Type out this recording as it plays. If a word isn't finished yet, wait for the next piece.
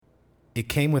it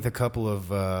came with a couple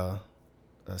of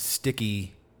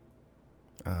sticky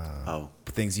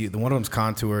things. The one of them's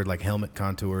contoured, like helmet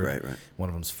contoured. Right. One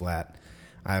of them's flat.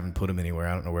 I haven't put them anywhere.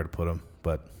 I don't know where to put them,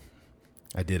 but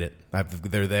I did it.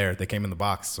 They're there. They came in the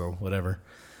box, so whatever.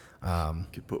 You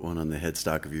could put one on the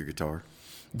headstock of your guitar.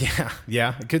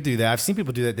 Yeah, I could do that. I've seen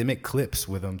people do that. They make clips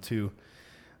with them too,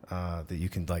 that you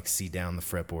can like see down the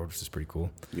fretboard, which is pretty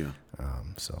cool. Yeah.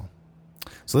 So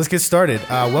let's get started.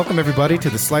 Welcome everybody to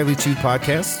the Slightly Chewed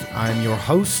podcast. I'm your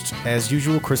host, as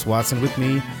usual, Chris Watson. With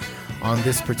me on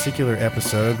this particular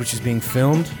episode, which is being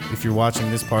filmed, if you're watching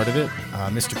this part of it,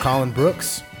 Mr. Colin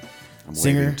Brooks, I'm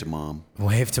singer, waving to Mom.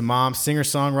 Wave to Mom,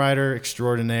 singer-songwriter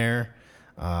extraordinaire,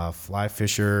 fly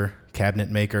fisher, cabinet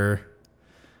maker,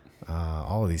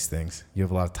 all of these things. You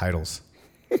have a lot of titles.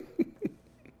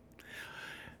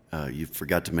 You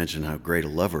forgot to mention how great a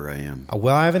lover I am.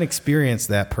 Well, I haven't experienced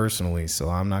that personally, so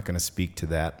I'm not going to speak to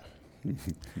that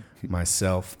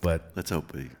myself. But Let's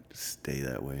hope we stay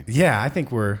that way. yeah, I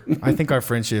think our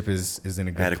friendship is in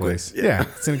a good Adequate. place. Yeah. Yeah,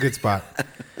 it's in a good spot.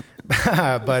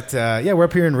 But yeah, we're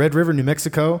up here in Red River, New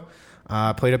Mexico.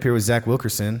 Played up here with Zach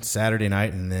Wilkerson Saturday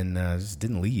night, and then just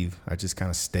didn't leave. I just kind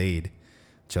of stayed.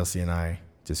 Chelsea and I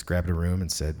just grabbed a room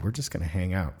and said, we're just going to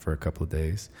hang out for a couple of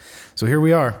days. So here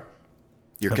we are.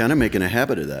 You're kind of making a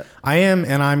habit of that. I am,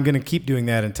 and I'm going to keep doing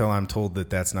that until I'm told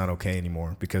that that's not okay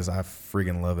anymore, because I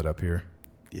friggin' love it up here.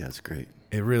 Yeah, it's great.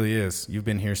 It really is. You've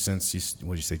been here since,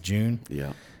 what'd you say, June?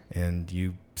 Yeah. And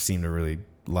you seem to really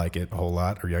like it a whole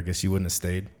lot, or I guess you wouldn't have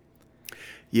stayed.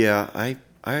 Yeah,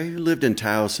 I lived in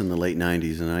Taos in the late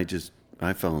 90s, and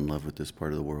I fell in love with this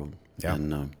part of the world. Yeah.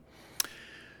 And,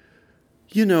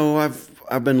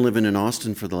 I've been living in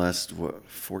Austin for the last,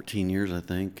 14 years, I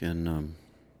think, and...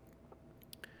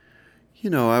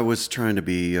 I was trying to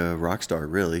be a rock star,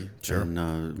 really. Sure.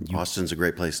 And Austin's a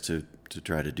great place to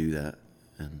try to do that.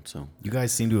 And so, You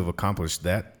guys seem to have accomplished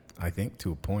that, I think,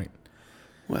 to a point.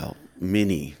 well,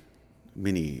 many,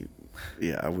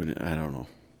 yeah, I don't know.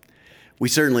 We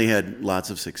certainly had lots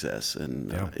of success,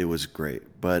 and Yeah. it was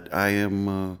great. But I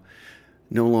am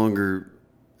no longer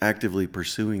actively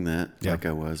pursuing that Yeah. like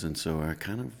I was. And so I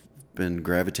kind of been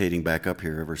gravitating back up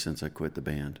here ever since I quit the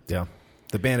band. Yeah.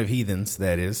 The Band of Heathens,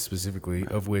 that is, specifically,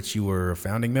 of which you were a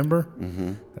founding member.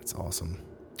 Mm-hmm. That's awesome.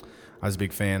 I was a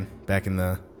big fan back in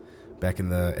the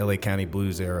LA County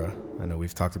Blues era. I know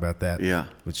we've talked about that. Yeah.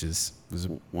 Which was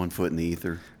 1 foot in the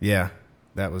ether. yeah,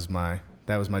 that was my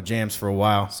jams for a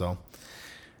while. So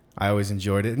I always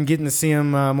enjoyed it, and getting to see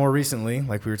him more recently,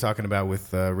 like we were talking about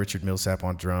with Richard Millsap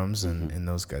on drums and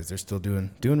those guys. They're still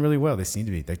doing really well. They seem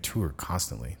to be. They tour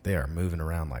constantly. They are moving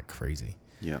around like crazy.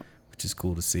 Yeah. Which is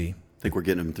cool to see. I think we're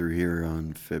getting them through here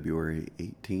on February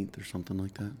 18th or something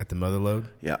like that. At the Motherlode?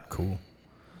 Yeah. Cool.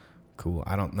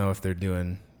 I don't know if they're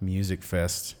doing Music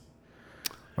Fest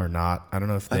or not. I don't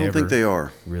know if they I don't ever think they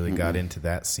are. really got into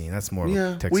that scene. That's more of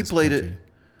Yeah, a Texas we played country. it.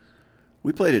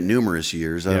 We played it numerous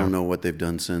years. I Yeah. don't know what they've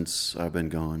done since I've been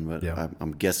gone, but Yeah.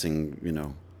 I'm guessing,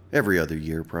 every other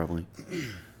year probably.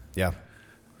 Yeah.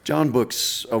 John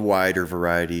books a wider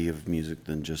variety of music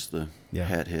than just the Yeah.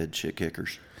 hat head shit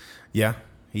kickers. Yeah.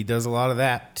 He does a lot of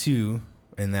that too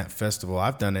in that festival.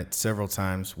 I've done it several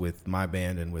times with my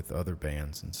band and with other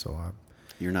bands, and so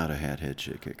You're not a hat head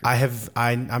shit kicker.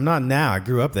 I'm not now. I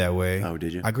grew up that way. Oh,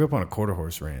 did you? I grew up on a quarter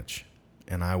horse ranch,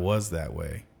 and I was that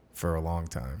way for a long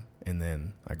time. And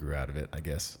then I grew out of it, I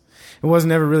guess. It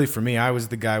wasn't ever really for me. I was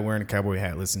the guy wearing a cowboy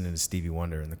hat listening to Stevie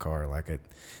Wonder in the car. Like, it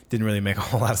didn't really make a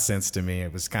whole lot of sense to me.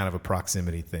 It was kind of a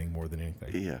proximity thing more than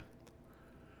anything. Yeah.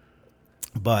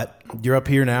 But you're up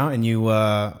here now, and you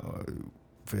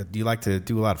like to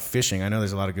do a lot of fishing. I know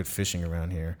there's a lot of good fishing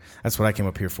around here. That's what I came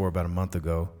up here for about a month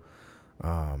ago.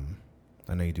 I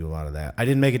know you do a lot of that. I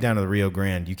didn't make it down to the Rio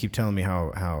Grande. You keep telling me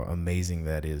how amazing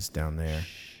that is down there.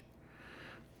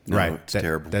 No, Right. it's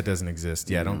terrible. That doesn't exist.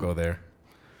 Yeah, don't go there.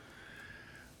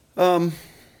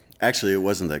 Actually, it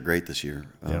wasn't that great this year.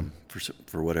 Yeah.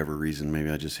 For whatever reason, maybe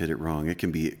I just hit it wrong. It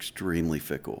can be extremely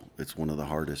fickle. It's one of the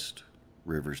hardest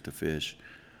rivers to fish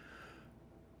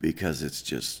because it's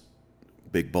just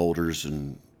big boulders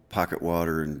and pocket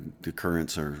water, and the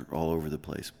currents are all over the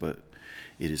place. But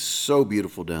it is so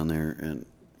beautiful down there, and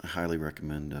I highly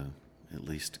recommend at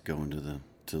least going to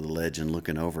the ledge and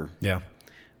looking over. Yeah.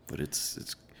 But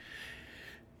it's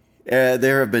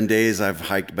there have been days I've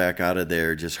hiked back out of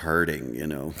there just hurting,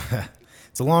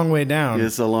 It's a long way down.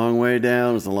 It's a long way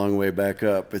down. It's a long way back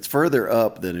up. It's further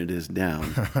up than it is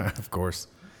down, Of course.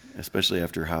 especially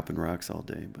after hopping rocks all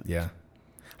day. But Yeah.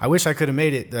 I wish I could have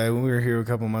made it when we were here a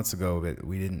couple months ago, but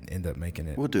we didn't end up making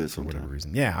it. We'll do it for whatever sometime.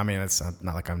 reason. Yeah, I mean, it's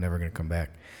not like I'm never going to come back.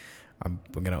 I'm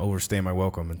going to overstay my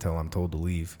welcome until I'm told to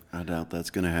leave. I doubt that's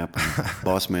going to happen.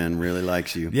 Boss man really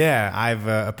likes you. Yeah, I've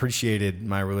appreciated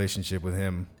my relationship with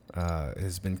him.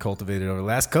 Has been cultivated over the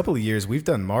last couple of years. We've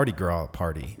done Mardi Gras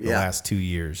party the last 2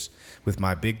 years with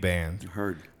my big band.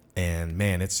 Heard. And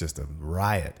man, it's just a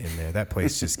riot in there. That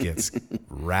place just gets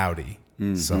rowdy.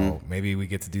 So maybe we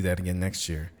get to do that again next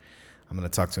year. I'm going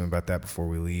to talk to him about that before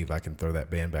we leave. I can throw that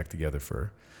band back together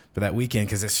for that weekend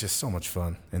because it's just so much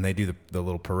fun. And they do the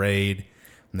little parade,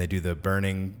 and they do the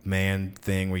Burning Man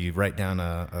thing where you write down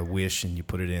a wish and you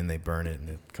put it in, they burn it, and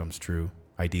it comes true,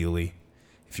 ideally,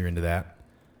 if you're into that.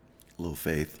 A little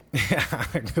faith. Yeah,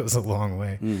 it goes a long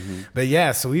way. But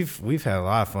yeah, so we've had a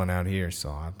lot of fun out here, so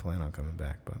I plan on coming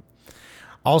back. But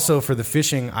also for the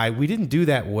fishing, we didn't do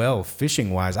that well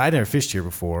fishing-wise. I never fished here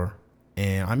before,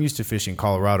 and I'm used to fishing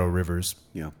Colorado rivers,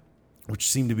 which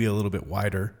seem to be a little bit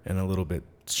wider and a little bit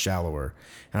shallower.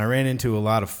 And I ran into a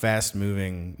lot of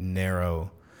fast-moving,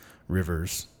 narrow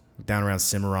rivers down around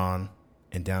Cimarron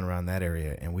and down around that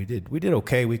area. And we did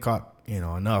okay. We caught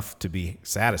enough to be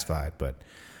satisfied, but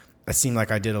it seemed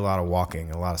like I did a lot of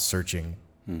walking, a lot of searching,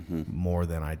 more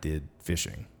than I did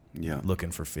fishing.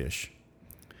 Looking for fish.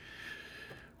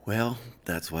 Well,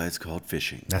 that's why it's called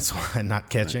fishing. That's why not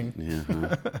catching.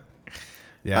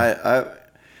 Yeah.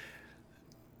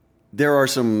 There are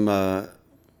some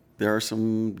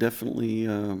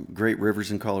definitely great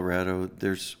rivers in Colorado.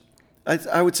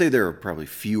 I would say there are probably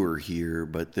fewer here,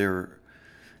 but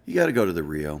you got to go to the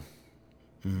Rio.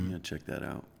 You got to check that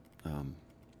out.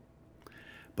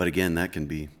 But again, that can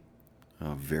be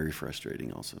very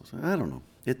frustrating also. So I don't know.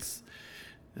 It's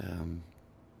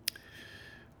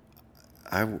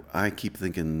I keep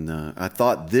thinking. I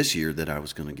thought this year that I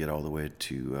was going to get all the way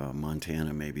to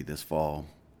Montana, maybe this fall,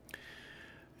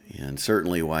 and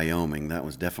certainly Wyoming. That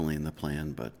was definitely in the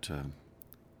plan, but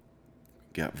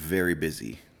got very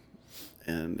busy,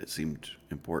 and it seemed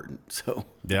important. So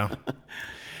yeah,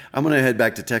 I'm going to head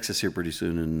back to Texas here pretty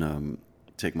soon and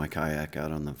take my kayak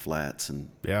out on the flats and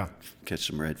catch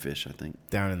some redfish, I think.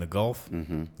 Down in the Gulf?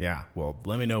 Yeah. Well,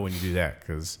 let me know when you do that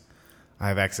because I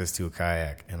have access to a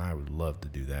kayak, and I would love to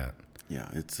do that. Yeah,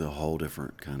 it's a whole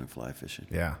different kind of fly fishing.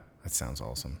 Yeah, that sounds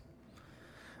awesome.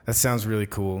 That sounds really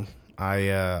cool. I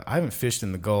haven't fished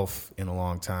in the Gulf in a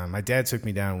long time. My dad took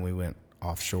me down when we went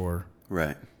offshore.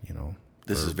 Right.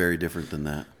 This is very different than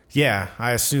that. Yeah,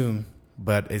 I assume,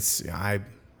 but I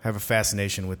have a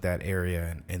fascination with that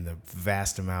area and the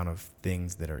vast amount of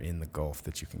things that are in the Gulf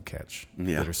that you can catch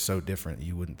that are so different.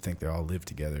 You wouldn't think they all live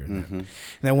together in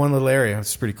that one little area.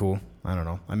 It's pretty cool. I don't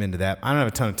know. I'm into that. I don't have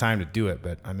a ton of time to do it,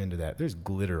 but I'm into that. There's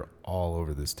glitter all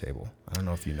over this table. I don't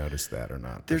know if you noticed that or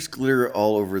not. There's glitter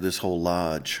all over this whole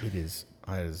lodge. It is.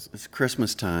 It's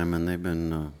Christmas time, and they've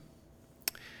been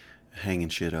hanging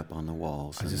shit up on the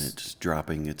walls, and it's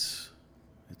dropping.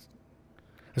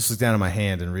 Just look down at my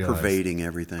hand and realize pervading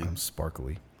everything. I'm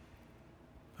sparkly.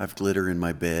 I've glitter in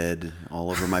my bed, all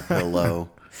over my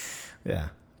pillow. Yeah.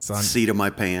 It's on the seat of my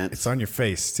pants. It's on your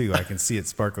face, too. I can see it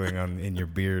sparkling in your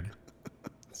beard.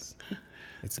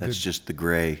 That's good. Just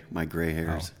my gray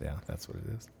hairs. Oh, yeah, that's what it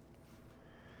is.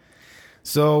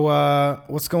 So,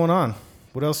 what's going on?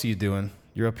 What else are you doing?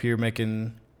 You're up here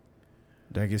making,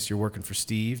 I guess you're working for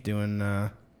Steve, doing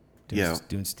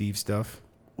Steve stuff.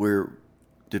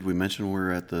 Did we mention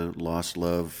we're at the Lost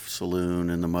Love Saloon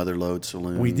and the Motherlode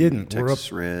Saloon? We didn't.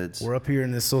 Texas Reds. We're up here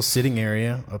in this little sitting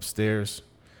area upstairs.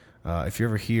 If you're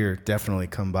ever here, definitely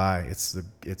come by.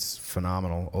 It's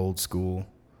phenomenal, old school.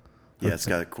 Yeah, it's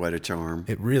got quite a charm.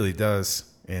 It really does,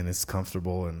 and it's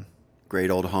comfortable and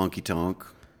great old honky tonk.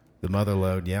 The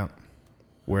Motherlode, yeah,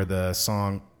 where the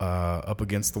song "Up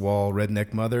Against the Wall,"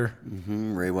 Redneck Mother.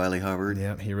 Ray Wiley Hubbard.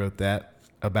 Yeah, he wrote that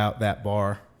about that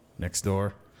bar next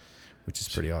door, which is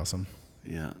pretty awesome.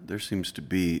 Yeah, there seems to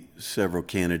be several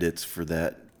candidates for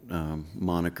that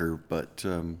moniker, but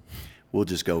we'll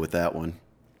just go with that one.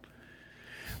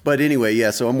 But anyway,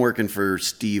 yeah, so I'm working for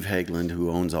Steve Hageland,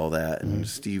 who owns all that. And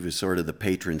Steve is sort of the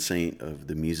patron saint of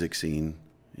the music scene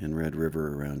in Red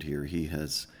River around here. He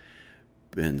has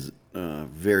been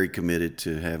very committed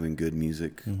to having good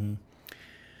music,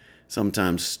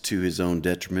 sometimes to his own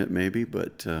detriment maybe,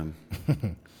 but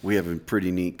we have a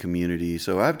pretty neat community.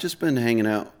 So I've just been hanging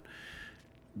out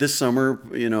this summer,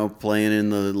 playing in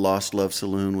the Lost Love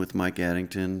Saloon with Mike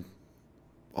Addington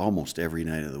almost every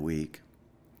night of the week.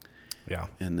 Yeah.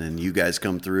 And then you guys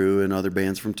come through and other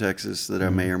bands from Texas that I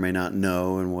may or may not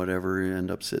know and whatever,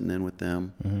 end up sitting in with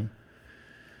them.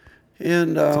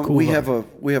 And cool we have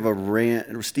a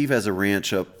ranch. Steve has a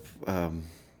ranch up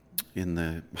in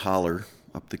the holler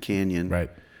up the canyon, right,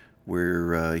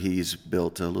 where he's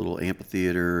built a little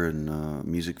amphitheater and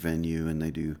music venue, and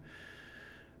they do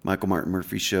Michael Martin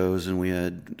Murphey shows, and we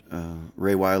had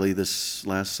Ray Wiley this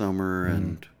last summer,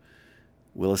 and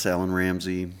Willis Allen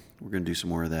Ramsey. We're going to do some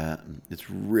more of that. And it's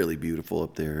really beautiful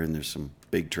up there, and there's some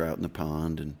big trout in the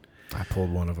pond. And I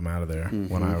pulled one of them out of there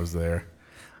when I was there.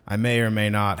 I may or may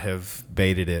not have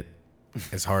baited it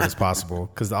as hard as possible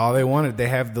because all they wanted, they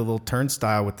have the little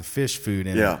turnstile with the fish food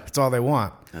in it. That's all they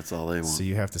want. That's all they want. So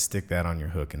you have to stick that on your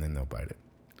hook, and then they'll bite it.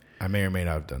 I may or may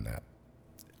not have done that.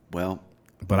 Well,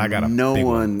 but I got a big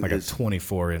one, like a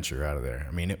 24-incher out of there.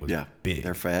 I mean, it was big.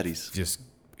 They're fatties. Just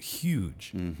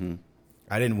huge. Mm-hmm.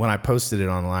 I didn't, when I posted it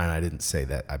online, I didn't say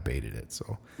that I baited it.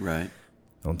 So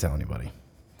don't tell anybody.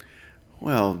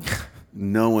 Well,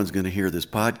 no one's going to hear this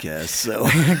podcast, so.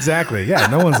 Exactly. Yeah,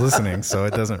 no one's listening, so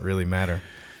it doesn't really matter.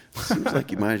 Seems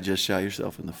like you might have just shot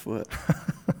yourself in the foot.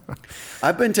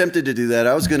 I've been tempted to do that.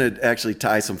 I was going to actually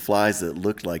tie some flies that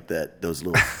looked like those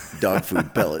little dog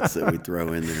food pellets that we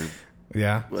throw in there.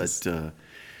 Yeah. But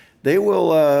they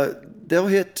will, they'll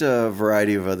hit a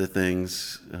variety of other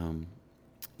things. A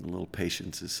little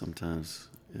patience is sometimes.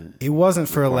 It wasn't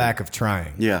for a lack of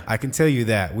trying. Yeah. I can tell you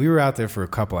that. We were out there for a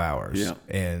couple hours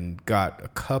and got a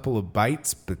couple of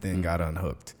bites, but then got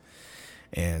unhooked.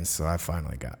 And so I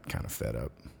finally got kind of fed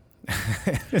up.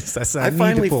 I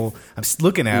need to pull. I'm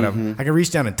looking at them. I can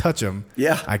reach down and touch them.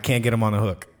 Yeah. I can't get them on the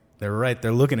hook. They're right.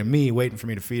 They're looking at me, waiting for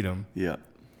me to feed them. Yeah.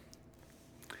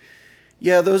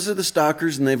 Yeah, those are the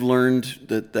stockers, and they've learned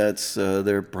that that's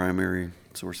their primary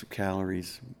source of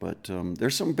calories. But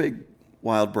there's some big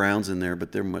wild browns in there,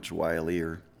 but they're much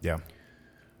wilier. Yeah.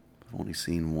 I've only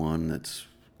seen one that's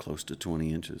close to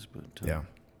 20 inches. But yeah.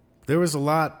 There was a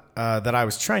lot that I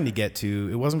was trying to get to.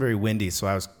 It wasn't very windy, so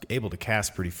I was able to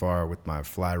cast pretty far with my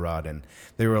fly rod, and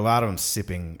there were a lot of them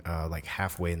sipping like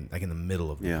halfway, in the middle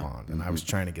of the pond. And I was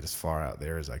trying to get as far out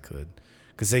there as I could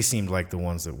because they seemed like the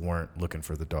ones that weren't looking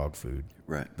for the dog food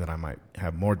that I might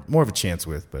have more of a chance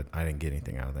with, but I didn't get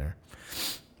anything out of there.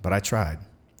 But I tried.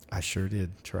 I sure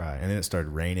did try. And then it started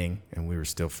raining, and we were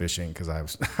still fishing because I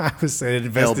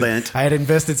had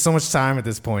invested so much time at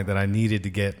this point that I needed to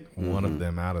get one of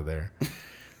them out of there.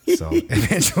 So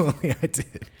eventually I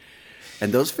did.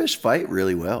 And those fish fight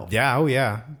really well. Yeah, oh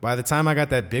yeah. By the time I got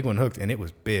that big one hooked, and it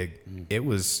was big, it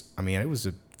was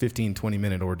a 15,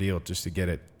 20-minute ordeal just to get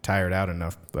it tired out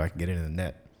enough so I could get it in the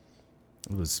net.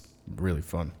 It was really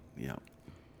fun. Yeah.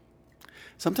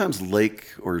 Sometimes lake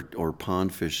or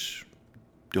pond fish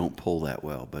don't pull that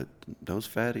well, but those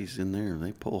fatties in there,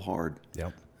 they pull hard.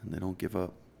 Yep. And they don't give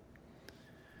up.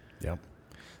 Yep.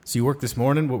 So you worked this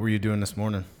morning? What were you doing this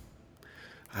morning?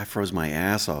 I froze my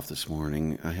ass off this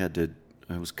morning.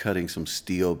 I was cutting some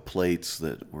steel plates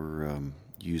that we're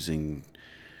using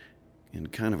in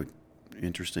kind of an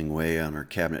interesting way on our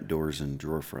cabinet doors and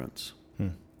drawer fronts.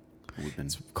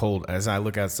 It's cold. As I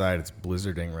look outside, it's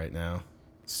blizzarding right now.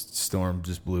 Storm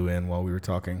just blew in while we were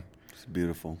talking. It's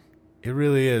beautiful. It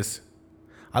really is.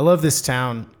 I love this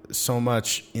town so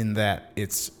much in that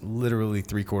it's literally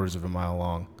 3/4 of a mile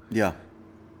long. Yeah.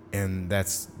 And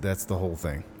that's the whole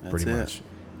thing, pretty much.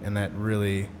 And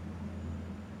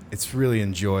it's really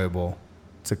enjoyable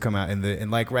to come out.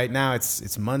 And like right now,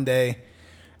 it's Monday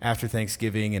after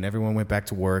Thanksgiving, and everyone went back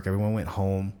to work. Everyone went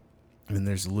home, and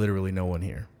there's literally no one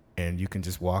here. And you can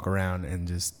just walk around and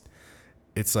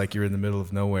it's like you're in the middle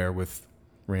of nowhere with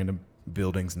random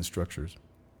buildings and structures.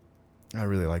 I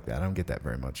really like that. I don't get that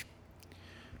very much.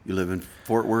 You live in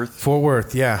Fort Worth? Fort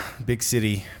Worth, yeah. Big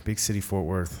city, Fort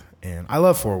Worth. And I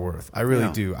love Fort Worth. I really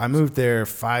do. I moved there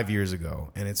 5 years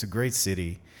ago, and it's a great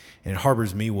city, and it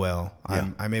harbors me well. Yeah.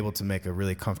 I'm able to make a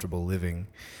really comfortable living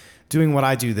doing what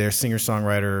I do there,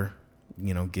 singer-songwriter,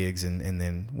 gigs, and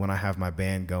then when I have my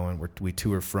band going, we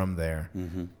tour from there,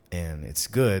 and it's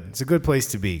good. It's a good place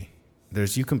to be.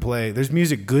 There's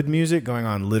good music going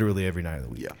on literally every night of the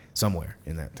week, somewhere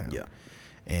in that town. Yeah.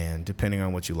 And depending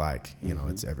on what you like,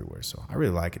 it's everywhere. So I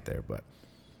really like it there. But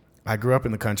I grew up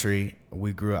in the country.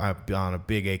 We grew up on a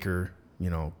big acre,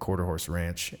 quarter horse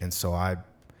ranch. And so I'm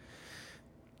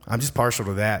just partial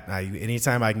to that.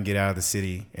 Anytime I can get out of the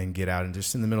city and get out and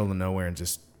just in the middle of nowhere and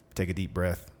just take a deep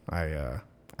breath, I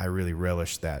really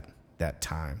relish that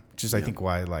time. Which is, I think,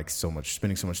 why I like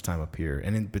spending so much time up here.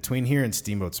 And in between here and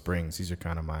Steamboat Springs, these are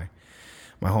kind of my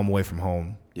home away from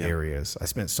home areas. I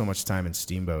spent so much time in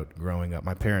Steamboat growing up.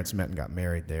 My parents met and got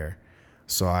married there.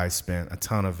 So I spent a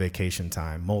ton of vacation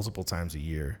time, multiple times a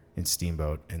year in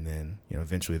Steamboat. And then,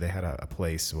 eventually they had a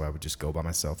place, so I would just go by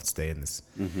myself and stay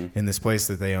in this place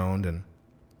that they owned. And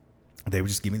they would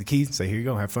just give me the keys and say, here you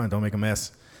go, have fun, don't make a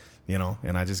mess,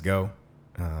 and I just go.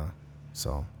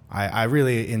 So I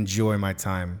really enjoy my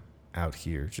time out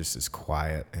here. Just as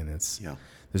quiet, and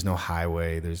there's no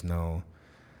highway, there's no...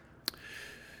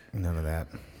 None of that.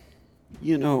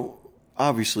 You know,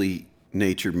 obviously,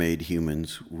 nature made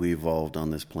humans. We evolved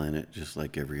on this planet just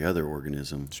like every other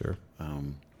organism. Sure.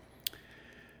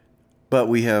 But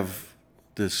we have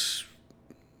this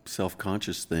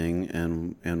self-conscious thing,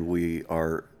 and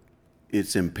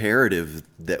it's imperative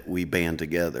that we band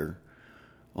together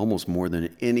almost more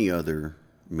than any other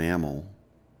mammal,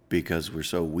 because we're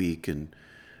so weak, and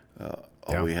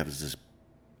all we have is this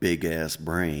big-ass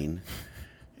brain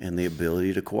and the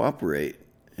ability to cooperate.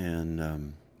 And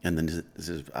then this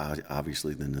is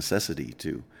obviously the necessity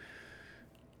to.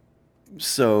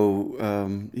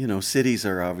 So, cities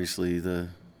are obviously the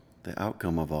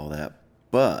outcome of all that,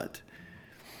 but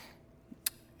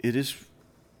it is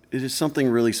something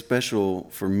really special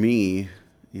for me.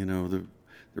 The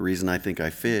reason I think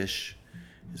I fish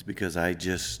is because I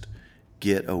just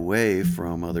get away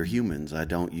from other humans. I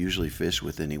don't usually fish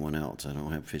with anyone else. I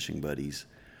don't have fishing buddies.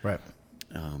 Right.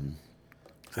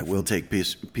 I will take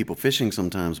people fishing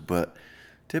sometimes, but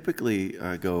typically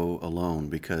I go alone,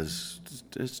 because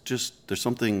there's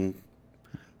something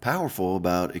powerful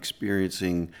about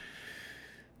experiencing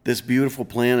this beautiful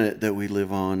planet that we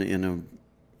live on in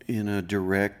a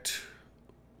direct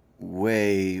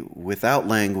way, without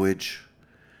language,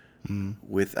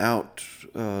 without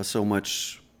so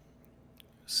much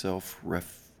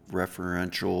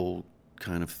self-referential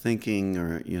kind of thinking,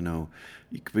 or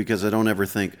because I don't ever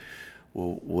think,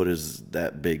 well, what does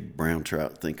that big brown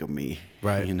trout think of me?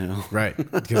 Right. Right.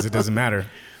 Because it doesn't matter.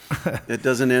 It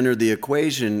doesn't enter the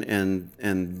equation,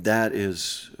 and that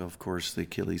is, of course, the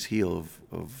Achilles heel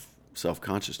of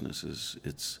self-consciousness.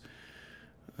 It's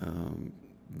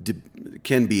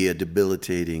can be a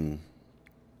debilitating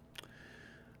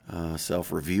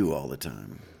self-review all the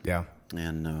time. Yeah.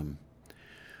 And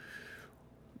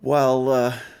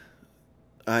while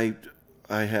I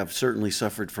have certainly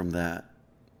suffered from that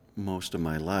most of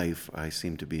my life, I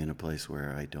seem to be in a place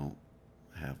where I don't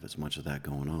have as much of that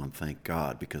going on, thank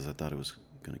God, because I thought it was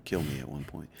going to kill me at one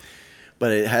point.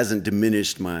 But it hasn't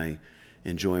diminished my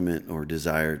enjoyment or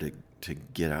desire to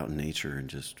get out in nature and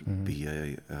just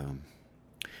be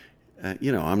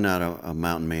I'm not a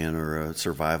mountain man or a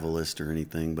survivalist or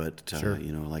anything, but Sure. I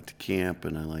like to camp,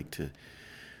 and I like to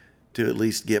at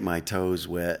least get my toes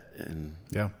wet and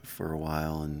for a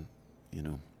while, and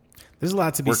There's a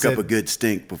lot to be work said. up a good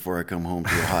stink before I come home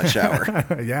to a hot shower.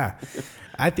 Yeah.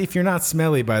 If you're not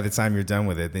smelly by the time you're done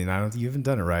with it, then you haven't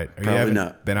done it right. Or Probably you haven't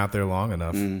not. been out there long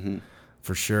enough. Mm-hmm.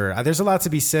 For sure. There's a lot to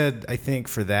be said, I think,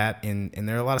 for that. And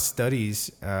there are a lot of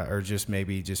studies, or just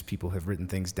maybe just people have written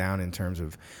things down in terms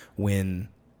of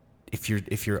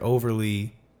if you're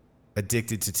overly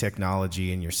addicted to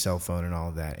technology and your cell phone and all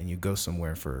of that, and you go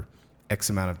somewhere for X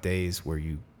amount of days where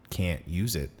you can't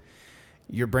use it,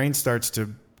 your brain starts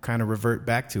to kind of revert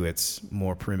back to its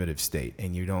more primitive state,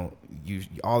 and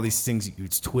all these things.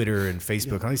 It's Twitter and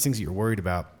Facebook, all these things that you're worried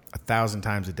about 1,000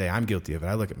 times a day. I'm guilty of it.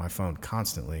 I look at my phone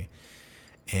constantly,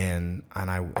 and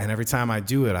every time I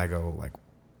do it, I go like,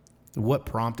 what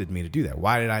prompted me to do that?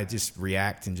 Why did I just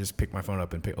react and just pick my phone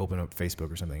up and open up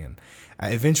Facebook or something? And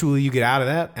eventually you get out of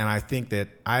that. And I think that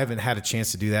I haven't had a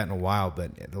chance to do that in a while,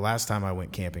 but the last time I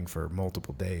went camping for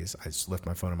multiple days, I just left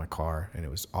my phone in my car, and it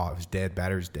was dead.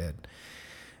 Battery's dead.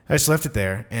 I just left it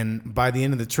there. And by the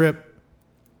end of the trip,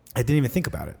 I didn't even think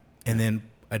about it. And then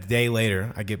a day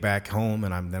later, I get back home,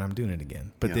 and I'm doing it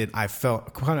again. But then I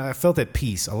felt at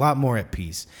peace, a lot more at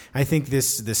peace. I think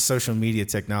this social media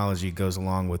technology goes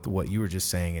along with what you were just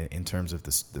saying in terms of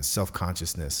the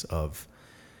self-consciousness of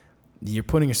you're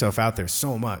putting yourself out there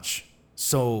so much,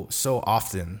 so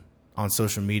often on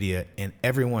social media, and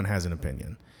everyone has an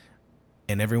opinion,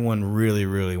 and everyone really,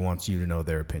 really wants you to know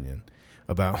their opinion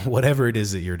about whatever it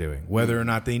is that you're doing. Whether or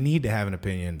not they need to have an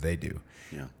opinion, they do.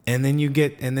 Yeah. And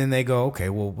then they go, okay,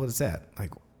 well, what is that?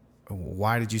 Like,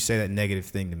 why did you say that negative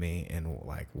thing to me? And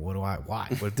like, why?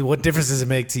 What difference does it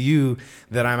make to you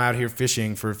that I'm out here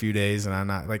fishing for a few days and I'm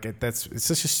not? Like, it's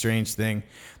such a strange thing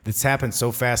that's happened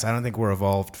so fast. I don't think we're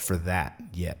evolved for that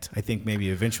yet. I think maybe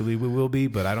eventually we will be,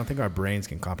 but I don't think our brains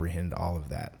can comprehend all of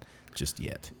that just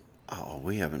yet. Oh,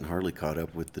 we haven't hardly caught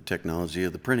up with the technology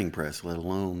of the printing press, let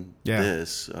alone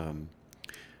this.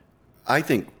 I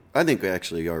think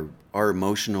actually our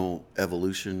emotional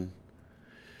evolution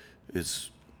is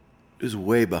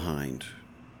way behind.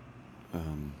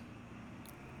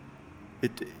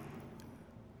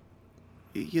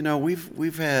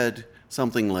 We've had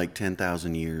something like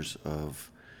 10,000 years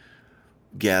of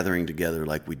gathering together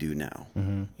like we do now.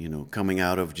 Mm-hmm. Coming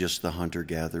out of just the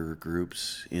hunter-gatherer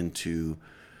groups into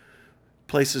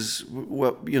places,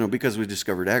 because we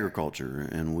discovered agriculture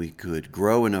and we could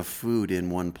grow enough food in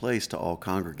one place to all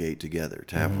congregate together,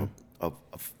 to have a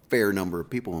fair number of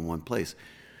people in one place.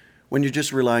 When you're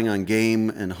just relying on game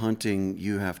and hunting,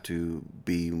 you have to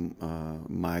be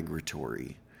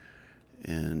migratory.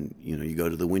 And, you go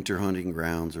to the winter hunting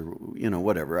grounds or,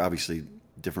 whatever. Obviously,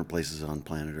 different places on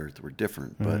planet Earth were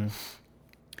different. But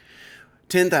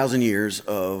 10,000 years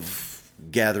of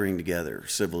gathering together,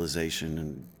 civilization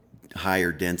and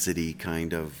higher density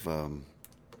kind of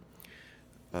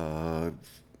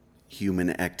human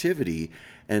activity.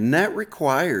 And that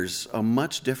requires a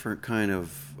much different kind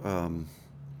of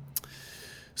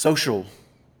social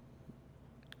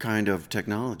kind of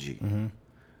technology.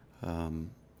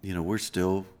 We're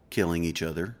still killing each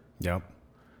other. Yep.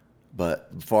 But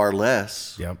far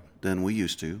less Yep. than we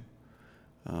used to.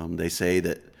 They say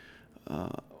that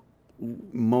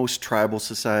most tribal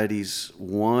societies,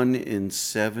 1 in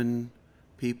 7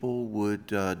 people would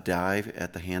die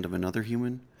at the hand of another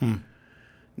human.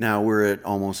 Now we're at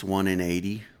almost 1 in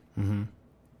 80.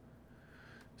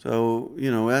 So,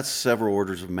 that's several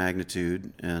orders of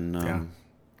magnitude. And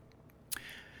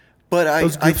but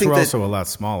Those I groups think were that, also a lot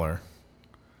smaller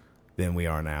than we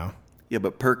are now. yeah,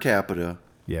 but per capita,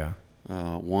 Yeah.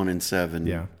 1 in 7.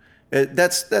 Yeah.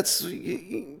 That's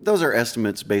those are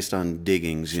estimates based on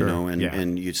diggings, Sure, and yeah.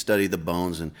 and you study the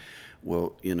bones and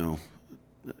the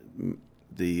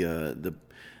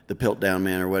Piltdown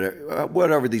man or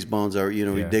whatever these bones are,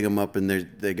 you Yeah. dig them up and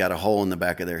they got a hole in the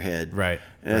back of their head, Right,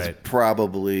 And that's right.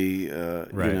 probably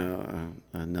Right.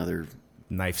 another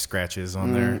Knife scratches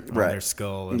on their right.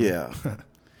 skull. And, yeah.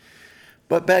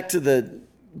 But back to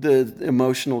the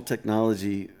emotional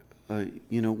technology,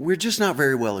 we're just not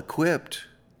very well equipped.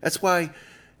 That's why,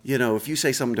 if you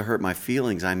say something to hurt my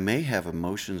feelings, I may have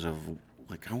emotions of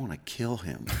like, I want to kill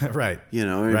him. Right.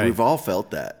 And Right. we've all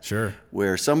felt that. Sure.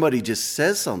 Where somebody just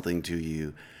says something to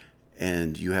you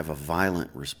and you have a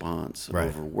violent response Right.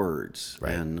 over words.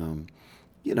 Right. And,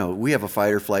 we have a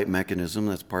fight or flight mechanism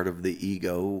that's part of the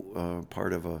ego,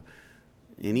 part of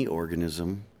any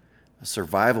organism, a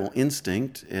survival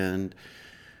instinct.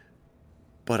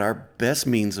 But our best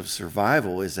means of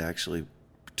survival is actually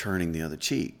turning the other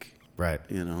cheek. Right.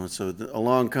 So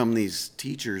along come these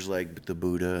teachers like the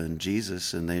Buddha and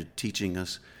Jesus, and they're teaching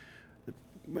us,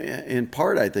 in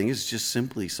part, I think, it's just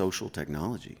simply social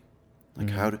technology, like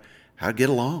how to get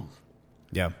along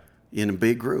Yeah. in a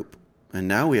big group. And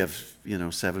now we have,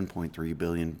 7.3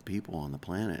 billion people on the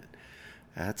planet.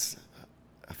 That's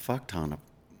a fuck ton of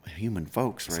human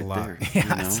folks It's right a lot. there.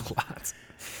 Yeah, it's a lot.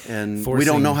 And we Forcing-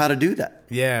 don't know how to do that.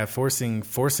 Yeah, forcing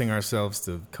ourselves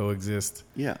to coexist.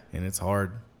 Yeah. And it's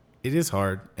hard. It is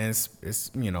hard. And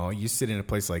it's you sit in a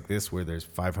place like this where there's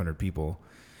 500 people,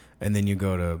 and then you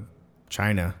go to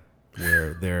China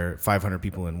where there are 500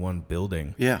 people in one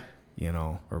building. Yeah.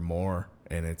 Or more,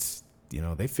 and it's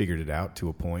they figured it out to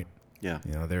a point. Yeah.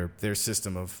 Their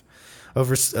system of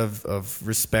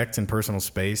respect and personal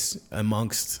space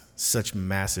amongst such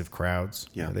massive crowds.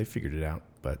 Yeah. They figured it out.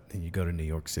 But then you go to New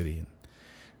York City and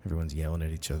everyone's yelling at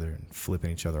each other and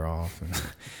flipping each other off, and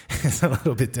it's a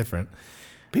little bit different.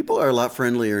 People are a lot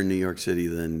friendlier in New York City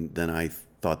than I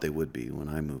thought they would be when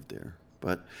I moved there.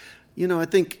 But, I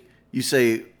think you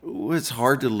say, well, it's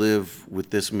hard to live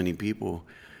with this many people.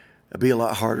 It'd be a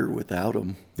lot harder without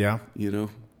them, Yeah.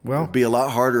 Well- it'd be a lot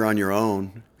harder on your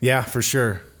own. Yeah, for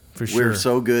sure. For sure. We're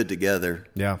so good together.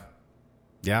 Yeah.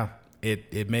 Yeah.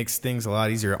 It makes things a lot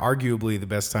easier. Arguably the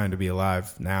best time to be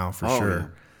alive now, for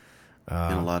sure.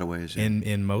 Yeah. In a lot of ways. Yeah.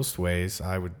 In most ways,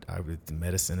 I would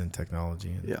medicine and technology.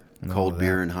 And, and all Cold of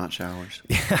beer that. and hot showers.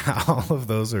 Yeah, all of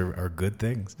those are good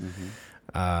things.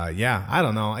 Yeah, I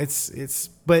don't know.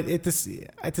 But at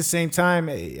the same time,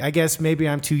 I guess maybe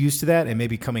I'm too used to that, and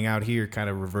maybe coming out here kind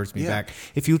of reverts me back.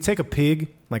 If you take a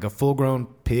pig, like a full-grown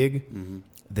pig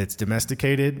that's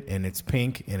domesticated, and it's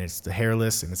pink, and it's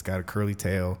hairless, and it's got a curly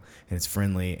tail, and it's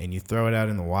friendly, and you throw it out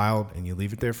in the wild, and you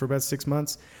leave it there for about 6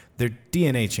 months, their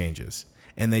DNA changes.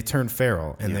 And they turn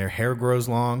feral, and their hair grows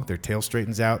long, their tail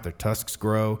straightens out, their tusks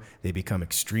grow, they become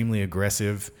extremely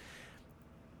aggressive.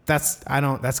 That's kind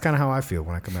of how I feel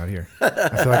when I come out here.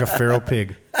 I feel like a feral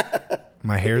pig.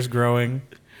 My hair's growing,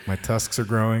 my tusks are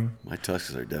growing. My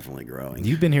tusks are definitely growing.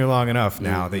 You've been here long enough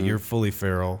now that you're fully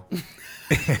feral.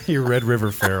 You're Red River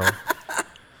feral.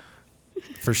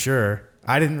 For sure.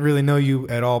 I didn't really know you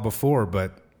at all before,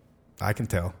 but I can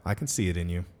tell. I can see it in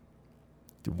you.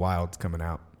 The wild's coming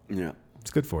out. Yeah.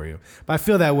 It's good for you. But I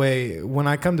feel that way when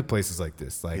I come to places like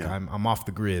this. Like Yeah. I'm off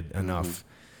the grid enough.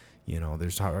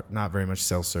 There's not very much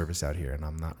cell service out here, and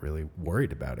I'm not really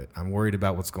worried about it. I'm worried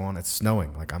about what's going on. It's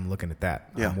snowing. Like, I'm looking at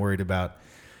that. Yeah. I'm worried about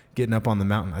getting up on the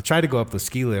mountain. I tried to go up the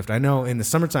ski lift. I know in the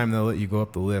summertime, they'll let you go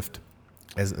up the lift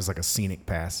as like a scenic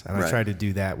pass. And I tried to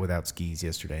do that without skis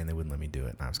yesterday, and they wouldn't let me do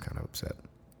it. And I was kind of upset.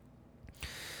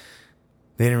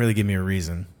 They didn't really give me a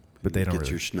reason, but they don't Get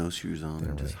really, your snowshoes on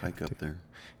and just hike up there.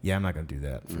 Yeah, I'm not going to do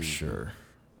that for sure.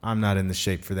 I'm not in the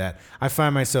shape for that. I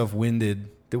find myself winded.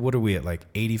 What are we at, like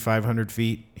 8,500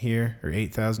 feet here, or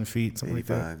 8,000 feet, something like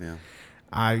that?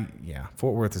 85, yeah.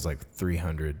 Fort Worth is like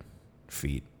 300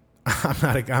 feet.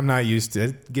 I'm not used to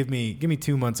it. Give me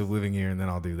 2 months of living here, and then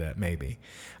I'll do that. Maybe.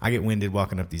 I get winded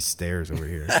walking up these stairs over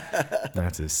here. I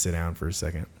have to sit down for a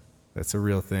second. That's a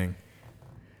real thing.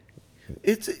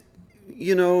 It's,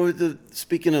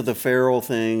 speaking of the feral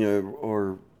thing,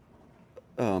 or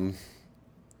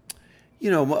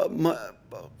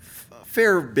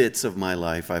fair bits of my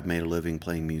life, I've made a living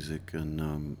playing music,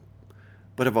 and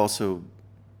but I've also,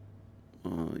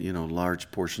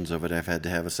 large portions of it, I've had to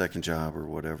have a second job or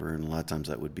whatever, and a lot of times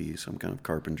that would be some kind of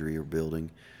carpentry or building.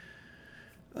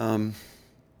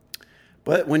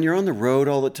 But when you're on the road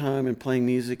all the time and playing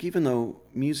music, even though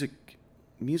music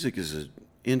is an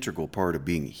integral part of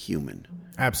being a human.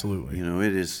 Absolutely.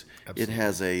 It is. Absolutely. It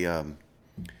has a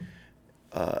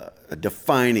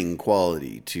defining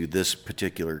quality to this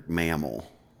particular mammal,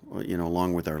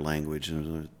 along with our language,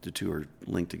 and the two are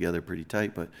linked together pretty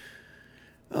tight. But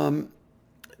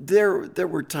there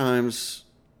were times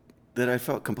that I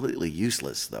felt completely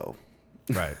useless, though.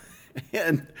 Right.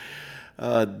 And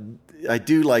I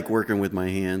do like working with my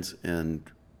hands, and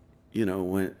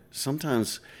when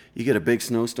sometimes you get a big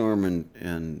snowstorm,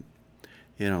 and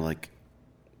like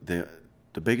the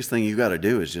biggest thing you got to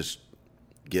do is just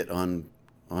get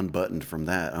unbuttoned from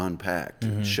that, unpacked,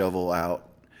 shovel out,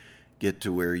 get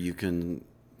to where you can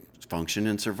function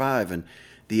and survive. And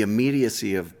the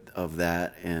immediacy of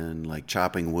that, and like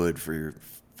chopping wood for your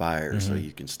fire so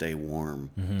you can stay warm.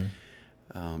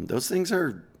 Those things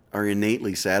are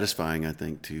innately satisfying, I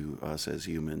think, to us as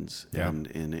humans, and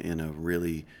in a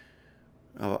really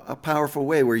a powerful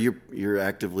way where you're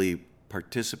actively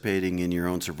participating in your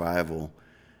own survival,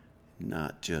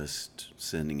 not just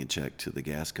sending a check to the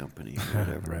gas company or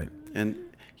whatever. Right. And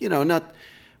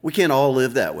we can't all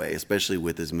live that way, especially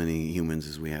with as many humans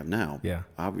as we have now. Yeah,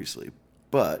 obviously,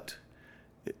 but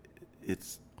it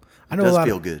does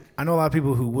feel good. I know a lot of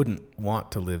people who wouldn't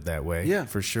want to live that way. Yeah,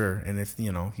 for sure. And if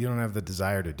you don't have the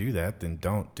desire to do that, then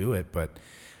don't do it. But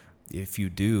if you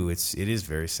do, it is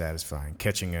very satisfying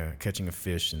catching a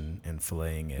fish and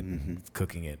filleting it and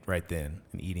cooking it right then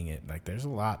and eating it. Like, there's a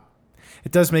lot.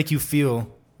 It does make you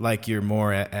feel like you're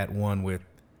more at one with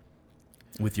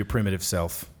your primitive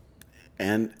self.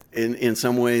 And in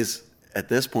some ways, at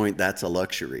this point, that's a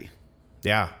luxury.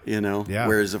 Yeah. Yeah.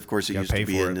 Whereas, of course, it used to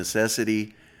be a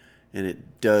necessity, and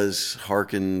it does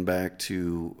harken back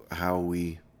to how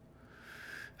we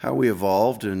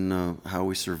evolved and how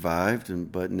we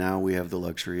survived. But now we have the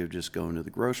luxury of just going to the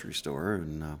grocery store,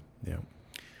 and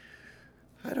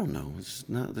I don't know.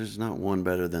 There's not one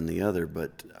better than the other,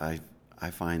 but I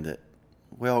find that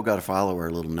we all got to follow our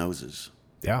little noses.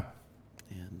 Yeah.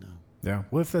 And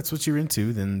well, if that's what you're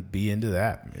into, then be into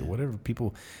that. Whatever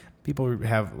people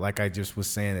have, like I just was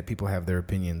saying, that people have their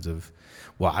opinions of,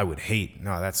 well, I would hate.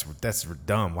 No, that's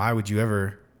dumb. Why would you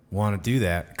ever want to do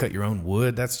that? Cut your own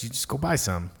wood? You just go buy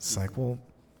some. It's like, well,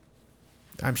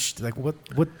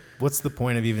 what's the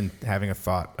point of even having a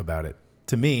thought about it?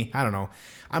 To me, I don't know.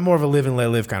 I'm more of a live and let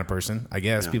live kind of person, I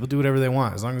guess. Yeah. People do whatever they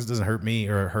want as long as it doesn't hurt me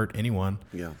or hurt anyone.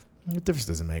 Yeah. What difference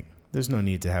does it make? There's no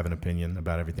need to have an opinion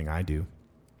about everything I do.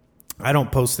 I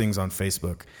don't post things on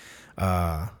Facebook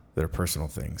that are personal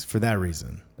things for that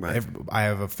reason. Right. I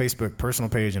have a Facebook personal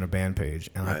page and a band page,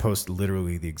 and I post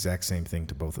literally the exact same thing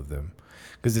to both of them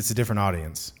because it's a different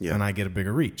audience, and I get a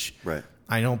bigger reach. Right.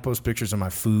 I don't post pictures of my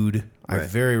food. I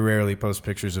very rarely post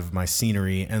pictures of my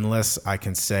scenery unless I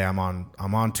can say I'm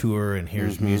on tour and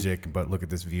here's music, but look at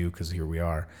this view because here we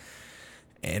are.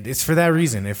 And it's for that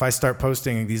reason. If I start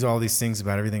posting all these things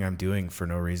about everything I'm doing for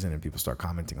no reason and people start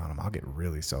commenting on them, I'll get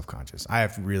really self-conscious. I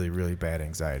have really, really bad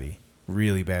anxiety,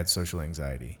 really bad social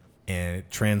anxiety, and it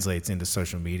translates into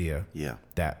social media. Yeah.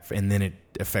 And then it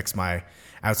affects my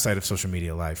outside of social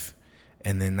media life.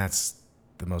 And then that's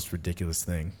the most ridiculous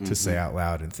thing to say out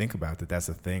loud and think about that's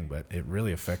a thing, but it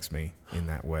really affects me in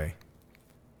that way.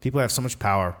 People have so much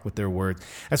power with their words.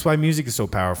 That's why music is so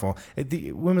powerful.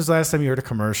 When was the last time you heard a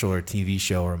commercial or a TV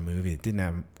show or a movie that didn't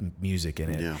have music in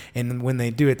it? Yeah. And when they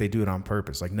do it on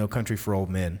purpose. Like No Country for Old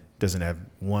Men doesn't have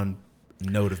one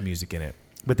note of music in it,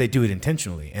 but they do it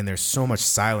intentionally. And there's so much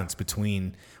silence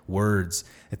between words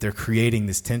that they're creating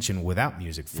this tension without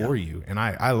music for you. And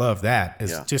I love that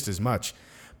just as much.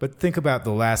 But think about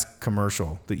the last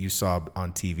commercial that you saw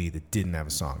on TV that didn't have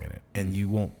a song in it, and you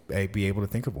won't be able to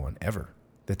think of one ever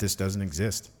that this doesn't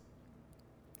exist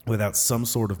without some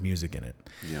sort of music in it.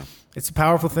 Yeah. It's a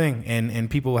powerful thing, and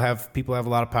people have a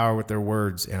lot of power with their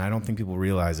words, and I don't think people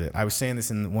realize it. I was saying this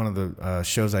in one of the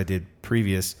shows I did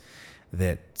previous,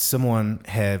 that someone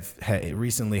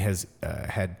recently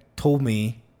had told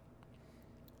me,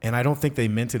 and I don't think they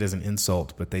meant it as an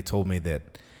insult, but they told me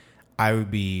that I would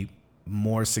be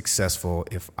more successful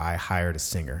if I hired a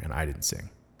singer and I didn't sing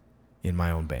in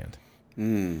my own band.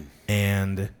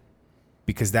 And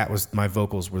because that was, my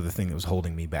vocals were the thing that was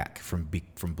holding me back from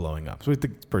blowing up. So what the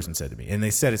person said to me, and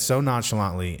they said it so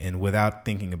nonchalantly and without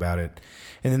thinking about it.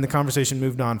 And then the conversation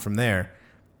moved on from there.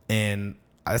 And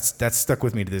that's stuck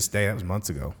with me to this day. That was months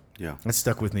ago. Yeah. That's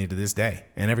stuck with me to this day.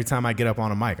 And every time I get up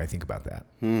on a mic, I think about that.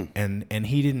 And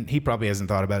he probably hasn't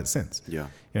thought about it since. Yeah.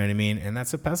 You know what I mean? And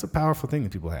that's a powerful thing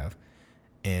that people have.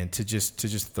 And to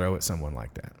just throw at someone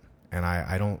like that. And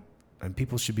I don't, and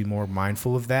people should be more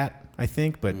mindful of that, I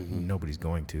think, but nobody's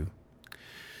going to.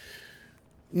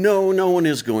 No one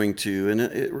is going to. And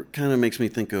it kind of makes me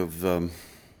think of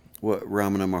what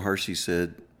Ramana Maharshi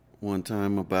said one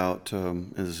time about,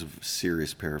 and this is a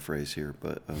serious paraphrase here,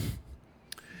 but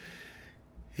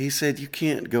he said, you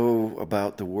can't go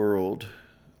about the world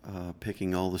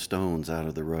picking all the stones out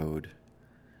of the road.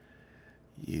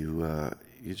 You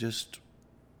just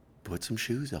put some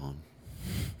shoes on.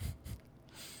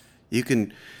 You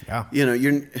can,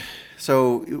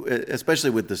 so especially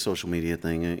with the social media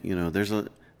thing, there's a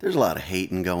lot of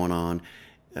hating going on.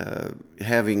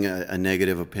 Having a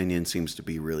negative opinion seems to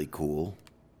be really cool.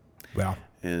 Well,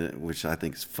 which I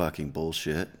think is fucking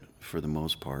bullshit for the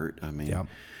most part. I mean, yeah.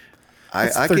 I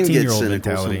can get 13-year-old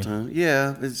cynical mentality. sometimes.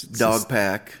 Yeah, it's dog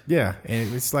pack. Yeah,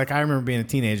 and it's like I remember being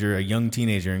a young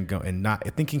teenager, and not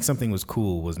thinking something was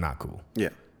cool was not cool. Yeah.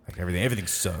 Like everything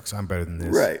sucks. I'm better than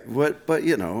this. Right. But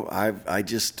I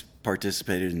just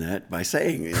participated in that by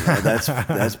saying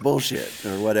that's bullshit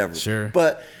or whatever. Sure.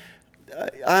 But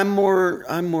I'm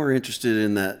more interested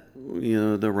in that,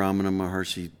 the Ramana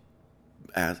Maharshi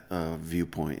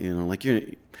viewpoint.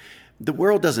 The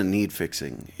world doesn't need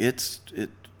fixing.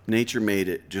 Nature made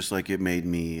it just like it made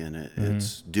me, and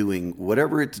it's doing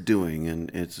whatever it's doing, and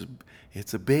it's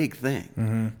a big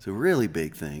thing. It's a really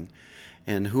big thing.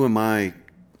 And who am I,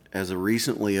 as a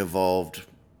recently evolved,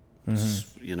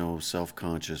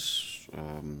 self-conscious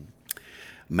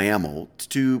mammal,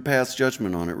 to pass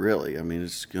judgment on it? Really, I mean,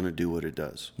 it's going to do what it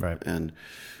does. Right. And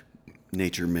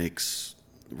nature makes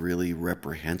really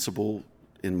reprehensible,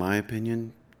 in my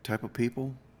opinion, type of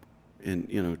people,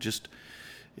 and just.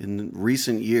 In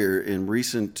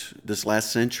this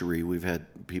last century, we've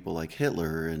had people like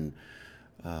Hitler and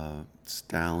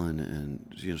Stalin,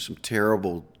 and some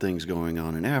terrible things going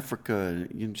on in Africa.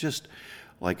 And just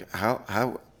like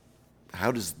how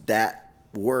does that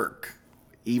work?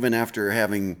 Even after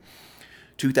having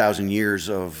 2,000 years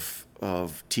of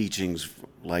teachings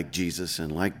like Jesus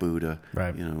and like Buddha,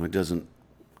 right? It doesn't.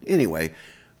 Anyway,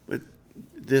 but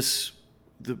the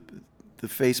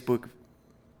Facebook,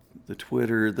 the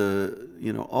Twitter,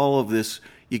 all of this,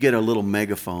 you get a little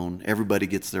megaphone. Everybody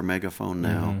gets their megaphone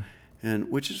now,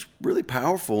 and which is really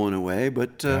powerful in a way.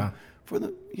 But for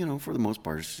the most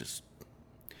part, it's just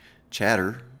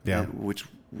chatter, which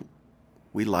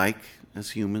we like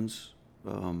as humans.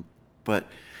 But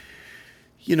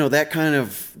that kind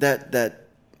of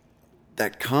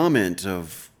that comment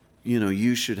of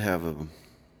you should have a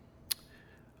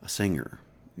singer.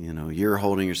 You're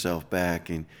holding yourself back.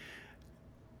 And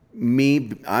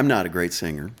me, I'm not a great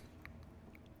singer,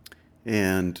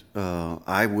 and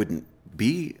I wouldn't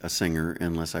be a singer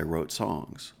unless I wrote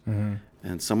songs.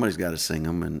 And somebody's got to sing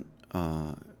them, and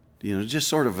just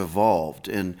sort of evolved.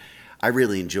 And I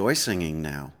really enjoy singing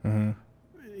now.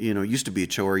 It used to be a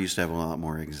chore. I used to have a lot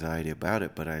more anxiety about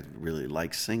it, but I really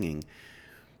like singing,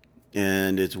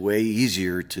 and it's way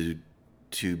easier to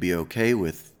be okay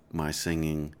with my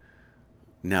singing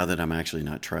now that I'm actually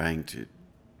not trying to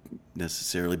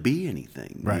necessarily be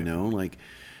anything. Right. Like,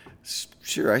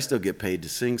 sure, I still get paid to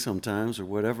sing sometimes or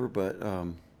whatever, but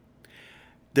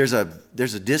there's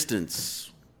a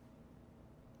distance,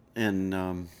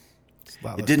 and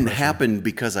it didn't happen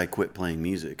because I quit playing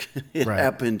music. It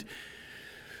happened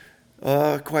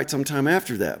quite some time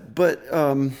after that. But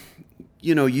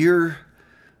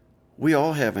we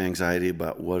all have anxiety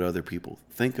about what other people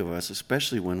think of us,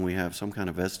 especially when we have some kind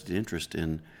of vested interest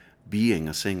in being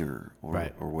a singer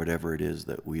or whatever it is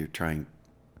that we are trying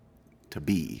to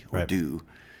be or do.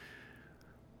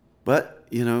 But,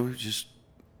 just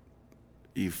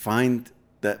you find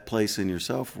that place in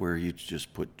yourself where you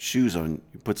just put shoes on,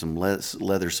 you put some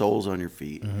leather soles on your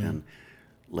feet and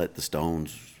let the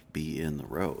stones be in the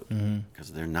road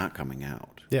because they're not coming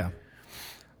out. Yeah.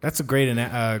 That's a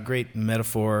great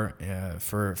metaphor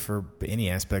for any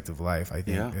aspect of life. I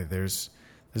think there's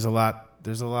a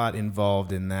lot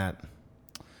involved in that.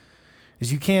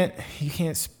 Is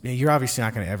you're obviously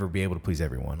not going to ever be able to please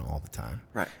everyone all the time,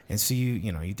 right? And so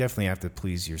you definitely have to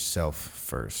please yourself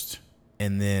first.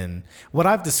 And then what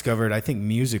I've discovered, I think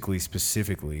musically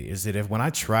specifically, is that when I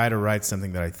try to write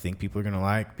something that I think people are going to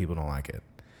like, people don't like it.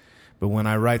 But when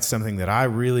I write something that I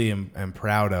really am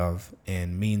proud of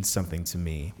and means something to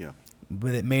me,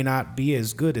 but it may not be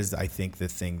as good as I think the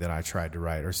thing that I tried to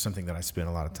write or something that I spent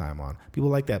a lot of time on, people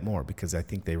like that more because I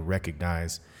think they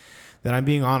recognize that I'm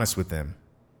being honest with them.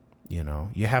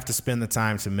 You have to spend the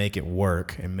time to make it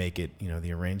work and make it,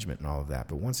 the arrangement and all of that.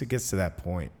 But once it gets to that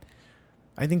point,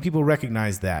 I think people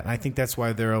recognize that. And I think that's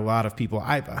why there are a lot of people,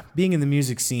 being in the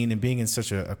music scene and being in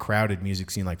such a crowded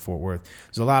music scene like Fort Worth,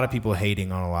 there's a lot of people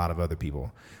hating on a lot of other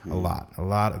people. A lot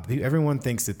of everyone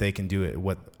thinks that they can do it,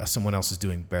 what someone else is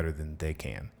doing better than they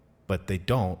can, but they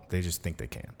don't. They just think they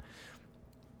can,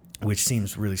 which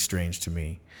seems really strange to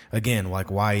me. Again,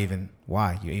 like why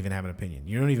you even have an opinion?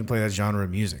 You don't even play that genre of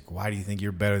music. Why do you think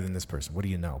you're better than this person? What do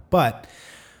you know? But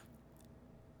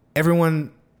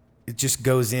everyone just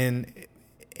goes in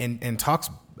and talks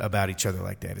about each other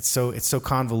like that. It's so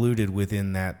convoluted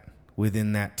within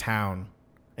that town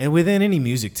and within any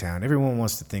music town. Everyone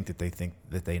wants to think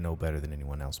that they know better than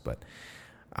anyone else. But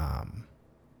I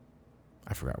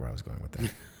forgot where I was going with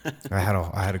that. I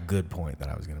had a good point that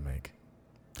I was going to make.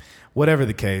 Whatever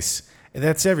the case,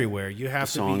 that's everywhere. You have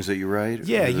the songs that you write.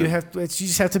 Yeah, you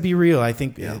just have to be real. I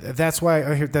think that's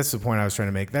why. That's the point I was trying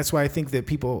to make. That's why I think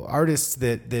that artists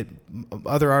that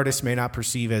other artists may not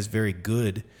perceive as very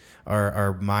good,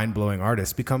 are mind-blowing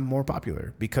artists, become more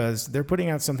popular because they're putting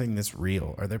out something that's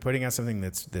real, or they're putting out something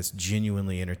that's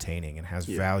genuinely entertaining and has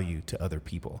value to other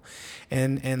people.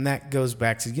 And that goes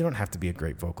back to, you don't have to be a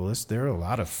great vocalist. There are a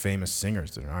lot of famous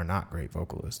singers that are not great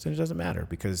vocalists, and it doesn't matter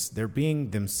because they're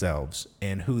being themselves,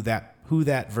 and who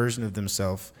that version of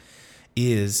themselves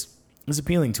is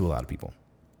appealing to a lot of people.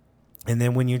 And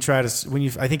then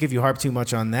I think if you harp too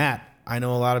much on that, I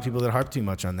know a lot of people that harp too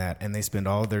much on that, and they spend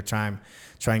all of their time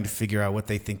trying to figure out what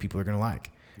they think people are going to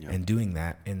like and doing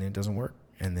that, and then it doesn't work.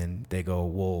 And then they go,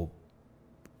 well,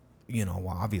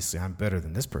 obviously I'm better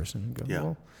than this person. And go,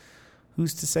 well,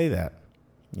 who's to say that?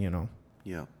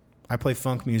 Yeah. I play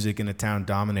funk music in a town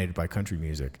dominated by country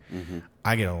music. Mm-hmm.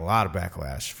 I get a lot of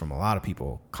backlash from a lot of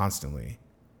people constantly,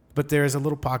 but there's a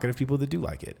little pocket of people that do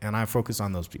like it, and I focus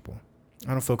on those people.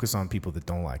 I don't focus on people that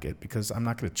don't like it because I'm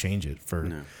not going to change it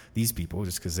for these people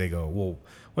just because they go, well,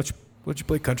 what'd you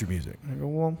play country music? I go,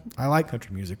 well, I like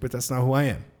country music, but that's not who I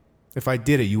am. If I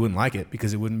did it, you wouldn't like it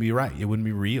because it wouldn't be right. It wouldn't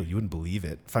be real. You wouldn't believe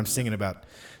it. If I'm singing about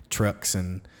trucks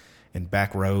and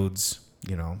back roads,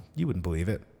 you wouldn't believe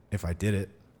it if I did it.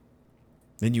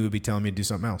 Then you would be telling me to do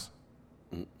something else.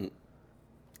 Mm-mm.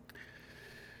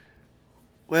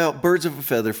 Well, birds of a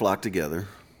feather flock together.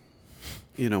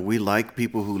 We like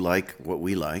people who like what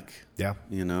we like. Yeah.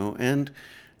 And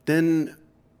then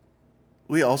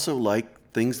we also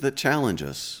like things that challenge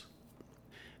us.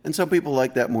 And some people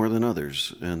like that more than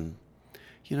others. And,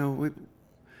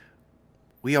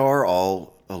 we are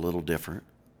all a little different.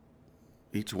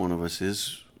 Each one of us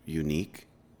is unique.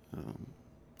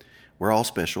 We're all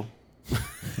special,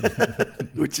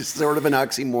 which is sort of an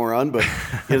oxymoron. But,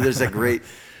 there's that great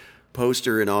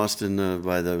poster in Austin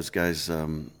by those guys.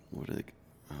 What are they?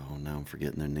 Oh, now I'm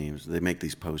forgetting their names. They make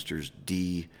these posters,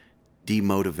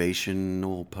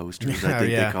 demotivational posters, I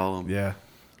think they call them. Yeah.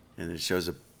 And it shows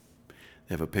they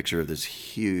have a picture of this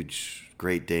huge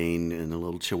Great Dane and a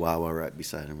little Chihuahua right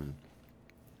beside him. And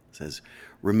it says,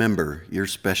 remember, you're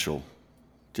special,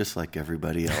 just like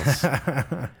everybody else.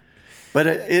 But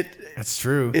that's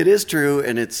true. It is true.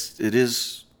 And it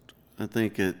is, I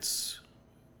think there's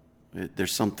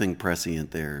something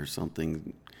prescient there,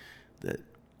 something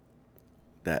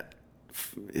that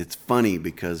it's funny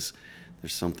because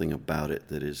there's something about it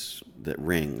that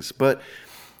rings. But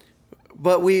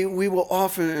we will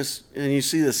often, and you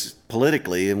see this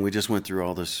politically, and we just went through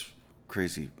all this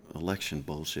crazy election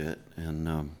bullshit,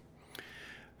 and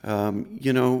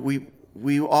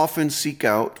we often seek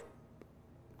out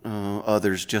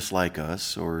others just like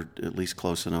us, or at least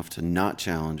close enough to not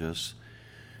challenge us.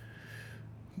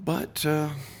 But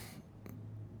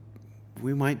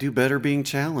we might do better being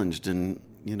challenged, and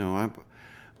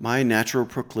my natural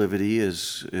proclivity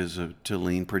is to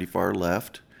lean pretty far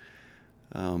left,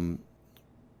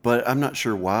 but I'm not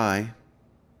sure why.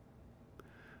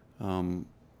 I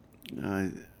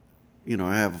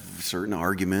have certain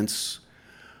arguments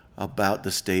about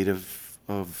the state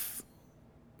of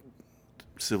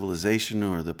civilization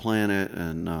or the planet,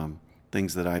 and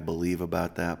things that I believe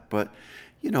about that. But,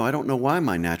 I don't know why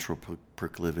my natural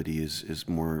proclivity is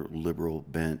more liberal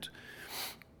bent.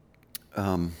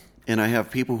 And I have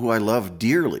people who I love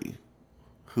dearly,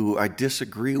 who I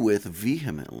disagree with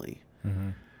vehemently,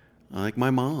 like my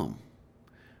mom.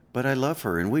 But I love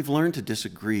her, and we've learned to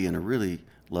disagree in a really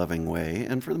loving way.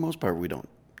 And for the most part, we don't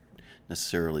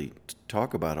necessarily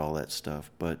talk about all that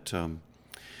stuff. But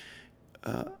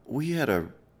we had a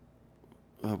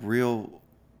real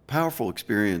powerful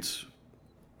experience.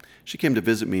 She came to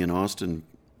visit me in Austin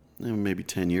maybe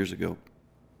 10 years ago.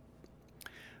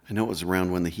 I know it was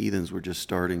around when the Heathens were just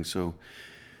starting. So,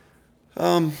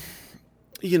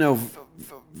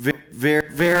 very,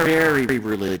 very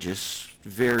religious,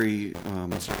 very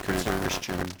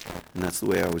Christian, and that's the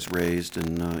way I was raised,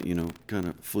 and kind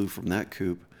of flew from that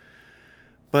coop.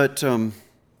 But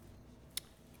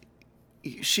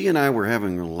she and I were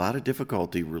having a lot of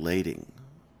difficulty relating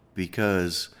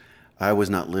because I was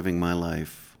not living my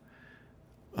life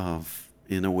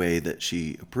in a way that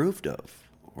she approved of,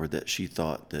 or that she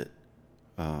thought that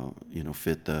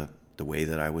fit the way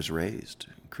that I was raised,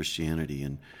 Christianity,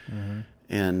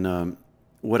 and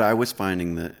what I was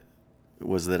finding that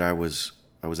I was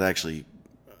actually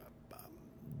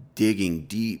digging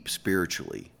deep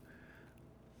spiritually,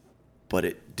 but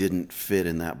it didn't fit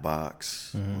in that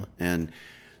box. And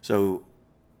so,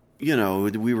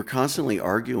 we were constantly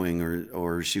arguing,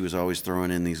 or she was always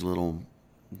throwing in these little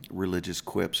religious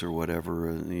quips or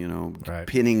whatever, right,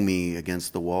 pinning me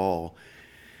against the wall.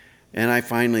 And I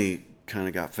finally kind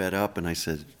of got fed up, and I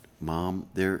said, Mom,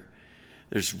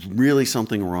 there's really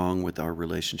something wrong with our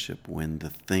relationship when the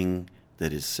thing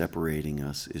that is separating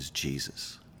us is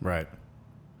Jesus. Right.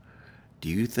 Do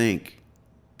you think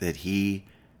that he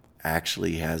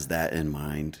actually has that in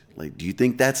mind? Like, do you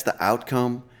think that's the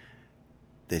outcome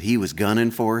that he was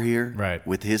gunning for here, right,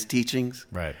 with his teachings?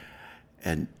 Right.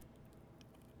 And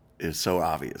it was so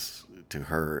obvious to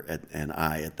her and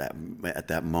I at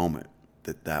that moment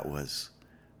that was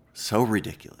so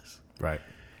ridiculous. Right.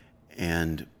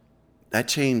 And it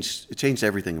changed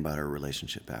everything about our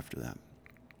relationship after that.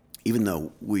 Even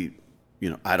though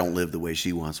I don't live the way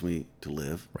she wants me to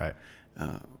live. Right.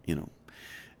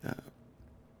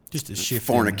 Just a shift.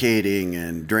 Fornicating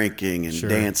and drinking and Sure.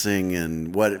 dancing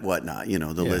and whatnot.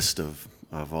 The list of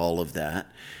all of that.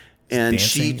 And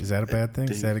dancing? Is that a bad thing?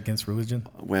 Is that against religion?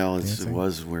 Well, it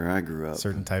was where I grew up.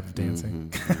 Certain type of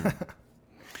dancing.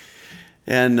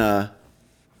 And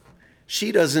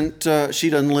she doesn't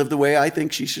live the way I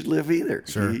think she should live either.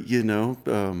 Sure.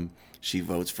 She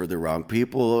votes for the wrong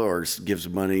people, or gives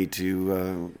money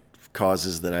to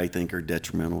causes that I think are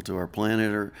detrimental to our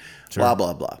planet, or Sure. blah,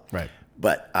 blah, blah. Right.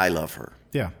 But I love her.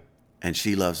 Yeah. And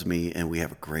she loves me, and we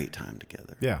have a great time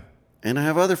together. Yeah. And I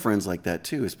have other friends like that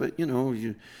too. But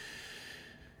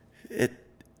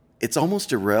it's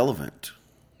almost irrelevant.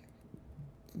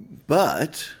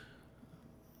 But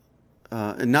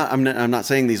I'm not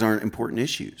saying these aren't important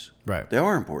issues. Right. They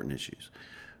are important issues.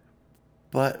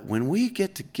 But when we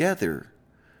get together,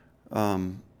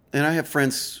 and I have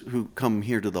friends who come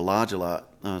here to the lodge a lot,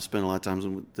 spend a lot of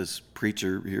time with this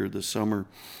preacher here this summer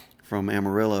from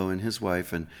Amarillo and his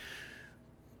wife, and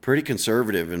pretty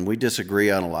conservative, and we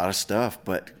disagree on a lot of stuff,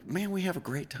 but man, we have a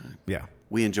great time. Yeah.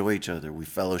 We enjoy each other, we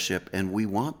fellowship, and we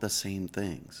want the same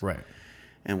things. Right.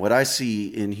 And what I see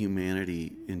in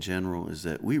humanity in general is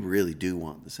that we really do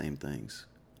want the same things.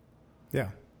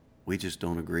 Yeah. We just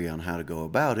don't agree on how to go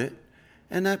about it,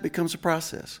 and that becomes a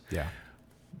process. Yeah.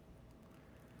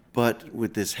 But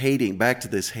with this hating, back to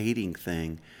this hating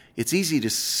thing, it's easy to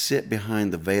sit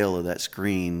behind the veil of that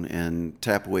screen and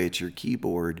tap away at your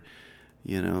keyboard,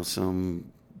 some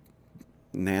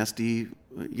nasty,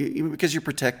 because you're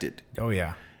protected. Oh,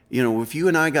 yeah. If you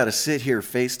and I got to sit here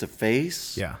face to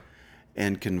face, Yeah.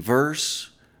 and converse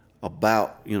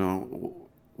about,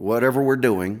 whatever we're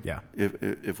doing. Yeah.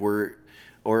 If we're,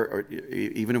 or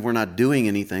even if we're not doing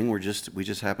anything, we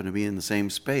just happen to be in the same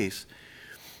space.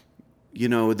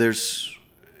 It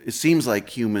seems like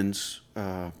humans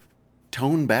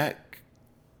tone back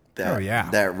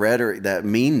that rhetoric, that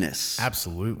meanness.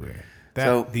 Absolutely.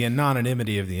 So the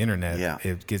anonymity of the internet, Yeah.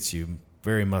 it gets you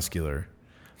very muscular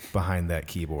behind that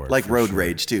keyboard. like for road sure.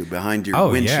 rage too, behind your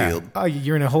windshield. Yeah. Oh,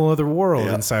 you're in a whole other world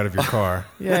Yeah. inside of your car.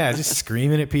 Yeah, just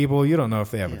screaming at people. You don't know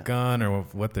if they have Yeah. a gun or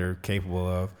what they're capable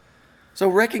of. So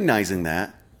recognizing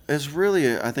that is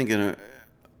really, I think,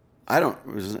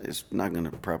 it's not going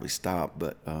to probably stop,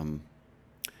 but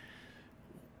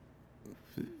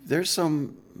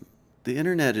the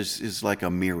internet is like a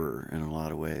mirror in a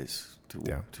lot of ways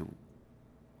to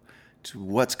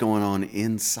what's going on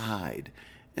inside.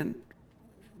 And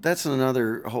that's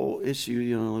another whole issue.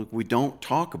 You know, we don't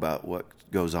talk about what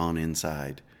goes on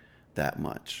inside that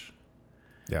much.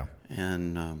 Yeah.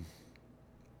 And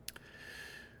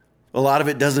a lot of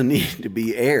it doesn't need to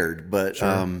be aired, but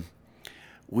Sure.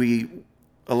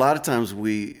 a lot of times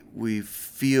we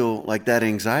feel like that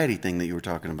anxiety thing that you were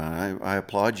talking about. I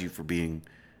applaud you for being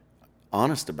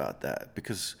honest about that,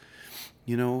 because,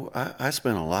 you know, I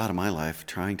spent a lot of my life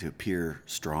trying to appear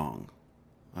strong.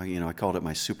 I called it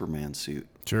my Superman suit.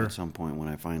 Sure. At some point when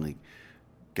I finally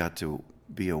got to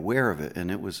be aware of it,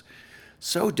 and it was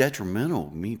so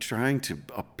detrimental, me trying to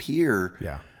appear,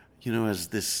 Yeah. you know, as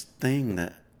this thing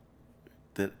that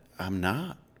I'm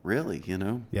not really, you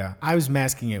know. Yeah. I was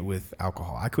masking it with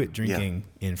alcohol. I quit drinking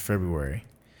in February.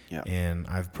 Yeah. And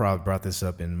I've probably brought this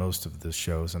up in most of the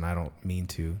shows, and I don't mean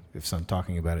to. If I'm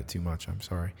talking about it too much, I'm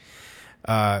sorry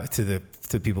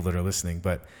to people that are listening.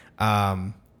 But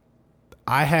I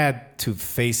had to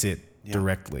face it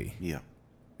directly Yeah.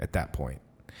 at that point.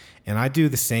 And I do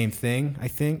the same thing, I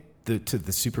think, to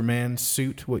the Superman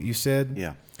suit, what you said,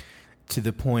 Yeah. to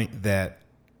the point that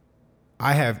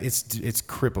I have it's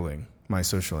crippling my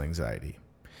social anxiety,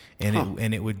 and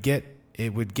it would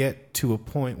get to a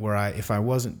point where if I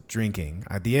wasn't drinking,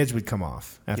 the edge would come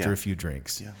off after a few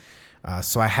drinks. Yeah.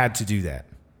 So I had to do that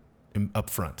up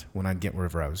front when I'd get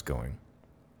wherever I was going.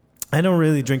 I don't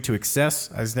really drink to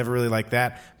excess. I was never really like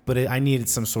that, but I needed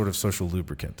some sort of social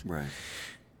lubricant. Right.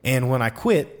 And when I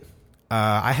quit,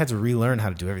 I had to relearn how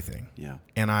to do everything. Yeah.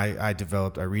 And I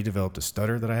redeveloped a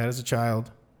stutter that I had as a child,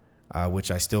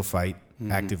 which I still fight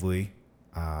actively.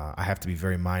 I have to be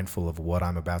very mindful of what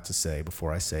I'm about to say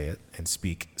before I say it, and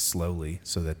speak slowly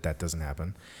so that doesn't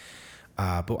happen.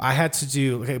 But I had to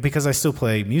do, because I still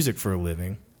play music for a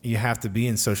living, you have to be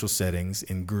in social settings,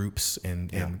 in groups,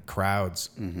 and crowds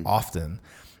often.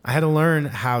 I had to learn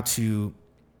how to,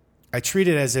 I treat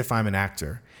it as if I'm an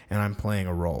actor and I'm playing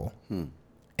a role.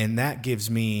 And that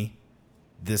gives me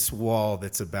this wall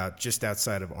that's about just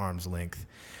outside of arm's length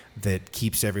that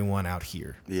keeps everyone out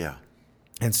here. Yeah.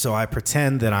 And so I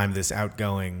pretend that I'm this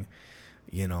outgoing,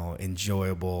 you know,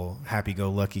 enjoyable,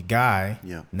 happy-go-lucky guy.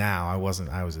 Yeah. Now I wasn't.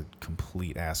 I was a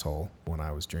complete asshole when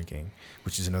I was drinking,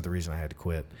 which is another reason I had to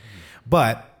quit.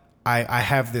 But I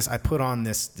have this. I put on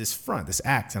this front, this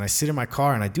act, and I sit in my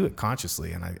car and I do it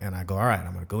consciously. And I go, all right,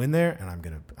 I'm going to go in there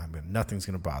and nothing's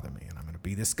going to bother me, and I'm going to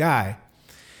be this guy.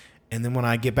 And then when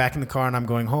I get back in the car and I'm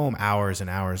going home hours and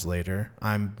hours later,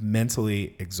 I'm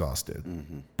mentally exhausted.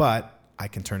 But I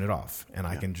can turn it off, and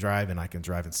I can drive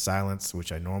in silence,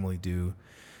 which I normally do.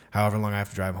 However long I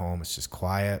have to drive home, it's just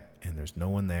quiet and there's no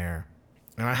one there.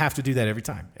 And I have to do that every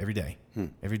time, every day.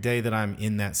 Every day that I'm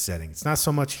in that setting. It's not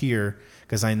so much here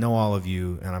because I know all of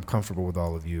you and I'm comfortable with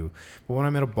all of you. But when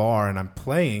I'm at a bar and I'm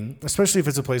playing, especially if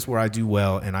it's a place where I do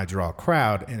well and I draw a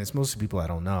crowd, and it's mostly people I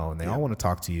don't know, and they all want to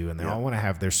talk to you, and they all want to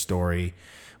have their story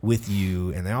with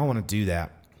you, and they all want to do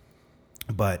that.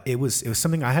 But it was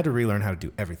something I had to relearn how to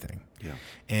do everything. Yeah.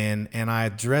 And I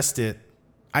addressed it.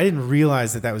 I didn't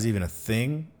realize that was even a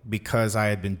thing because I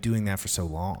had been doing that for so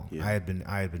long. Yeah. I had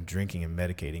been drinking and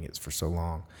medicating it for so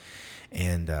long,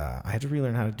 and I had to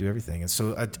relearn how to do everything. And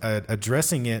so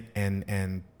addressing it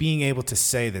and being able to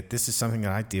say that this is something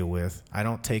that I deal with. I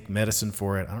don't take medicine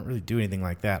for it. I don't really do anything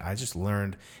like that. I just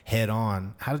learned head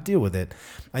on how to deal with it.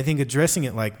 I think addressing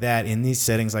it like that in these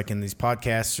settings, like in these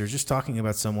podcasts, or just talking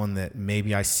about someone that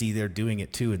maybe I see they're doing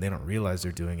it too and they don't realize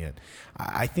they're doing it,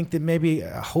 I think that maybe,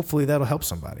 hopefully that'll help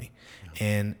somebody.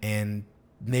 And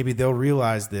maybe they'll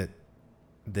realize that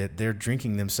they're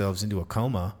drinking themselves into a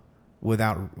coma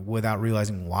without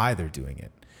realizing why they're doing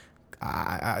it.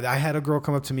 I had a girl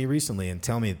come up to me recently and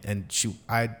tell me, and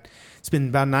it's been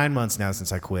about 9 months now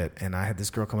since I quit, and I had this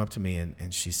girl come up to me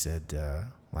and she said,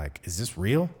 like, is this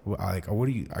real? Like,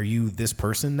 are you this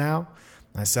person now?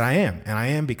 And I said, I am. And I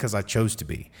am because I chose to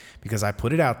be, because I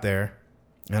put it out there,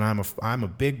 and I'm a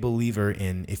big believer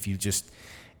in if you just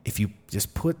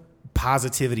put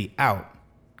positivity out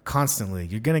constantly,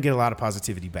 you're going to get a lot of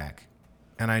positivity back.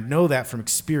 And I know that from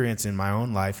experience in my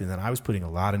own life, and that I was putting a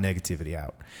lot of negativity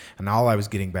out, and all I was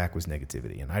getting back was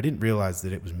negativity. And I didn't realize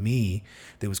that it was me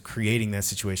that was creating that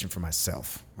situation for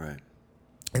myself. Right.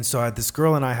 And so this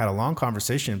girl and I had a long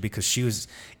conversation because she was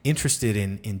interested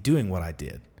in doing what I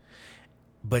did.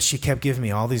 But she kept giving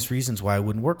me all these reasons why it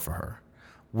wouldn't work for her.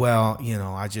 Well, you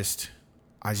know,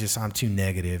 I'm too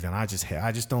negative, and I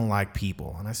just don't like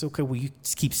people. And I said, okay, well, you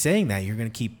just keep saying that, you're going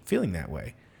to keep feeling that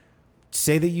way.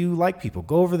 Say that you like people.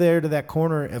 Go over there to that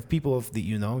corner of people that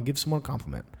you know and give someone a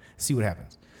compliment. See what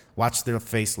happens. Watch their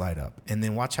face light up, and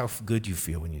then watch how good you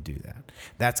feel when you do that.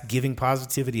 That's giving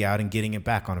positivity out and getting it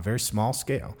back on a very small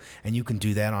scale, and you can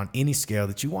do that on any scale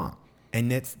that you want.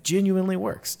 And it genuinely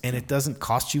works. And it doesn't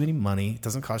cost you any money. It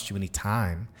doesn't cost you any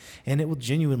time. And it will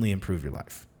genuinely improve your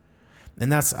life.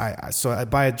 And that's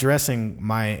by addressing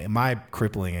my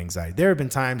crippling anxiety. There have been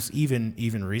times,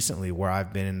 even recently, where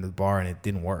I've been in the bar and it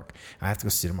didn't work. I have to go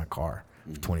sit in my car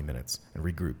for 20 minutes and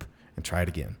regroup and try it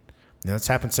again. That's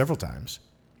happened several times.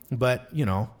 But,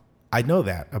 I know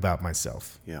that about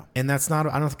myself. Yeah. And that's not,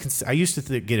 I used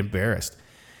to get embarrassed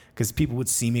because people would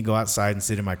see me go outside and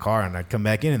sit in my car, and I'd come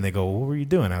back in and they go, "What were you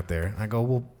doing out there?" And I go,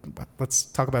 "Well, let's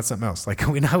talk about something else. Like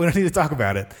we don't need to talk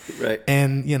about it." Right.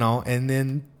 And, and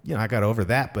then, I got over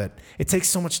that, but it takes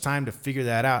so much time to figure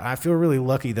that out. I feel really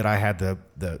lucky that I had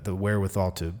the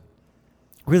wherewithal to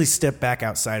really step back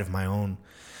outside of my own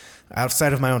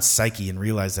psyche and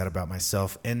realize that about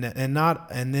myself and then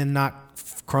not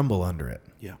crumble under it.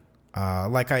 Yeah.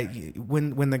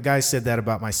 When the guy said that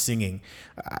about my singing,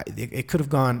 it could have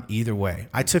gone either way.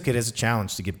 I took it as a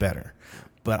challenge to get better,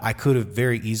 but I could have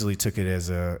very easily took it as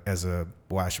well,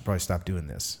 I should probably stop doing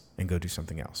this and go do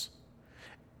something else.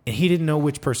 And he didn't know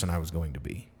which person I was going to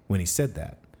be when he said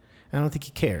that. I don't think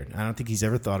he cared. I don't think he's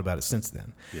ever thought about it since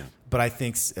then. Yeah. But I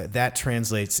think that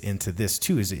translates into this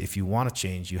too, is that if you want to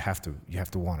change, you have to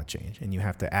want to change, and you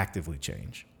have to actively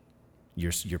change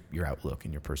your outlook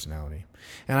and your personality.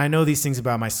 And I know these things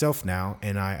about myself now,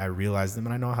 and I realize them,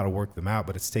 and I know how to work them out,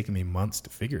 but it's taken me months to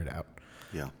figure it out.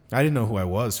 Yeah. I didn't know who I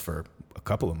was for a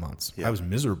couple of months. Yeah. I was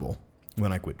miserable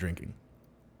when I quit drinking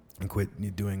and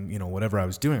quit doing, whatever I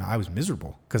was doing. I was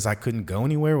miserable because I couldn't go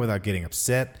anywhere without getting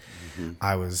upset. Mm-hmm.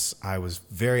 I was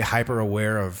very hyper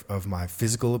aware of my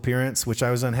physical appearance, which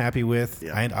I was unhappy with.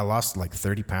 Yeah. I lost like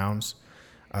 30 pounds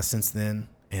since then.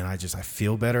 And I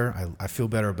feel better. I feel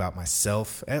better about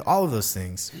myself, all of those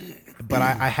things. But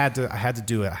I had to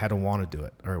do it. I had to want to do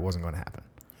it, or it wasn't going to happen.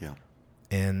 Yeah.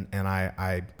 And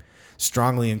I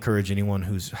strongly encourage anyone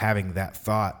who's having that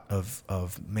thought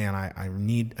of man, I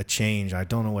need a change. I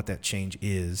don't know what that change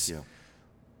is. Yeah.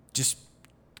 Just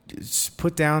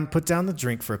put down the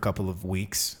drink for a couple of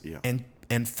weeks. Yeah.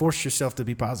 And force yourself to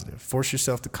be positive. Force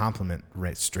yourself to compliment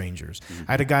strangers. Mm-hmm.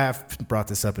 I had a guy, I've brought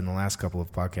this up in the last couple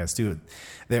of podcasts too.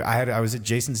 I was at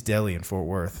Jason's Deli in Fort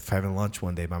Worth having lunch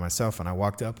one day by myself, and I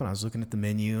walked up and I was looking at the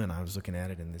menu and I was looking at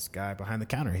it, and this guy behind the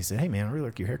counter, he said, "Hey man, I really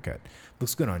like your haircut.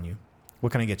 Looks good on you.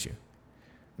 What can I get you?"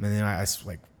 And then I was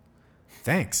like,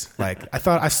 "Thanks." Like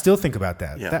I still think about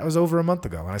that. Yeah. That was over a month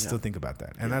ago, and I still think about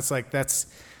that. And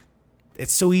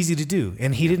it's so easy to do.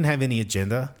 And he didn't have any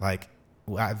agenda. Like,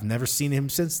 I've never seen him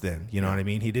since then. You know what I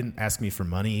mean? He didn't ask me for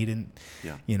money. He didn't,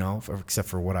 except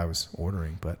for what I was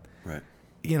ordering. But, right.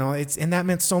 And that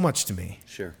meant so much to me.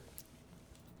 Sure.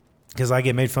 Because I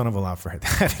get made fun of a lot for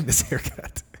having this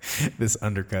haircut, this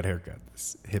undercut haircut,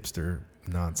 this hipster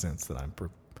nonsense that I'm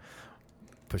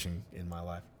pushing in my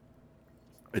life.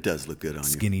 It does look good on you.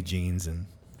 Skinny jeans and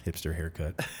hipster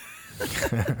haircut.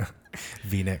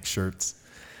 V-neck shirts.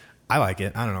 I like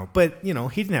it. I don't know. But, he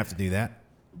didn't have to do that.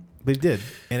 But he did,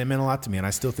 and it meant a lot to me, and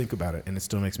I still think about it, and it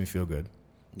still makes me feel good.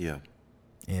 Yeah.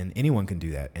 And anyone can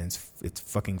do that, and it's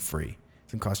fucking free. It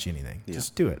doesn't cost you anything. Yeah.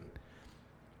 Just do it.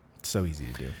 It's so easy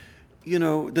to do.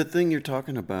 The thing you're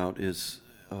talking about is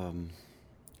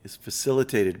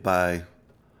facilitated by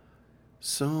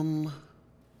something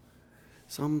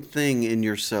in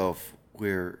yourself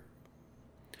where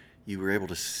you were able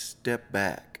to step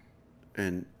back,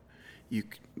 and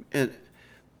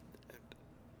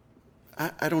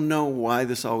I don't know why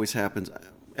this always happens.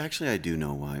 Actually, I do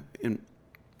know why. And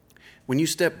when you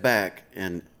step back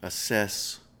and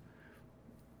assess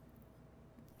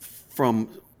from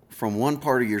one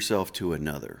part of yourself to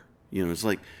another, it's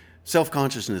like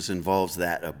self-consciousness involves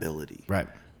that ability, right,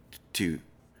 to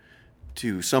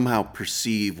somehow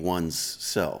perceive one's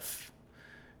self.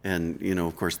 And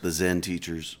of course, the Zen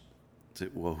teachers say,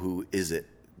 "Well, who is it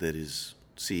that is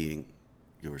seeing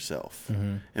yourself?"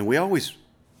 Mm-hmm. And we always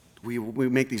we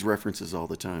make these references all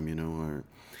the time, or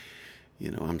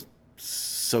I'm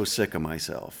so sick of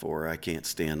myself, or I can't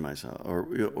stand myself,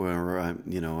 or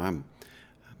I'm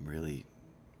really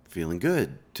feeling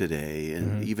good today,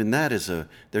 and mm-hmm. even that is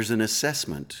there's an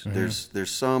assessment. Mm-hmm.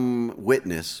 There's some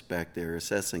witness back there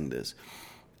assessing this,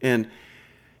 and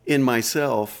in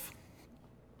myself,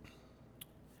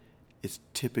 it's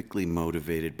typically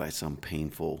motivated by some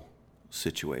painful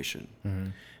situation, mm-hmm.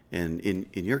 and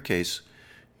in your case,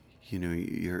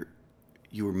 you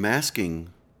were masking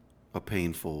a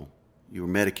painful, you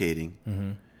were medicating,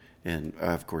 mm-hmm. and I,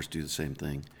 of course, do the same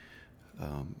thing.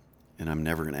 And I'm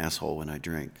never an asshole when I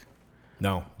drink.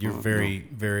 No, you're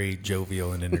very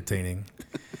jovial and entertaining,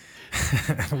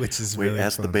 which is really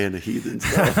ask fun. The Band of Heathens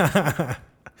stuff.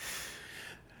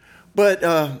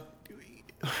 But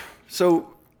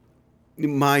so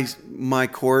my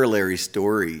corollary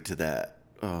story to that,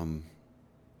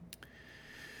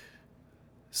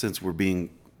 since we're being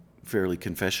fairly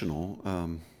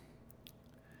confessional,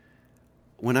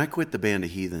 when I quit the Band of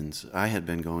Heathens, I had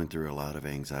been going through a lot of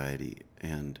anxiety,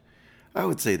 and I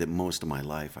would say that most of my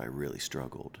life I really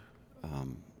struggled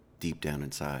deep down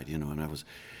inside, and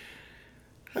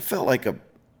I felt like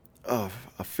a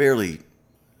fairly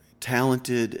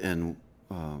talented and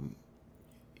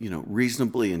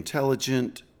reasonably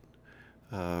intelligent,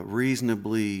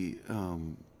 reasonably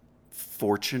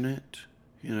fortunate.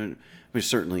 We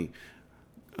certainly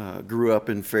grew up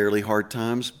in fairly hard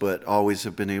times, but always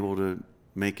have been able to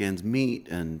make ends meet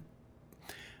and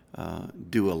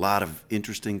do a lot of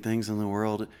interesting things in the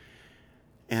world,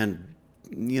 and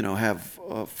have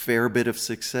a fair bit of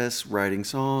success writing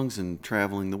songs and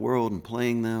traveling the world and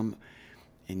playing them.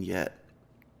 And yet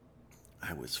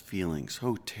I was feeling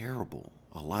so terrible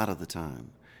a lot of the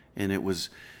time, and it was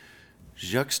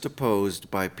juxtaposed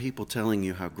by people telling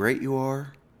you how great you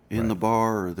are in the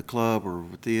bar or the club or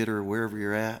theater or wherever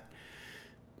you're at,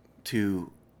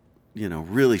 to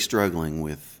really struggling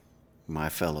with my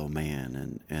fellow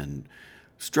man and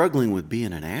struggling with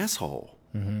being an asshole,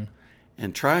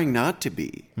 and trying not to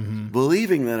be,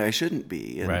 believing that I shouldn't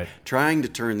be, and trying to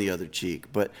turn the other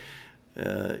cheek, but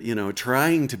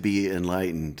trying to be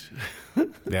enlightened.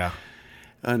 Yeah.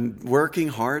 And working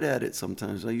hard at it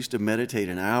sometimes. I used to meditate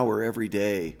an hour every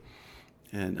day,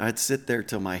 and I'd sit there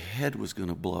till my head was going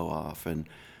to blow off. And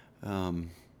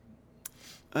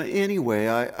anyway,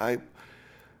 I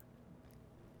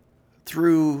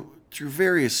through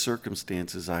various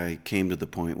circumstances, I came to the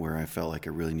point where I felt like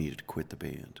I really needed to quit the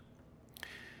band.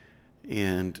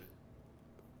 And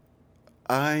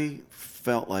I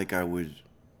felt like I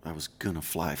was going to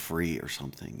fly free or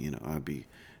something.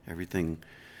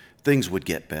 Things would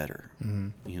get better.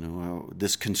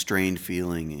 This constrained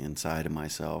feeling inside of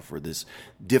myself, or this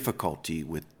difficulty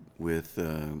with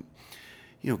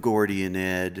Gordy and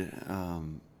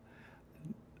Ed,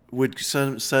 would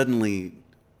suddenly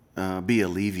be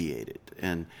alleviated.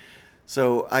 And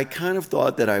so I kind of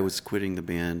thought that I was quitting the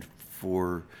band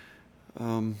for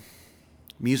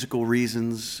musical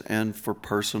reasons and for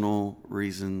personal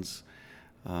reasons,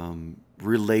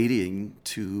 relating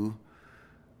to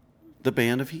the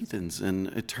Band of Heathens, and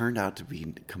it turned out to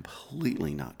be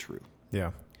completely not true.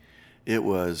 Yeah. It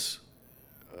was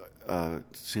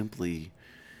simply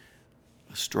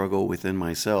a struggle within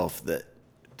myself that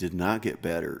did not get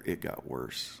better. It got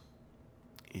worse.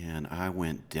 And I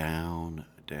went down,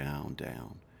 down,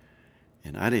 down.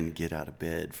 And I didn't get out of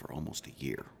bed for almost a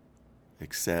year,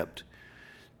 except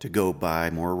to go buy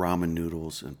more ramen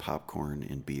noodles and popcorn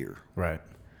and beer. Right.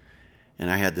 And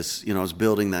I had this, I was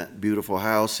building that beautiful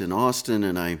house in Austin,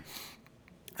 and I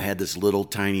had this little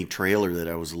tiny trailer that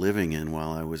I was living in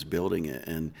while I was building it.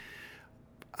 And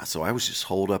so I was just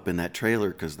holed up in that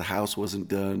trailer because the house wasn't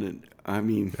done. And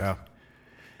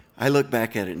I look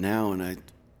back at it now, and I'm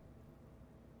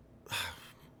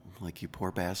like, you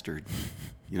poor bastard,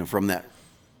 from that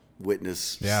witness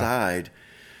side.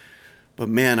 But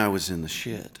man, I was in the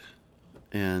shit.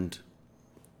 And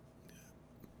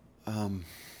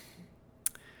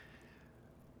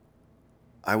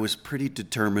I was pretty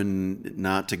determined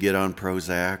not to get on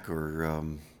Prozac, or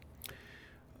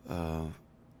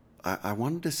I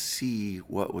wanted to see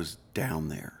what was down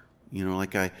there.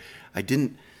 I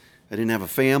didn't have a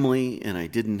family, and I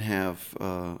didn't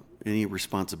have any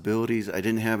responsibilities. I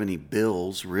didn't have any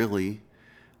bills really,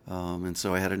 and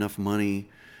so I had enough money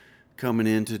coming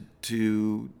in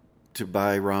to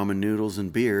buy ramen noodles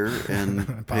and beer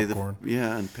and pay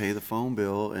the phone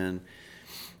bill. And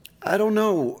I don't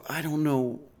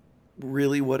know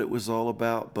really what it was all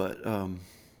about, but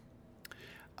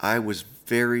I was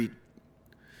very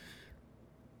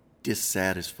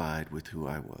dissatisfied with who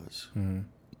I was. Mm-hmm.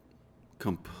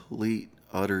 Complete,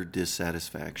 utter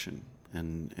dissatisfaction.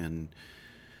 And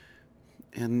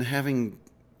having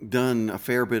done a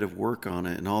fair bit of work on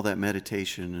it and all that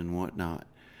meditation and whatnot,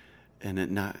 and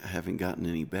it not having gotten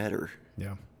any better.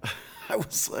 Yeah. I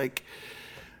was like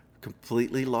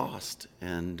completely lost.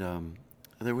 And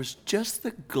there was just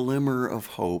the glimmer of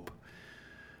hope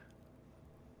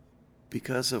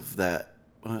because of that.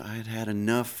 I had had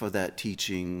enough of that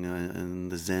teaching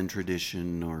and the Zen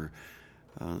tradition, or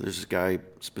there's a guy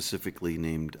specifically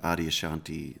named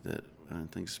Adyashanti that I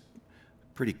think's a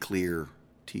pretty clear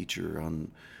teacher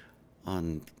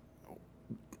on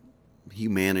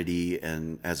humanity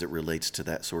and as it relates to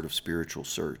that sort of spiritual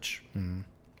search. Mm-hmm.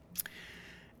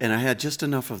 And I had just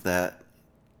enough of that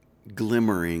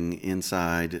glimmering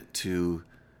inside to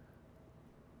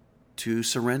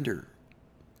surrender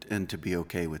and to be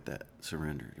okay with that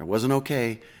surrender. I wasn't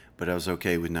okay, but I was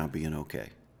okay with not being okay.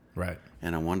 Right.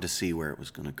 And I wanted to see where it was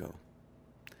going to go.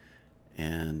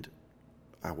 And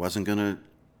I wasn't going to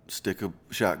stick a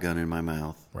shotgun in my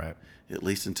mouth. Right. At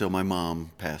least until my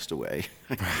mom passed away.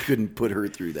 I couldn't put her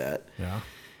through that. Yeah.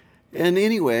 And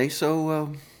anyway,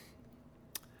 so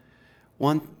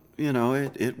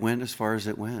it went as far as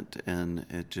it went, and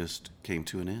it just came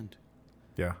to an end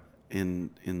Yeah.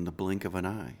 in the blink of an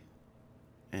eye.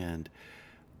 And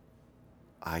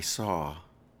I saw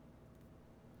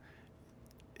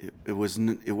it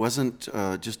wasn't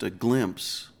just a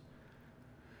glimpse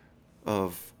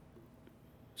of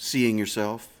seeing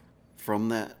yourself from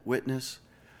that witness.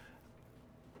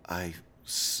 I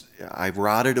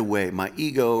rotted away my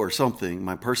ego or something,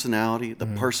 my personality, the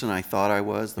person I thought I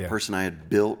was, the person I had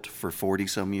built for 40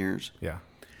 some years, Yeah.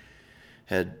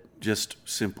 had just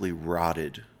simply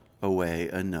rotted away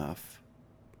enough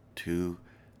to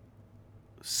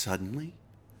suddenly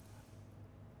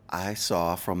I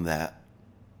saw from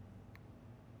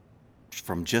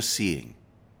just seeing.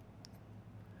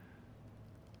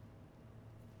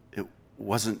 It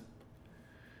wasn't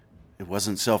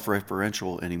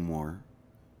self-referential anymore.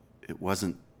 It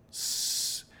wasn't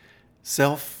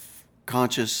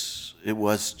self-conscious. It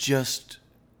was just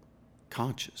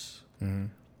conscious. Mm-hmm.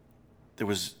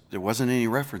 There wasn't any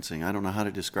referencing. I don't know how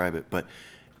to describe it, but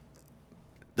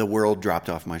the world dropped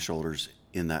off my shoulders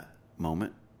in that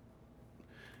moment,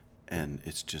 and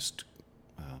it's just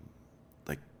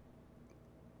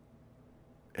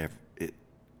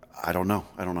I don't know.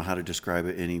 I don't know how to describe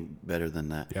it any better than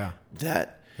that. Yeah.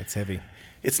 That's heavy.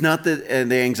 It's not that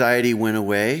the anxiety went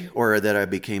away or that I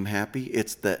became happy.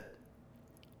 It's that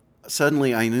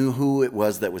suddenly I knew who it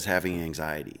was that was having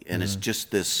anxiety. And it's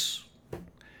just this,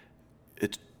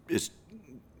 it's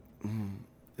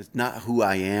not who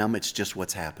I am. It's just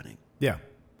what's happening. Yeah.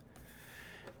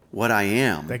 What I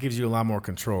am. That gives you a lot more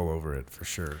control over it, for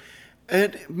sure.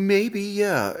 And maybe,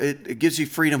 yeah, it gives you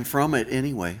freedom from it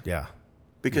anyway. Yeah.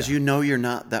 Because you know you're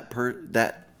not that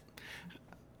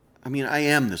I mean, I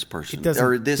am this person,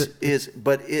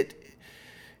 but it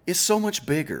is so much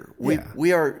bigger.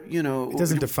 We are, It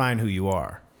doesn't define who you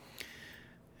are.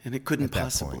 And it couldn't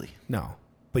possibly. No,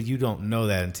 but you don't know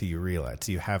that until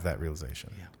you have that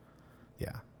realization.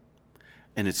 Yeah.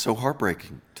 And it's so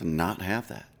heartbreaking to not have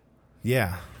that.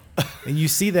 Yeah. And you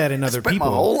see that in other people.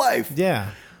 My whole life. Yeah.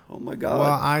 Oh my God. Well,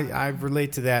 I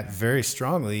relate to that very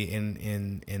strongly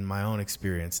in my own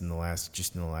experience in the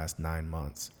last 9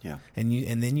 months. Yeah.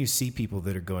 And then you see people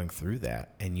that are going through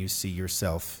that, and you see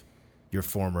yourself, your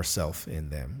former self in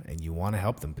them, and you want to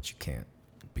help them, but you can't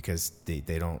because they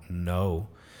don't know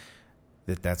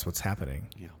that that's what's happening.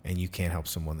 Yeah. And you can't help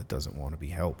someone that doesn't want to be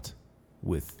helped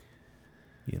with,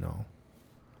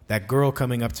 that girl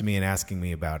coming up to me and asking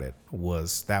me about it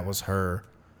was her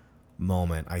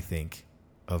moment, I think,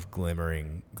 of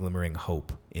glimmering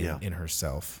hope in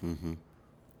herself. Mm-hmm.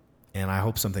 And I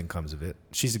hope something comes of it.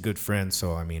 She's a good friend,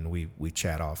 so I mean, we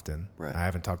chat often. Right. I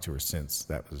haven't talked to her since.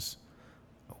 That was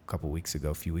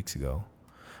a few weeks ago.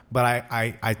 But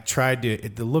I tried to.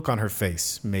 The look on her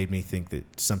face made me think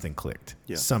that something clicked.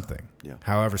 Yeah. Something,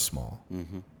 however small.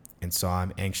 Mm-hmm. And so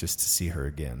I'm anxious to see her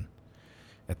again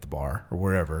at the bar or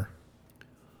wherever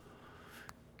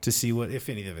to see what, if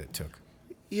any of it took.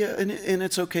 Yeah, and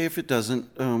it's okay if it doesn't.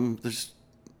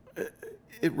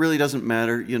 It really doesn't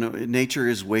matter. Nature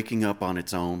is waking up on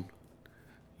its own.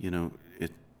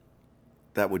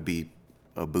 That would be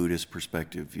a Buddhist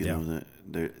perspective.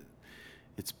 That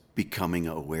it's becoming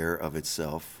aware of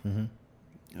itself.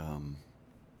 Mm-hmm.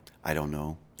 I don't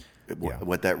know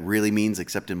what that really means,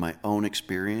 except in my own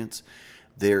experience.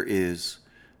 There is,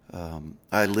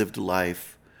 I lived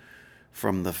life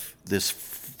from this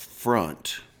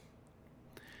front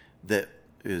that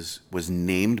was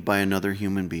named by another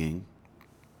human being,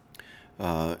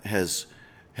 has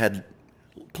had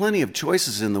plenty of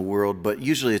choices in the world, but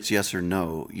usually it's yes or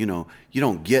no. You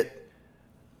don't get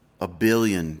a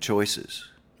billion choices.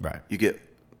 Right. You get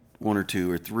one or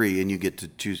two or three, and you get to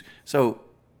choose. So,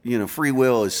 free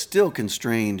will is still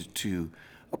constrained to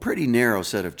a pretty narrow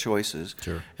set of choices.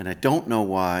 Sure. And I don't know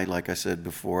why, like I said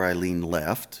before, I lean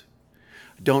left.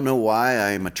 I don't know why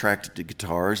I'm attracted to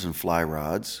guitars and fly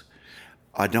rods.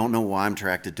 I don't know why I'm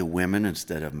attracted to women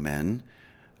instead of men.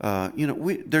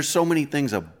 There's so many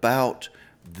things about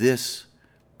this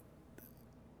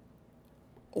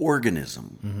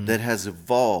organism that has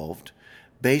evolved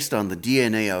based on the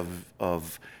DNA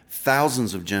of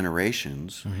thousands of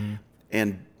generations,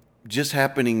 and just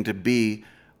happening to be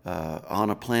on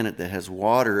a planet that has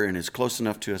water and is close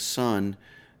enough to a sun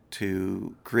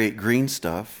to create green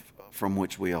stuff from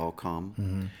which we all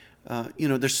come.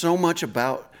 There's so much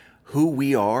about who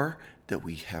we are that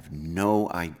we have no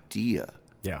idea.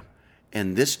 Yeah.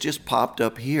 And this just popped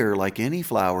up here like any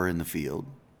flower in the field.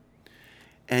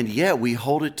 And yet we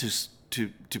hold it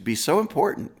to be so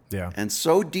important and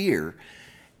so dear.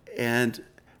 And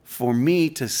for me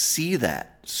to see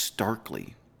that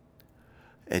starkly,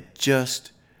 it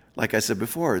just, like I said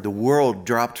before, the world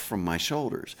dropped from my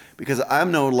shoulders because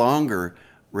I'm no longer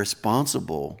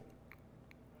responsible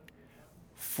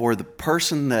for the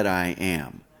person that I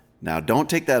am. Now, don't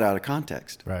take that out of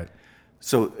context. Right.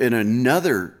 So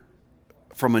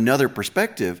from another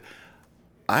perspective,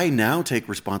 I now take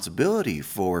responsibility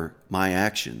for my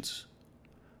actions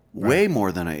way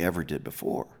more than I ever did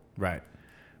before. Right.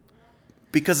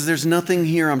 Because there's nothing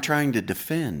here I'm trying to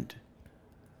defend.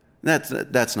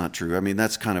 That's not true. I mean,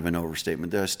 that's kind of an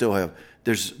overstatement. I still have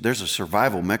there's a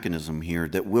survival mechanism here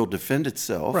that will defend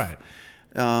itself. Right.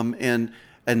 And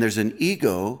there's an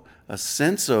ego, a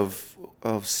sense of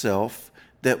self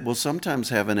that will sometimes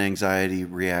have an anxiety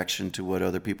reaction to what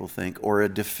other people think or a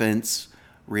defense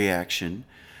reaction.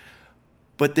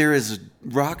 But there is a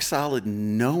rock solid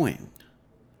knowing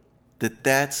that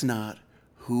that's not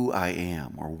who I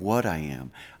am or what I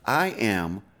am. I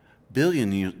am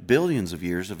billions of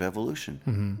years of evolution.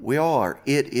 Mm-hmm. We all are.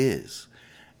 It is.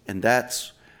 And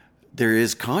there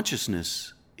is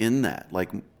consciousness in that.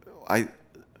 Like I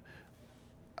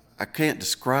can't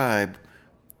describe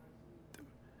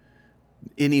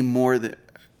any more than,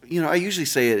 I usually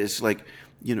say it's like,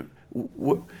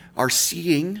 our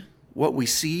seeing, what we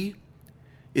see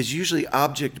is usually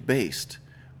object based.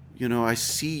 I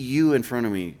see you in front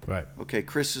of me. Right. Okay,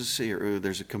 Chris is here.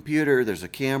 There's a computer. There's a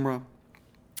camera.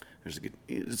 There's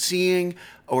seeing,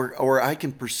 or I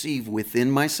can perceive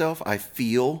within myself. I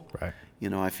feel. Right.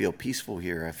 I feel peaceful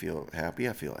here. I feel happy.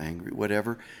 I feel angry.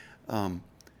 Whatever.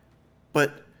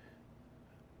 But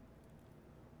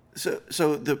so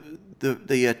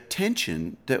the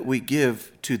attention that we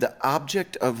give to the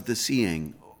object of the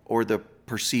seeing or the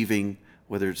perceiving,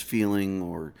 whether it's feeling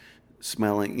or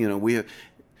smelling,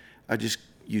 I just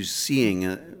use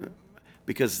seeing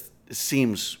because it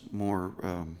seems more,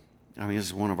 this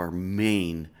is one of our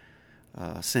main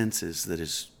senses that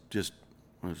is just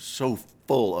so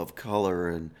full of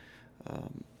color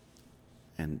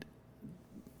and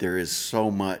there is so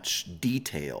much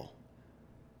detail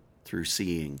through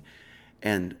seeing.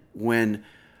 And when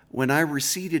I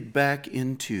receded back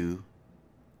into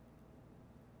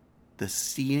the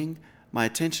seeing, my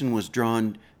attention was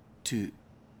drawn to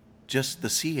just the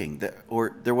seeing,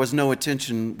 or there was no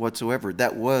attention whatsoever.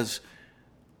 It was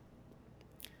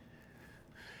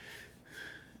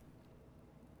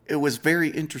very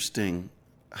interesting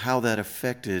how that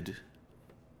affected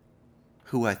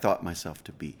who I thought myself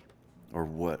to be, or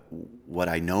what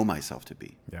I know myself to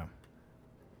be. Yeah,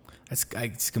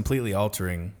 it's completely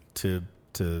altering to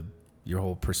your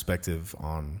whole perspective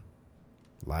on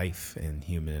life and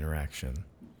human interaction.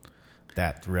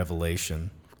 That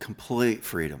revelation. Complete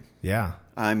freedom. Yeah.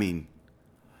 I mean,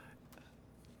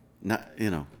 not,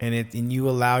 And you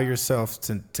allow yourself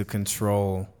to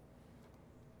control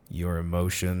your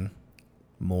emotion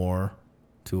more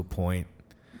to a point.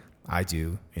 I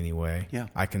do anyway. Yeah.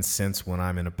 I can sense when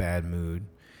I'm in a bad mood,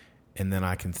 and then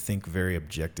I can think very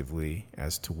objectively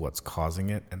as to what's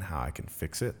causing it and how I can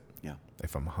fix it. Yeah.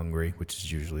 If I'm hungry, which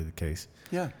is usually the case.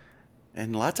 Yeah.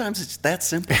 And a lot of times it's that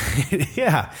simple.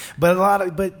 Yeah,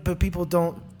 but but people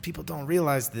don't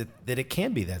realize that it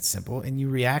can be that simple, and you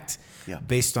react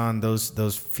based on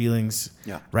those feelings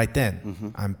right then. Mm-hmm.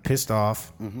 I'm pissed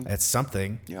off at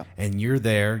something, and you're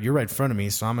right in front of me,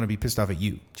 so I'm going to be pissed off at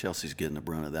you. Chelsea's getting the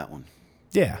brunt of that one.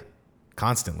 Yeah,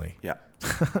 constantly. Yeah.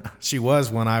 She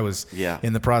was when I was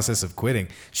in the process of quitting.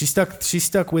 She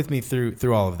stuck with me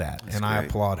through all of that. That's and great. I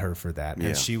applaud her for that. Yeah.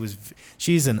 And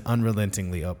she's an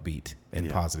unrelentingly upbeat and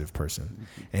positive person.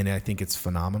 Mm-hmm. And I think it's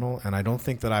phenomenal. And I don't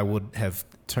think that I would have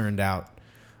turned out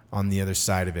on the other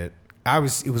side of it.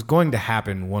 It was going to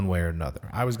happen one way or another.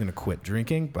 I was going to quit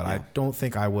drinking, but I don't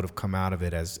think I would have come out of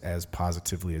it as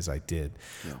positively as I did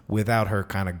without her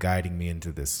kind of guiding me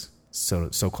into this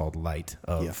so-called light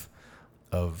of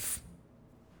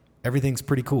everything's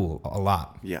pretty cool a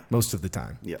lot. Yeah. Most of the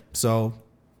time. Yeah. So,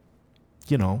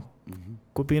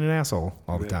 quit being an asshole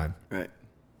all the time. Right.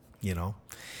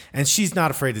 And she's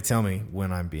not afraid to tell me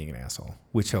when I'm being an asshole,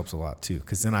 which helps a lot too.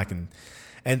 Because then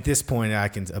at this point, I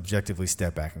can objectively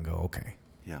step back and go, okay,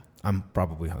 I'm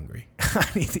probably hungry. I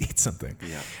need to eat something.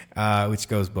 Yeah. Which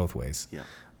goes both ways. Yeah.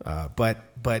 But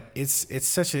it's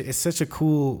such a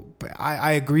cool.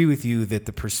 I agree with you that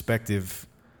the perspective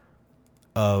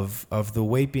of the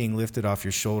weight being lifted off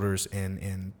your shoulders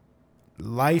and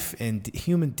life and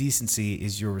human decency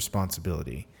is your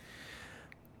responsibility,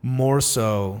 more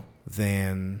so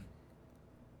than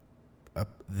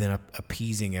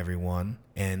appeasing everyone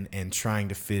and trying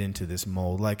to fit into this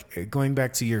mold. Like going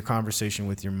back to your conversation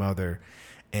with your mother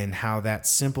and how that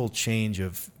simple change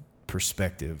of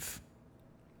perspective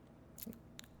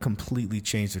completely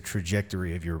changed the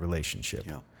trajectory of your relationship.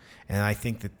 Yeah. And I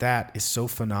think that is so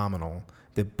phenomenal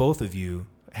that both of you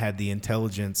had the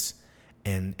intelligence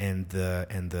and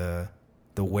the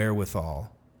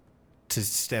wherewithal to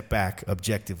step back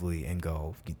objectively and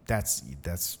go, that's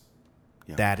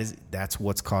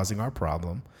what's causing our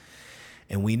problem,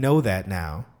 and we know that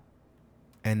now,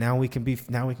 and now we can be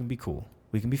cool.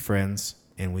 We can be friends,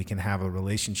 and we can have a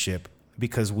relationship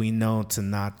because we know to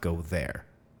not go there,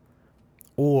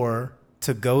 or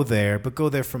to go there, but go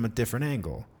there from a different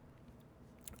angle.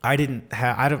 I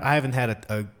haven't had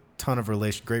a ton of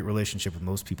great relationship with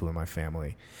most people in my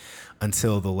family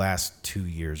until the last 2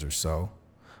 years or so.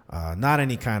 Not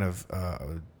any kind of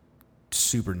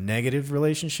super negative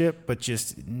relationship, but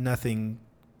just nothing.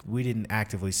 We didn't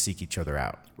actively seek each other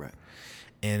out. Right.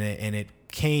 And it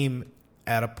came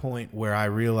at a point where I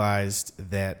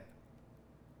realized that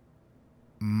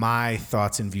my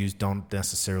thoughts and views don't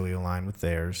necessarily align with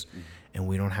theirs, and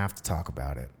we don't have to talk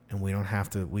about it, and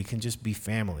we can just be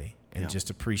family and just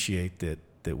appreciate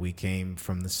that we came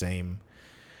from the same,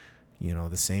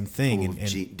 the same thing, and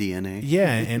DNA.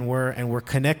 Yeah, and we're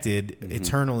connected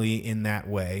eternally in that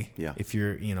way. Yeah. If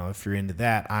you're into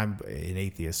that, I'm an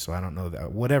atheist, so I don't know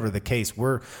that. Whatever the case,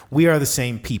 we are the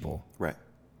same people. Right.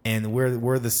 And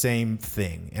we're the same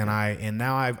thing, and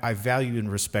now I value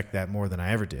and respect that more than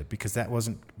I ever did, because that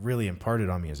wasn't really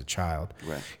imparted on me as a child.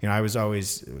 Right. I was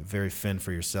always very fend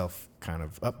for yourself kind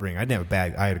of upbringing.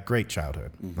 I had a great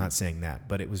childhood. I'm not saying that,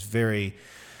 but it was very,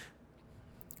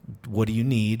 what do you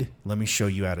need? Let me show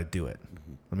you how to do it.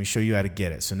 Let me show you how to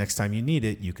get it. So next time you need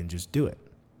it, you can just do it.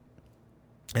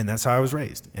 And that's how I was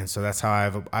raised. And so that's how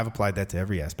I've applied that to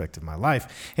every aspect of my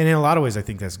life. And in a lot of ways, I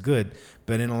think that's good.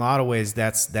 But in a lot of ways,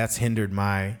 that's hindered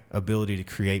my ability to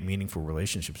create meaningful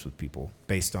relationships with people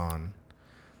based on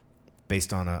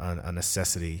a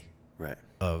necessity Right.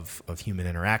 of human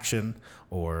interaction,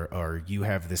 or you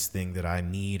have this thing that I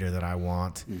need or that I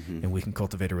want, and we can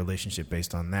cultivate a relationship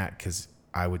based on that. Because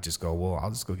I would just go, well, I'll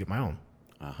just go get my own.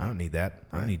 I don't need that.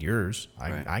 I don't need yours.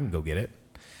 I can go get it.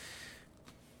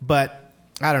 But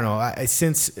I don't know. I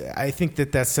think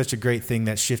that that's such a great thing.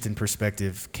 That shift in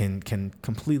perspective can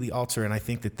completely alter. And I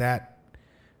think that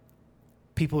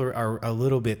people are a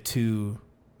little bit too.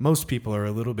 Most people are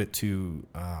a little bit too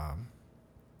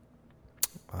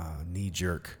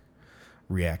knee-jerk,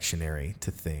 reactionary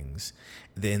to things,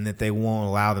 in that they won't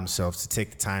allow themselves to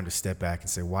take the time to step back and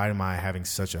say, why am I having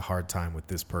such a hard time with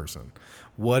this person?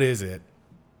 What is it?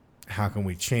 How can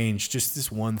we change just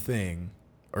this one thing?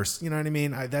 Or, you know what I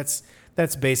mean?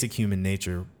 That's basic human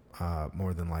nature,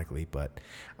 more than likely. But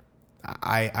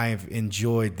I've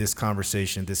enjoyed this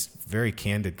conversation, this very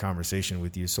candid conversation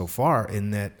with you so far,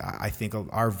 in that I think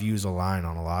our views align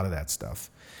on a lot of that stuff.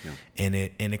 Yeah. And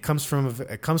it comes from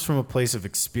a place of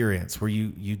experience where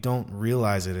you don't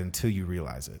realize it until you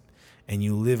realize it, and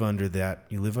you live under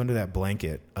that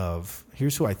blanket of,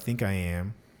 here's who I think I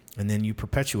am, and then you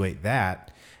perpetuate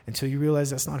that until you realize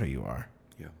that's not who you are.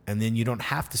 Yeah. And then you don't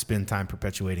have to spend time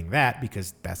perpetuating that,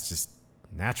 because that's just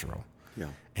natural. Yeah.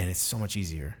 And it's so much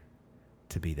easier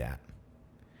to be that.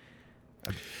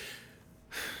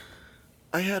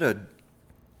 I had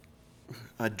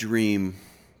a dream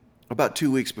about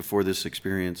 2 weeks before this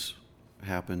experience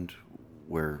happened,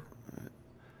 where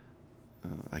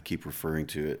I keep referring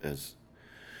to it as,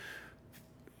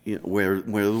 where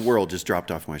the world just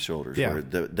dropped off my shoulders, where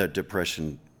the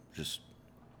depression just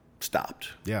stopped.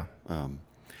 Yeah.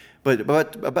 But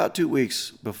about 2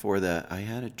 weeks before that, I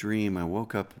had a dream. I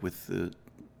woke up with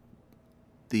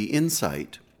the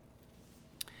insight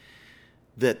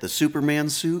that the Superman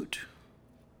suit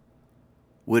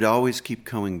would always keep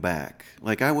coming back.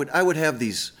 Like I would have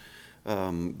these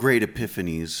great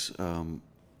epiphanies,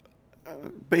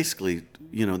 basically,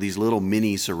 these little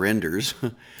mini surrenders,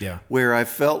 where I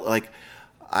felt like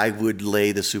I would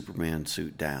lay the Superman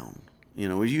suit down. It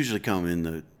would usually come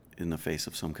in the face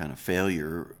of some kind of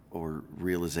failure or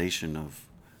realization of,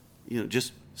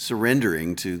 just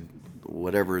surrendering to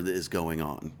whatever is going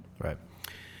on. Right.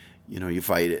 You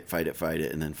fight it,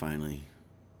 and then finally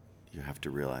you have to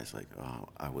realize, like, oh,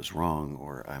 I was wrong,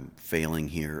 or I'm failing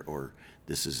here, or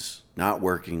this is not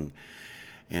working,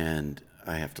 and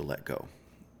I have to let go.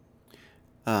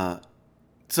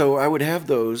 So I would have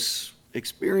those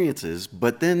experiences,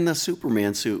 but then the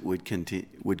Superman suit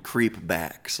would creep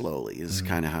back slowly. Is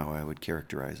kind of how I would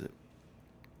characterize it.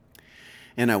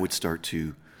 And I would start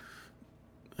to,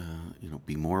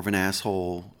 be more of an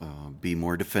asshole, be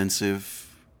more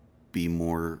defensive, be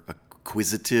more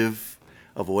acquisitive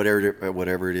of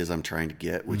whatever it is I'm trying to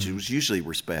get, which was usually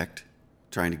respect,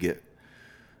 trying to get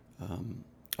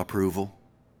approval.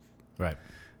 Right.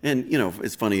 And,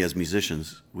 it's funny, as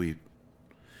musicians, we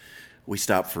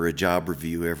stop for a job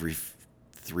review every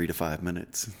 3 to 5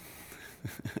 minutes.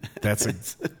 That's a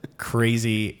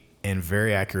crazy and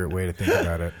very accurate way to think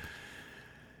about it.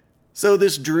 So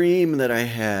this dream that I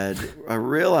had, I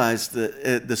realized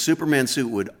that the Superman suit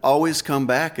would always come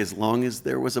back as long as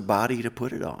there was a body to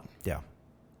put it on. Yeah.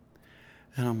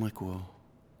 And I'm like, well,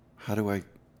 how do I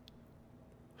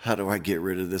get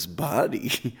rid of this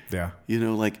body? Yeah.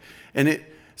 And it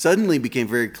suddenly became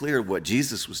very clear what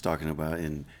Jesus was talking about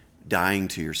in dying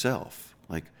to yourself.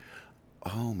 Like,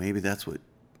 oh, maybe that's what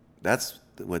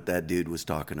that dude was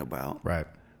talking about. Right.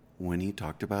 When he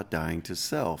talked about dying to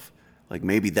self. Like,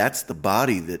 maybe that's the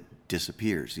body that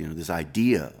disappears. This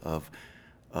idea of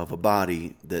a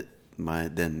body that my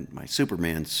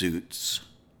Superman suits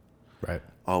right.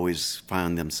 always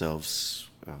find themselves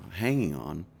hanging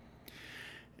on.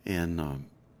 And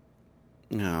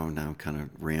now I'm kind of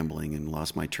rambling and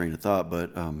lost my train of thought,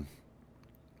 but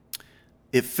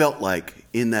it felt like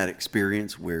in that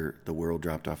experience where the world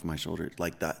dropped off my shoulder,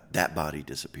 like that body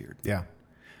disappeared. Yeah.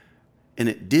 And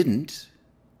it didn't,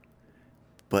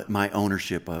 but my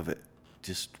ownership of it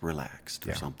just relaxed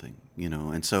or something,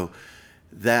 And so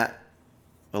that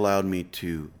allowed me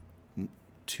to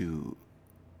do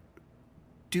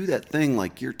that thing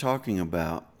like you're talking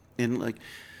about. And like,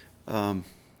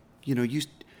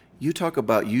 you talk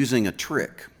about using a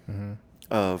trick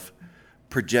of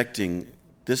projecting.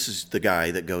 This is the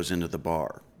guy that goes into the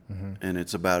bar, and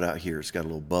it's about out here. It's got a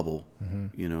little bubble,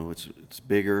 it's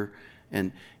bigger,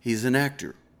 and he's an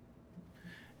actor.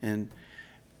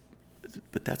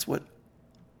 But that's what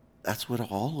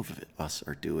all of us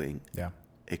are doing. Yeah.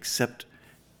 Except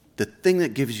the thing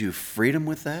that gives you freedom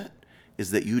with that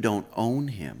is that you don't own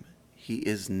him. He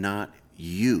is not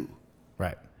you.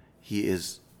 Right.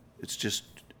 He's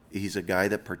a guy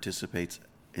that participates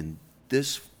in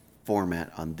this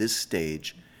format on this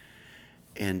stage,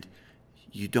 and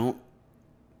you don't,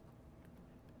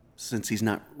 since he's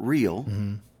not real,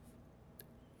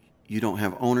 you don't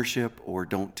have ownership or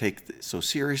don't take so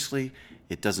seriously.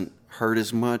 It doesn't hurt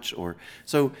as much, or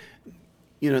so.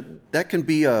 That can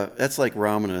be that's like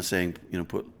Ramana saying,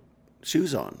 put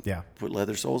shoes on. Yeah. Put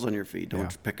leather soles on your feet.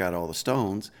 Don't pick out all the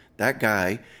stones. That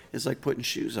guy is like putting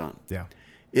shoes on. Yeah.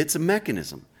 It's a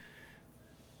mechanism.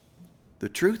 The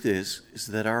truth is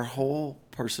that our whole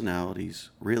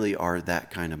personalities really are that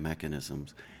kind of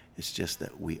mechanisms. It's just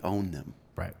that we own them.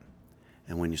 Right.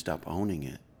 And when you stop owning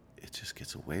it, it just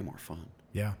gets way more fun.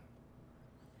 Yeah.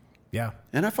 Yeah.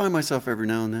 And I find myself every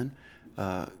now and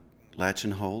then latch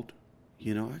and hold.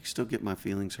 I still get my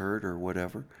feelings hurt or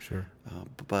whatever. Sure.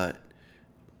 But,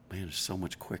 man, it's so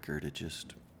much quicker to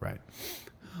just... Right.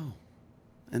 Oh.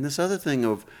 And this other thing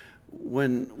of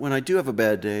when I do have a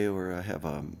bad day or I have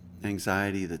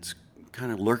anxiety that's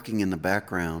kind of lurking in the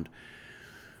background,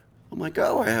 I'm like,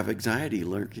 oh, I have anxiety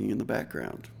lurking in the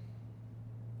background.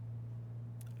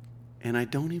 And I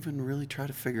don't even really try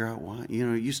to figure out why.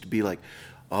 It used to be like,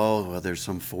 oh, well, there's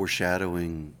some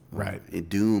foreshadowing, right,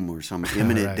 doom or some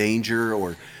imminent danger,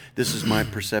 or this is my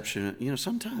perception.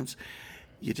 Sometimes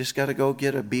you just got to go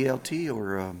get a BLT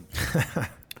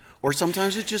or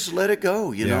sometimes it just let it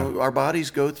go. Our bodies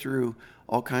go through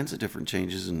all kinds of different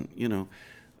changes, and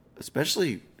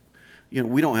especially,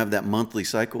 we don't have that monthly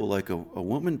cycle like a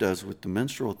woman does with the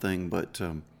menstrual thing, but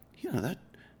that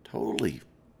totally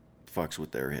fucks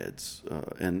with their heads,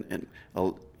 and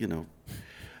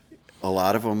a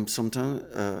lot of them sometimes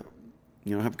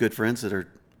have good friends that are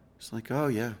just like, oh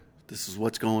yeah, this is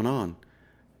what's going on,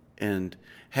 and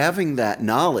having that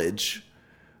knowledge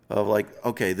of like,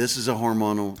 okay, this is a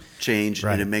hormonal change,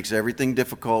 right, and it makes everything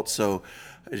difficult, so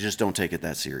just don't take it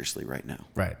that seriously right now.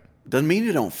 Right. Doesn't mean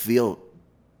you don't feel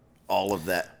all of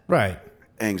that, right,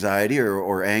 anxiety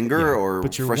or anger or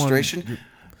frustration.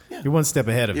 You're one step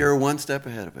ahead of it. You're one step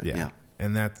ahead of it. Yeah.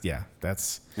 And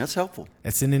that's helpful.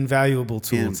 It's an invaluable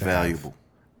tool. Invaluable.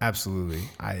 Absolutely.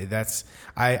 I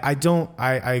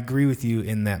agree with you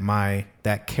in that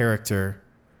that character,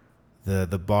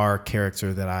 the bar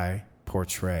character that I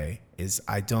portray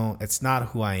it's not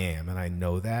who I am, and I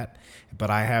know that, but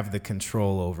I have the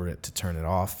control over it to turn it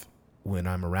off when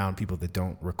I'm around people that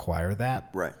don't require that.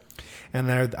 Right. And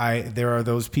there are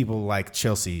those people like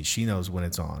Chelsea. She knows when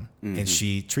it's on, and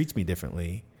she treats me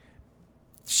differently.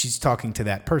 She's talking to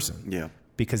that person. Yeah.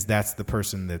 Because that's the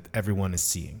person that everyone is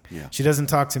seeing. Yeah. She doesn't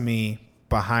talk to me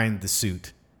behind the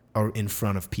suit or in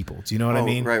front of people. Do you know what I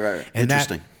mean? Right. And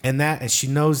Interesting. And she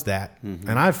knows that,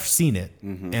 and I've seen it,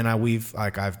 and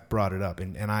I've brought it up,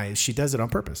 and she does it on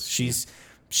purpose.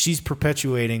 She's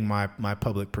perpetuating my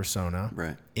public persona,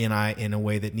 Right. in a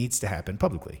way that needs to happen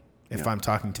publicly. If I'm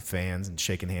talking to fans and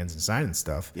shaking hands and signing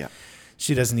stuff, Yeah.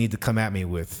 she doesn't need to come at me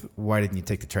with "Why didn't you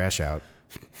take the trash out?"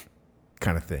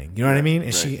 kind of thing. You know what I mean?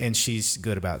 And she's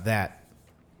good about that.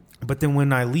 But then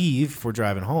when I leave, if we're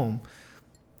driving home,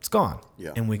 it's gone.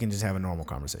 Yeah. And we can just have a normal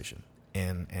conversation.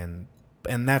 And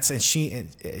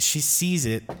she sees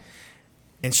it,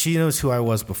 and she knows who I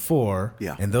was before.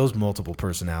 Yeah. And those multiple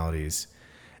personalities.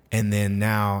 And then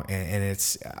now, and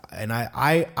it's, and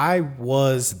I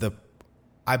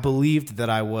believed that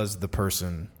I was the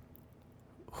person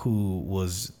who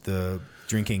was the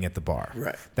drinking at the bar.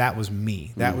 Right. That was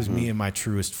me. That was me in my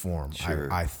truest form.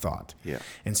 Sure. I thought. Yeah.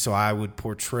 And so I would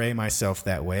portray myself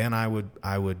that way, and I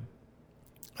would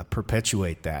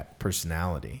perpetuate that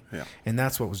personality. Yeah. And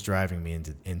that's what was driving me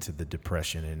into the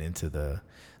depression and into the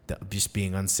just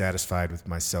being unsatisfied with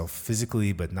myself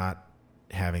physically, but not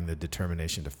having the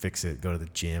determination to fix it, go to the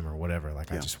gym or whatever.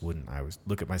 Like I just wouldn't. I would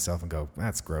look at myself and go,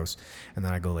 that's gross. And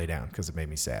then I go lay down because it made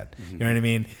me sad. You know what I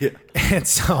mean? Yeah. And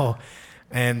so,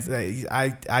 and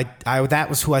I that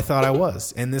was who I thought I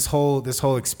was. And this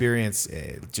whole experience,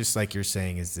 just like you're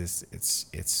saying, is this,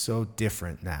 it's so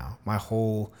different now. My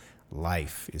whole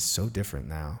life is so different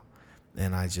now.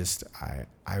 And I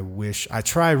wish, I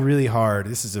try really hard.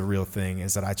 This is a real thing,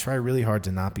 is that I try really hard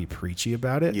to not be preachy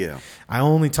about it. Yeah. I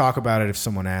only talk about it if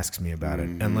someone asks me about it,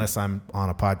 unless I'm on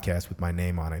a podcast with my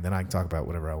name on it. Then I can talk about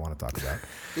whatever I want to talk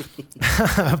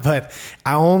about. But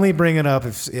I only bring it up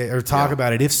or talk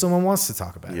about it if someone wants to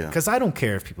talk about it. Because I don't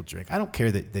care if people drink. I don't care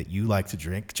that you like to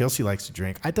drink. Chelsea likes to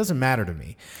drink. It doesn't matter to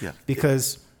me. Yeah.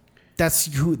 Because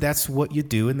that's what you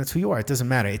do, and that's who you are. It doesn't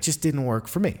matter. It just didn't work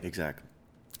for me. Exactly.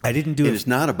 I didn't do it. It's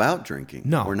not about drinking.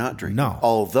 No. Or not drinking. No.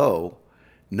 Although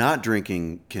not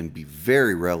drinking can be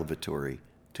very revelatory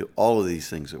to all of these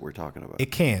things that we're talking about.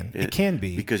 It can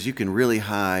be. Because you can really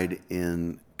hide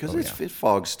in, because it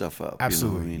fogs stuff up. Absolutely.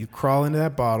 You know what I mean? You crawl into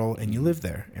that bottle and you live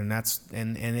there. And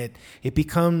it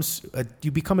becomes,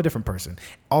 you become a different person.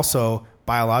 Also,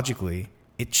 biologically,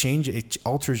 it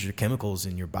alters your chemicals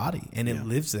in your body, and it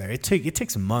lives there. It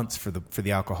takes months for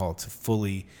the alcohol to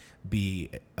fully be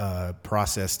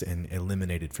processed and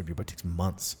eliminated from your body. It takes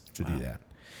months to do that.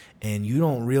 And you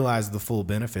don't realize the full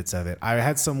benefits of it. I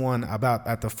had someone about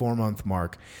at the 4-month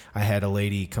mark, I had a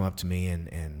lady come up to me,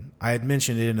 and I had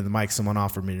mentioned it into the mic. Someone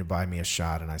offered me to buy me a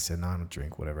shot, and I said, no, I don't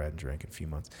drink, whatever. I hadn't drank in a few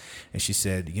months. And she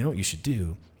said, you know what you should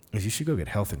do is you should go get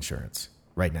health insurance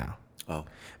right now. Oh.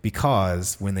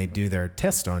 Because when they do their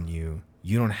test on you,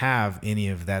 you don't have any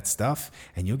of that stuff,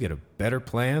 and you'll get a better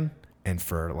plan and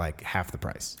for like half the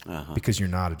price because you're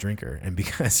not a drinker and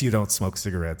because you don't smoke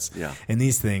cigarettes and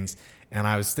these things. And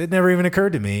it never even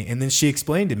occurred to me. And then she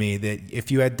explained to me that if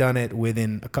you had done it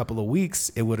within a couple of weeks,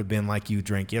 it would have been like you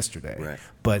drank yesterday. Right.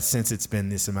 But since it's been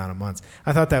this amount of months,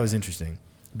 I thought that was interesting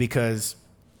because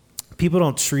people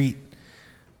don't treat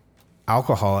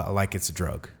alcohol like it's a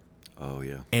drug. Oh,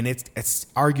 yeah. And it's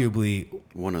arguably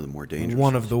one of the more dangerous.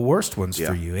 One of the worst ones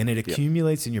for you. And it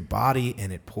accumulates in your body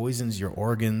and it poisons your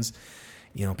organs.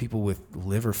 You know, people with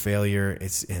liver failure,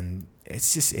 it's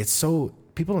so,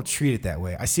 people don't treat it that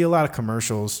way. I see a lot of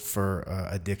commercials for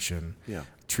addiction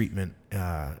treatment,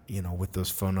 with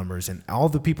those phone numbers. And all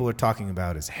the people are talking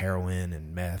about is heroin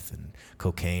and meth and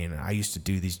cocaine. And I used to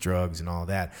do these drugs and all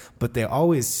that. But they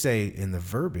always say in the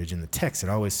verbiage, in the text, it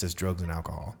always says drugs and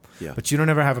alcohol. Yeah. But you don't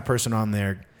ever have a person on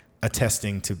there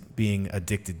attesting to being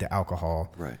addicted to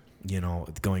alcohol. Right.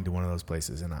 Going to one of those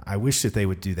places. And I wish that they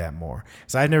would do that more.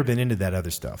 So I'd never been into that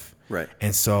other stuff. Right.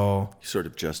 And so you sort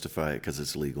of justify it because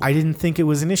it's legal. I didn't think it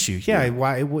was an issue. Yeah.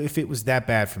 Why, if it was that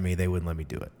bad for me, they wouldn't let me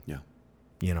do it. Yeah.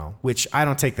 Which I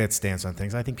don't take that stance on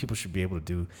things. I think people should be able to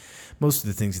do most of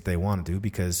the things that they want to do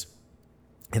because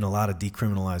in a lot of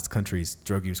decriminalized countries,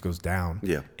 drug use goes down.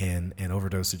 Yeah. And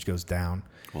overdosage goes down.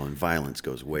 Well, and violence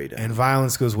goes way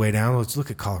down. Let's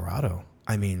look at Colorado.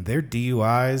 I mean, their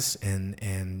DUIs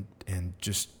and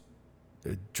just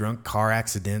drunk car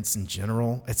accidents in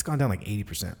general, it's gone down like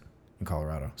 80% in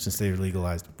Colorado since they've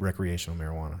legalized recreational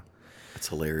marijuana. It's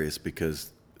hilarious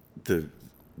because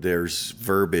there's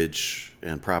verbiage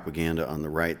and propaganda on the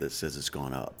right that says it's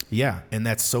gone up. Yeah, and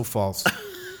that's so false.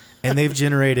 And they've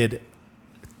generated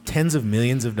tens of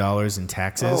millions of dollars in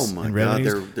taxes Oh my and God,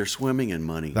 revenues. they're swimming in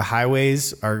money. The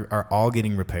highways are all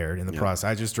getting repaired in the process.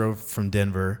 I just drove from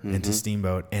Denver into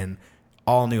Steamboat, and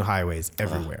all new highways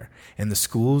everywhere. And the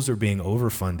schools are being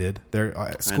overfunded.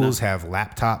 Their schools have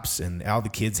laptops, and all the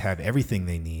kids have everything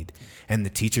they need. And the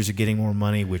teachers are getting more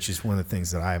money, which is one of the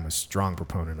things that I am a strong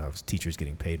proponent of, is teachers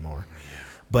getting paid more.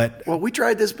 But Well, we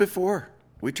tried this before.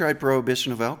 We tried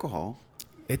prohibition of alcohol.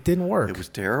 it didn't work. It was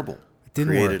terrible. It didn't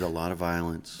created work. a lot of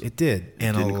violence. It did.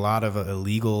 And a didn't- lot of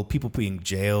illegal people being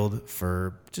jailed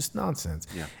for just nonsense.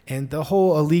 Yeah. And the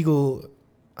whole illegal,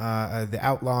 the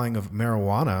outlawing of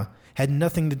marijuana had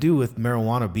nothing to do with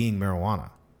marijuana being marijuana.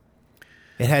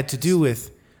 It had to do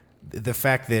with the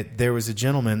fact that there was a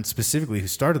gentleman specifically who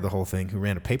started the whole thing who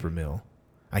ran a paper mill.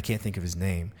 I can't think of his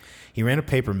name. He ran a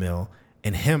paper mill,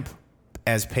 and hemp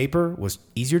as paper was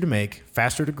easier to make,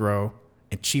 faster to grow,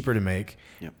 and cheaper to make.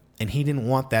 Yep. And he didn't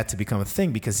want that to become a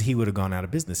thing because he would have gone out of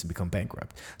business and become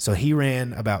bankrupt. So he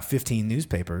ran about 15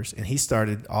 newspapers, and he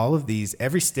started all of these,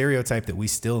 every stereotype that we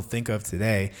still think of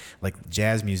today, like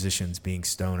jazz musicians being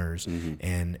stoners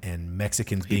and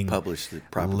Mexicans being published the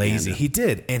propaganda. lazy. He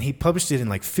did. And he published it in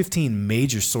like 15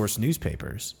 major source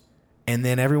newspapers. And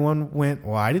then everyone went,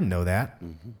 well, I didn't know that.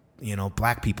 You know,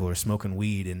 black people are smoking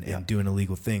weed and doing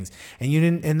illegal things. And you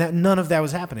didn't, and that none of that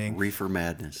was happening. Reefer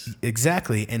madness.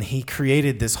 Exactly. And he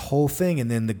created this whole thing, and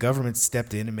then the government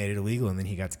stepped in and made it illegal, and then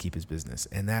he got to keep his business.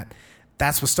 And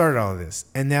that's what started all of this.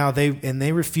 And now they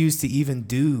refuse to even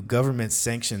do government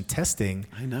sanctioned testing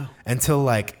I know. until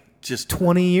like Just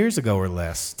 20 years ago or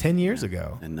less, 10 years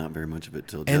ago. and not very much of it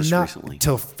till And just not recently.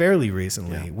 till fairly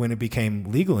recently Yeah. when it became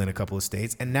legal in a couple of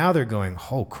states. And now they're going,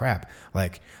 oh crap.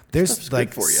 Like Stuff's there's good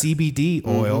like for you. CBD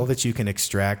oil that you can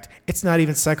extract. It's not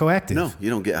even psychoactive. No, you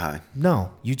don't get high.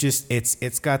 No, you just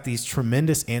it's got these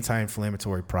tremendous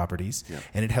anti-inflammatory properties, Yeah.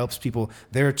 and it helps people.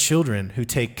 There are children who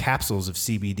take capsules of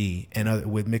CBD and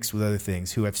mixed with other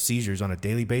things who have seizures on a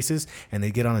daily basis, and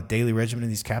they get on a daily regimen of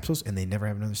these capsules, and they never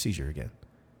have another seizure again.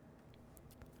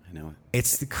 I know it.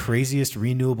 It's the craziest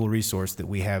renewable resource that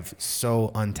we have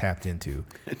so untapped into.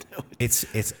 I know it.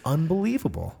 It's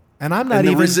unbelievable, and I'm not And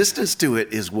the even. resistance to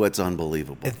it is what's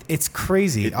unbelievable. It's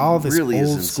crazy, It all this really is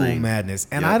old school insane. madness,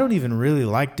 and Yeah. I don't even really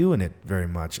like doing it very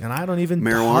much, and I don't even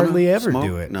Marijuana? hardly ever Smoke?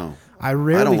 do it. No. I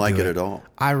rarely. I don't like do it at all.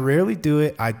 I rarely do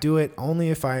it. I do it only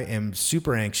if I am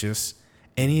super anxious,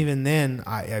 and even then,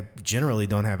 I generally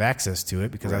don't have access to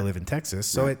it because I Right. live in Texas.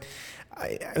 So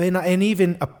I mean, and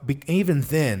even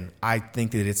then, I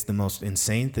think that it's the most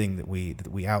insane thing that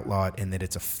we outlawed, and that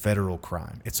it's a federal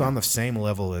crime. It's on the same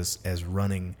level as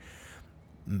running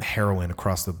heroin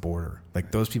across the border.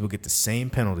 Like those people get the same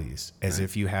penalties as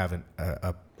if you have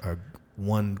a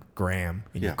 1 gram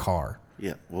in your Yeah. car.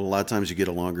 Yeah. Well, a lot of times you get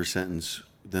a longer sentence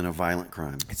than a violent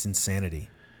crime. It's insanity.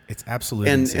 It's absolute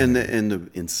And insanity. the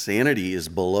insanity is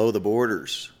below the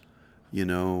borders. You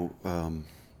know,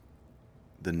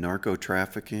 the narco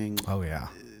trafficking. Oh yeah.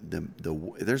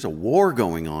 There's a war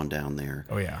going on down there,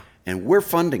 Oh yeah. and we're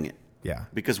funding it Yeah.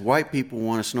 because white people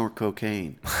want to snort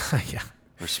cocaine Yeah.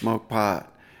 or smoke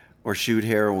pot or shoot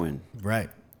heroin. Right.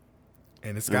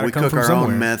 And it's And got to we come cook from our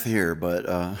somewhere. own meth here, but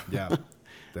Yeah.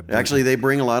 actually they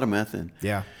bring a lot of meth in,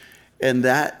 Yeah. and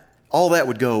all that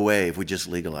would go away if we just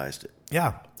legalized it.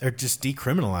 Yeah. Or just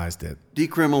decriminalized it.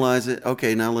 Decriminalize it.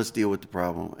 Okay, now let's deal with the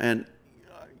problem. And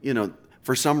you know,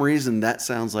 for some reason, that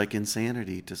sounds like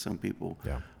insanity to some people.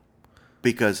 Yeah.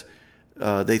 Because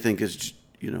they think it's,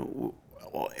 you know,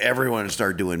 well, everyone will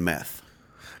start doing meth.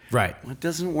 Right. Well, it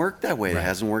doesn't work that way. Right. It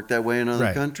hasn't worked that way in other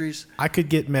Right. countries. I could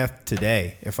get meth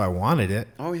today if I wanted it.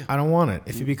 Oh, yeah. I don't want it.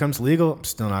 If it becomes legal, I'm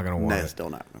still not going to want Nah, it. still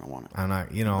not going to want it. I'm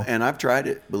not, you know. And I've tried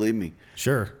it, believe me.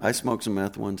 Sure. I smoked some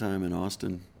meth one time in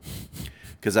Austin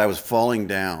because I was falling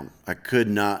down. I could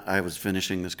not. I was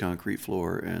finishing this concrete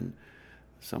floor, and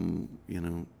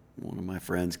one of my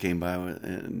friends came by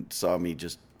and saw me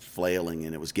just flailing,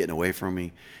 and it was getting away from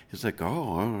me. He's like,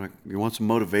 "Oh, you want some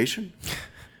motivation?"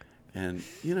 And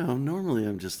normally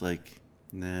I'm just like,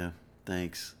 "Nah,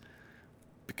 thanks,"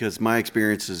 because my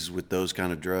experiences with those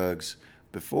kind of drugs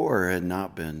before had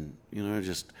not been,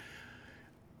 just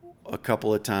a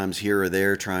couple of times here or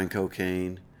there trying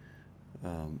cocaine.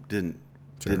 Didn't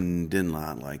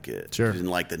not like it. Sure. Didn't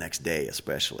like the next day,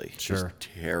 especially. Sure.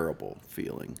 Just terrible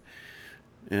feeling.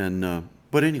 And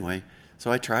but anyway,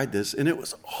 so I tried this, and it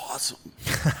was awesome.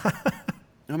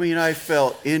 I mean, I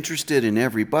felt interested in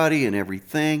everybody and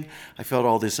everything. I felt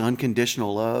all this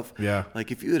unconditional love. Yeah. Like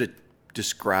if you had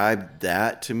described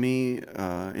that to me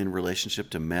in relationship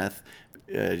to meth,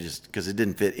 just because it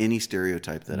didn't fit any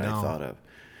stereotype that I No. thought of.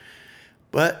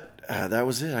 But that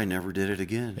was it. I never did it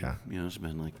again. Yeah. It's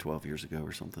been like 12 years ago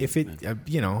or something. If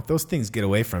those things get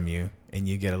away from you and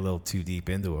you get a little too deep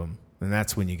into them, then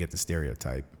that's when you get the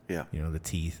stereotype. Yeah. The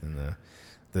teeth and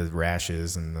the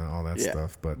rashes and all that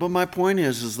stuff. But my point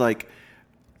is like,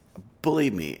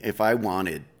 believe me, if I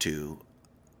wanted to,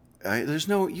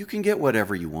 you can get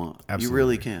whatever you want. Absolutely. You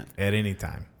really can. At any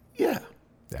time. Yeah.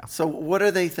 Yeah. So what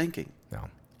are they thinking? No.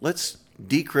 Let's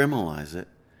decriminalize it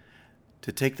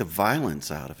to take the violence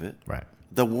out of it. Right.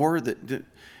 The war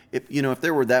if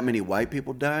there were that many white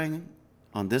people dying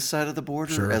on this side of the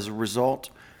border as a result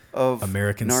of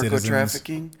American narco citizens.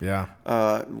 trafficking,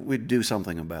 we'd do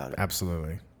something about it.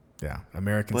 Absolutely. Yeah.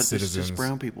 American citizens. There's just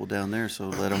brown people down there, so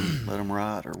let them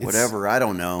rot or whatever. I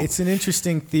don't know. It's an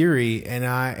interesting theory, and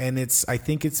I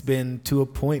think it's been to a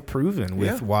point proven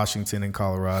with Washington and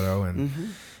Colorado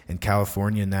and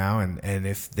California now. And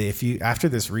if you after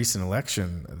this recent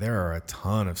election, there are a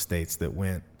ton of states that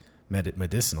went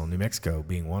medicinal. New Mexico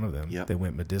being one of them. Yep. They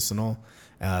went medicinal.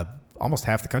 Almost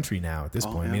half the country now at this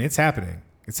point. Yeah. I mean, it's happening.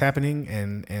 It's happening,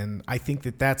 and I think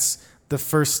that's the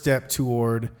first step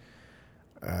toward.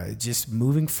 Just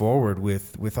moving forward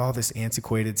with all this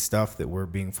antiquated stuff that we're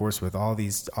being forced with, all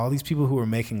these people who are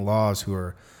making laws who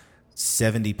are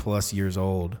 70 plus years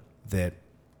old, that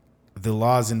the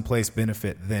laws in place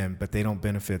benefit them, but they don't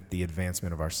benefit the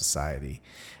advancement of our society.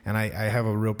 And I have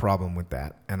a real problem with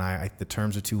that. And the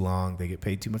terms are too long. They get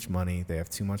paid too much money. They have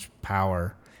too much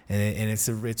power. And it's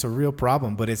a real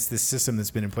problem, but it's this system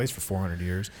that's been in place for 400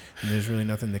 years, and there's really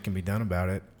nothing that can be done about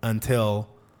it until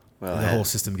the whole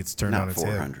system gets turned on its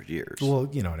head. Not 400 years. Well,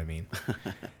 you know what I mean.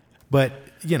 But,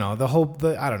 I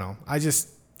don't know.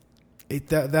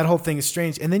 That whole thing is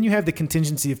strange. And then you have the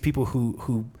contingency of people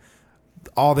who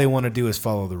all they want to do is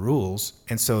follow the rules.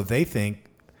 And so they think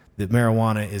that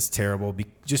marijuana is terrible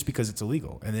just because it's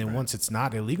illegal. And then once it's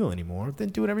not illegal anymore, then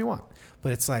do whatever you want.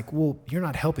 But it's like, well, you're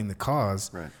not helping the cause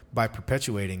by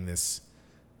perpetuating this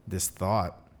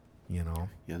thought, Yeah,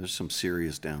 there's some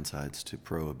serious downsides to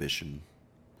prohibition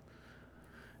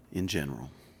in general.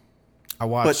 I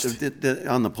watched. But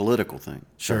on the political thing.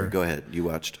 Sure. Sorry, go ahead. You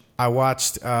watched? I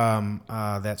watched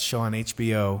that show on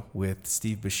HBO with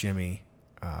Steve Buscemi.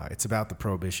 It's about the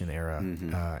Prohibition era,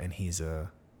 and he was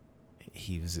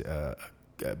a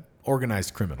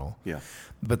organized criminal. Yeah.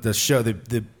 But the show,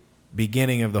 the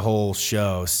beginning of the whole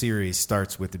show series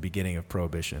starts with the beginning of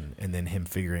Prohibition, and then him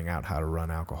figuring out how to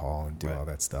run alcohol and do all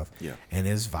that stuff. Yeah. And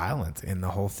it's violent, and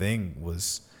the whole thing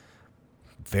was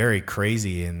very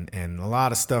crazy, and a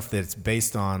lot of stuff that's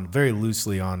based on very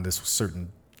loosely on this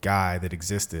certain guy that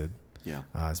existed. Yeah.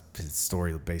 His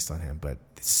story based on him, but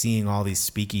seeing all these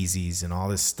speakeasies and all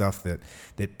this stuff that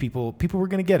people were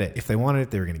going to get it. If they wanted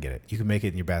it, they were going to get it. You could make it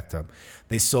in your bathtub.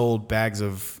 They sold bags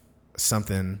of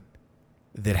something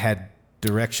that had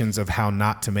directions of how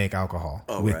not to make alcohol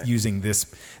using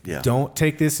this. Yeah. Don't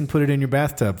take this and put it in your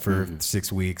bathtub for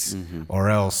 6 weeks or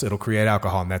else it'll create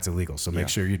alcohol, and that's illegal. So make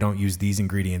sure you don't use these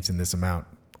ingredients in this amount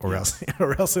or else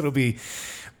it'll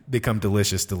become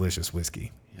delicious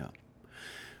whiskey. Yeah.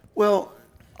 Well,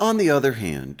 on the other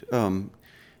hand,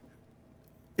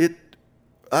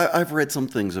 I've read some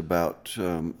things about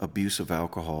abuse of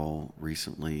alcohol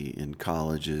recently in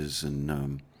colleges,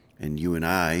 and you and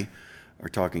I are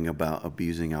talking about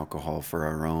abusing alcohol for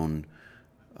our own,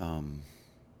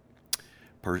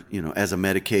 as a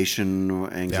medication,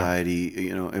 anxiety,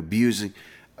 abusing.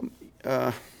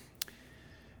 And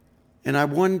I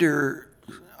wonder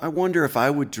if I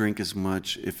would drink as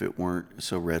much if it weren't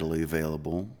so readily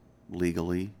available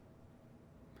legally.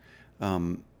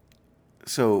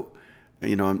 So,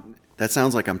 that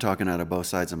sounds like I'm talking out of both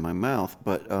sides of my mouth,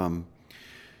 but,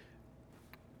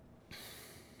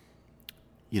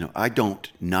 I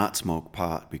don't not smoke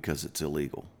pot because it's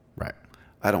illegal. Right.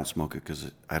 I don't smoke it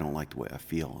because I don't like the way I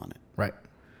feel on it. Right.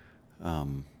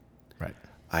 Right.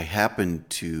 I happen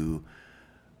to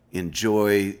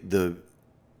enjoy the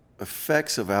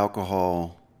effects of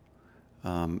alcohol.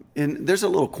 And there's a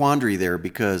little quandary there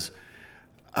because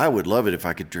I would love it if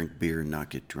I could drink beer and not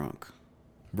get drunk.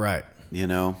 Right.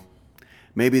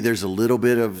 Maybe there's a little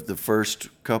bit of the first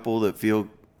couple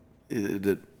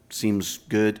that seems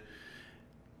good.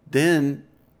 Then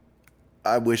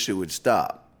I wish it would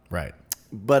stop. Right.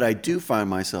 But I do find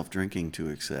myself drinking to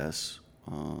excess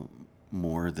certainly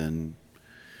more than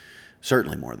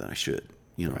I should.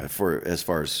 For as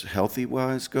far as healthy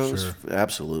wise goes, Sure.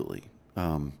 Absolutely.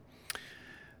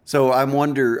 So I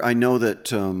know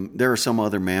that there are some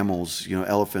other mammals,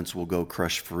 elephants will go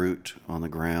crush fruit on the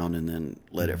ground and then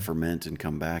let it ferment and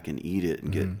come back and eat it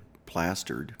and get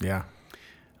plastered. Yeah.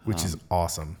 Which is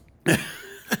awesome.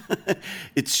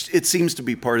 It seems to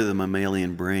be part of the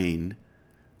mammalian brain.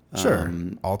 Sure.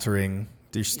 Altering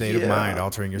your state of yeah. mind,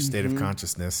 altering your state of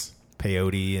consciousness.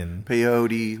 Peyote and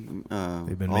Peyote.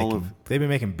 they've been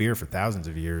making beer for thousands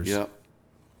of years. Yep.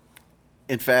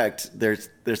 In fact, there's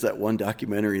that one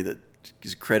documentary that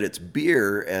credits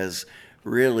beer as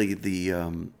really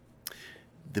the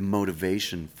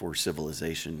motivation for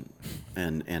civilization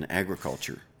and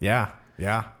agriculture. Yeah.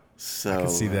 So I can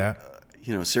see that.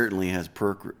 Certainly has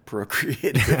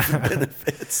procreative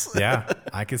benefits. Yeah,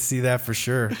 I could see that for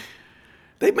sure.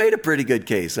 They made a pretty good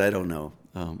case. I don't know.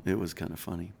 It was kind of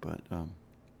funny, but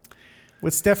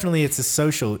It's a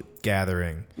social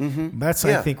gathering. Mm-hmm. That's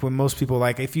I think when most people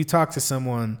if you talk to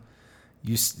someone,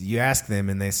 you ask them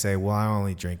and they say, "Well, I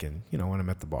only drink when I'm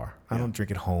at the bar. I don't drink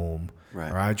at home,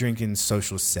 right. or I drink in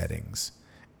social settings."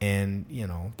 And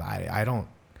I don't.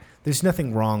 There's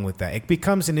nothing wrong with that. It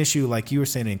becomes an issue, like you were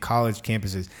saying, in college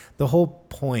campuses. The whole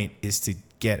point is to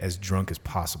get as drunk as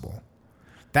possible.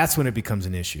 That's when it becomes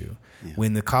an issue. Yeah.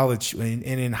 When the college and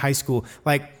in high school,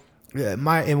 when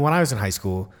I was in high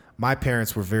school, my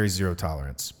parents were very zero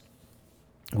tolerance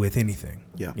with anything.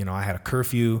 Yeah. I had a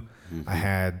curfew.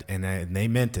 Mm-hmm. And they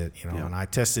meant it. And I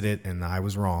tested it, and I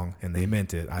was wrong, and they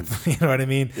meant it. You know what I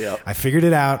mean? Yeah. I figured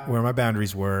it out where my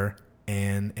boundaries were,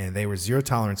 and they were zero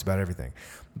tolerance about everything.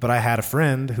 But I had a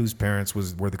friend whose parents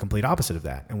were the complete opposite of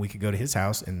that. And we could go to his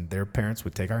house, and their parents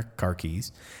would take our car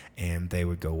keys, and they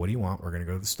would go, "What do you want? We're going to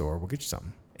go to the store. We'll get you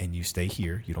something. And you stay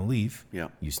here. You don't leave. Yeah.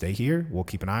 You stay here. We'll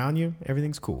keep an eye on you.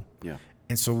 Everything's cool." Yeah.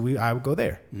 And so I would go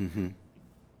there. Mm-hmm.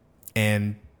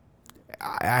 And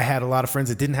I had a lot of friends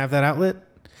that didn't have that outlet.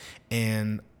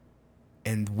 And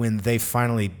when they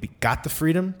finally got the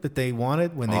freedom that they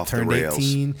wanted, when they turned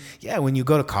 18, when you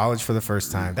go to college for the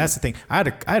first time, that's the thing. I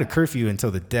had a curfew until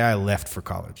the day I left for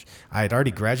college. I had already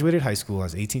graduated high school. I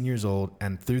was 18 years old,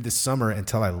 and through the summer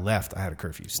until I left, I had a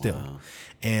curfew still. Wow.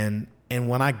 And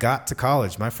when I got to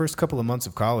college, my first couple of months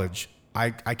of college,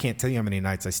 I can't tell you how many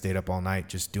nights I stayed up all night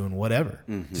just doing whatever,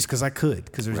 just because I could,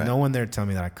 because there's no one there to tell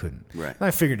me that I couldn't. Right. And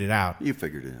I figured it out. You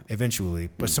figured it out eventually,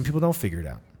 but some people don't figure it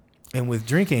out. And with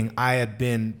drinking, I had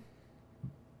been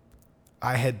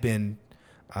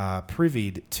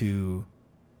privy to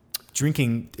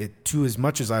drinking it to as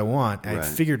much as I want. I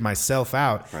figured myself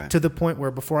out to the point where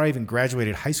before I even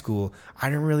graduated high school, I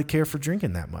didn't really care for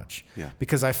drinking that much. Yeah.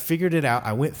 Because I figured it out.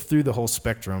 I went through the whole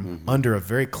spectrum under a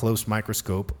very close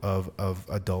microscope of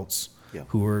adults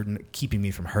who were keeping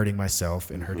me from hurting myself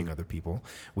and hurting other people,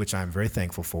 which I'm very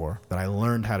thankful for, that I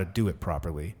learned how to do it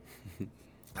properly.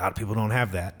 A lot of people don't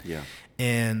have that. Yeah.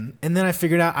 And then I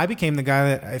figured out I became the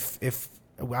guy that if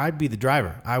I'd be the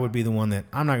driver, I would be the one that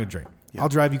I'm not going to drink. Yeah. I'll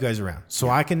drive you guys around. So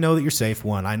I can know that you're safe.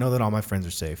 One, I know that all my friends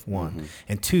are safe. One.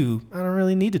 And two, I don't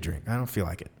really need to drink. I don't feel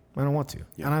like it. I don't want to.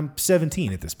 Yeah. And I'm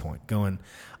 17 at this point going,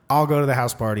 I'll go to the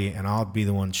house party and I'll be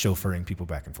the one chauffeuring people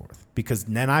back and forth, because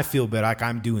then I feel better, like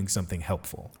I'm doing something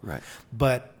helpful. Right.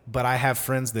 But I have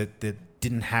friends that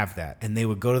didn't have that, and they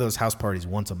would go to those house parties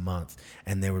once a month,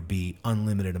 and there would be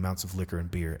unlimited amounts of liquor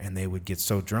and beer, and they would get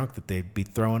so drunk that they'd be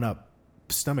throwing up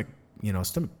stomach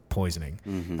poisoning,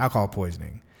 alcohol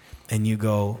poisoning. And you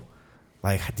go,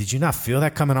 like, did you not feel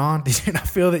that coming on? Did you not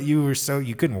feel that you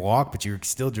couldn't walk, but you were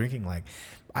still drinking? Like,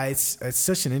 it's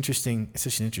such an interesting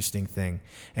thing.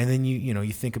 And then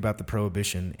you think about the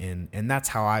prohibition, and that's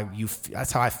how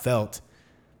I felt,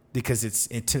 because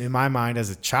in my mind as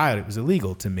a child, it was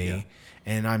illegal to me. Yeah.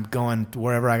 And I'm going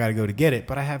wherever I got to go to get it,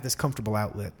 but I have this comfortable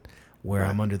outlet where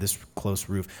I'm under this close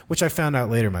roof, which I found out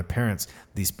later. My parents,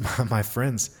 my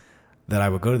friends that I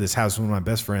would go to this house, one of my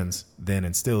best friends then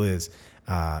and still is,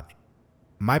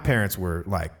 my parents were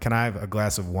like, "Can I have a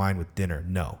glass of wine with dinner?"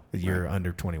 No, you're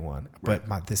under 21. Right. But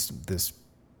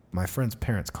my friend's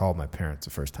parents called my parents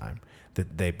the first time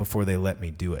before they let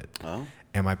me do it. Oh.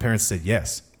 And my parents said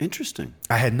yes. Interesting.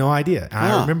 I had no idea. And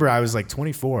I remember I was like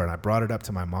 24, and I brought it up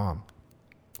to my mom.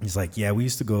 He's like, "Yeah, we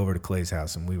used to go over to Clay's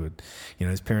house, and we would,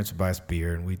 his parents would buy us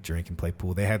beer, and we'd drink and play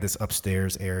pool. They had this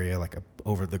upstairs area, like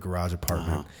over the garage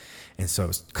apartment. And so it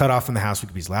was cut off from the house. We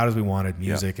could be as loud as we wanted,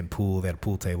 music and pool. They had a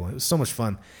pool table. It was so much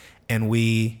fun. And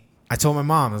I told my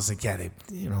mom, I was like, "Yeah,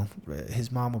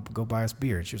 his mom would go buy us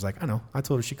beer." And she was like, "I know. I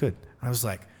told her she could." And I was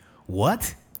like,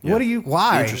 "What? Yeah.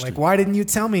 Why? Like, why didn't you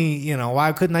tell me,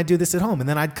 why couldn't I do this at home?" And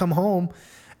then I'd come home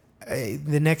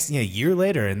the next year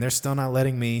later, and they're still not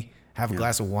letting me have a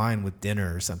glass of wine with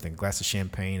dinner or something, a glass of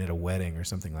champagne at a wedding or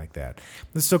something like that.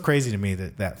 It's so crazy to me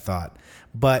that thought.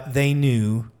 But they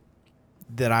knew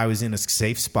that I was in a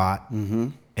safe spot,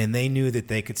 and they knew that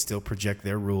they could still project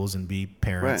their rules and be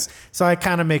parents. Right. So it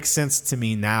kind of makes sense to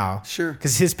me now. Sure.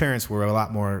 Because his parents were a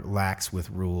lot more lax with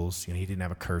rules. You know, he didn't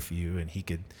have a curfew, and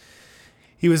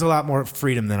he was a lot more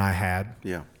freedom than I had.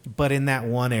 Yeah. But in that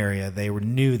one area, they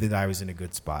knew that I was in a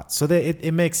good spot. So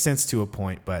it makes sense to a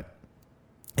point. But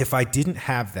if I didn't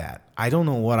have that, I don't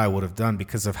know what I would have done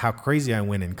because of how crazy I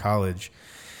went in college.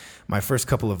 My first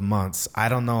couple of months, I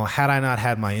don't know, had I not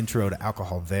had my intro to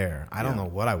alcohol there, I don't know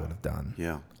what I would have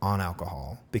done on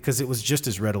alcohol because it was just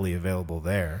as readily available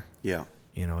there. Yeah.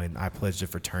 You know, and I pledged a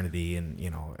fraternity and, you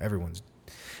know, everyone's.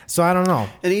 So I don't know.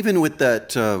 And even with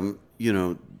that, you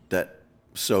know, that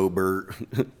sober,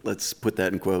 let's put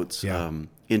that in quotes,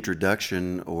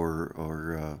 introduction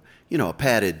or you know, a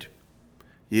padded,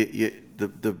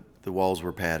 the walls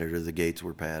were padded or the gates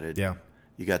were padded. Yeah.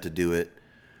 You got to do it,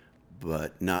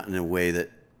 but not in a way that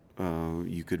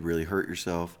you could really hurt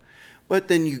yourself. But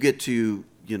then you get to,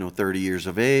 you know, 30 years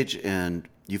of age and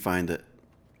you find that,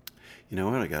 you know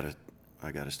what, I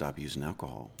gotta stop using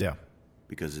alcohol. Yeah.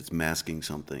 Because it's masking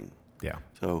something. Yeah.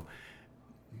 So,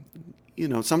 you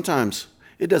know, sometimes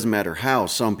it doesn't matter how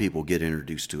some people get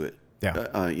introduced to it.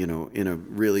 Yeah. You know, in a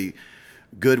really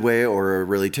good way or a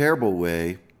really terrible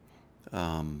way.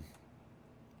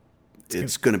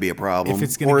 It's going to be a problem, If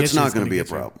it's gonna or get it's you, not it's going gonna to be a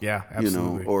get you. problem. Yeah,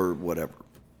 absolutely. You know, or whatever.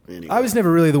 Anyway, I was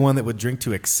never really the one that would drink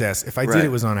to excess. If I did, Right. it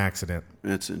was on accident.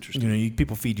 That's interesting. You know,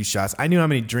 people feed you shots. I knew how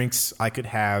many drinks I could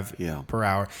have Yeah. per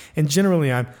hour, and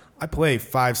generally, I play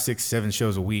 5, 6, 7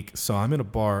 shows a week, so I'm in a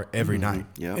bar every night.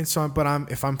 Yeah. And so,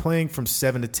 if I'm playing from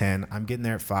 7 to 10, I'm getting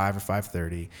there at 5 or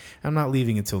 5:30. I'm not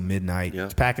leaving until midnight. Yeah.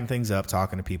 Packing things up,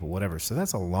 talking to people, whatever. So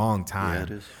that's a long time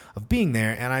it is. of being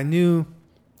there, and I knew.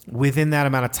 Within that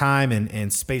amount of time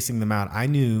and spacing them out, I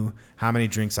knew how many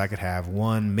drinks I could have,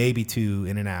 1, maybe 2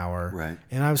 in an hour. Right.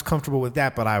 And I was comfortable with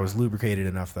that, but I was lubricated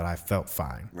enough that I felt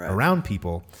fine Right. around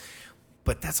people.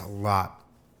 But that's a lot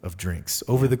of drinks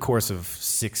over the course of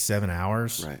 6, 7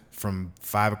 hours, Right. from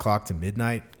 5 o'clock to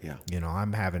midnight. Yeah. You know,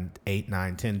 I'm having 8,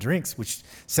 9, 10 drinks, which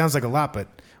sounds like a lot,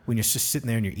 but when you're just sitting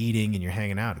there and you're eating and you're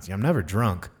hanging out, I'm never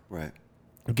drunk. Right.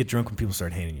 I get drunk when people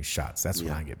start handing you shots. That's when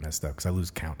Yeah. I get messed up because I lose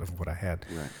count of what I had.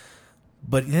 Right.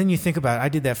 But then you think about it, I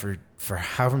did that for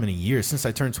however many years since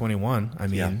I turned 21. I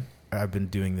mean, Yeah. I've been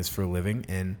doing this for a living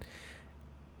and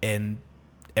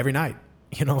every night,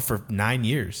 you know, for 9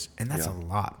 years. And that's Yeah. a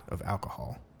lot of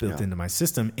alcohol built Yeah. into my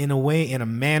system in a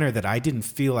manner that I didn't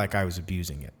feel like I was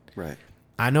abusing it. Right.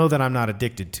 I know that I'm not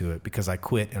addicted to it because I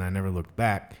quit and I never looked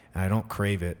back and I don't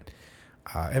crave it.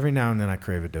 Every now and then I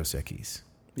crave a Dos Equis.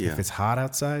 Yeah. If it's hot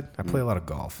outside, I play a lot of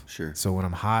golf. Sure. So when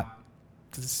I'm hot,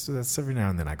 that's every now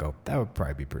and then I go, that would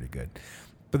probably be pretty good.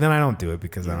 But then I don't do it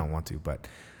because I don't want to. But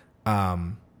I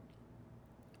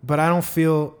don't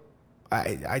feel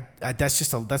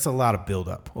that's a lot of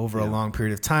buildup over a long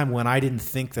period of time when I didn't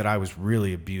think that I was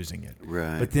really abusing it.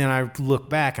 Right. But then I look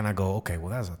back and I go, okay, well,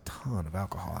 that was a ton of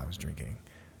alcohol I was drinking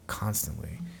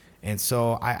constantly. And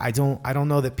so I don't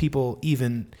know that people,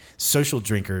 even social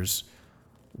drinkers,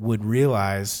 would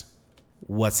realize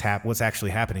what's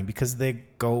actually happening because they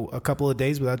go a couple of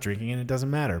days without drinking and it doesn't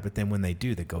matter. But then when they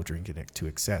do, they go drinking it to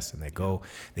excess and they go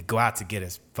out to get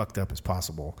as fucked up as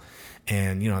possible.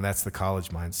 And, you know, that's the college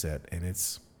mindset. And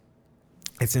it's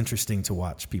interesting to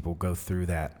watch people go through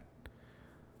that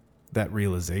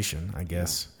realization, I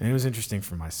guess. And it was interesting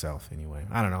for myself anyway.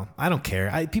 I don't know. I don't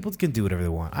care. People can do whatever they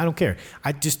want. I don't care.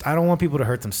 I don't want people to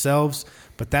hurt themselves,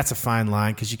 but that's a fine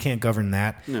line because you can't govern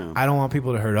that. No. I don't want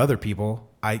people to hurt other people.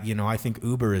 I think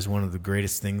Uber is one of the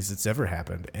greatest things that's ever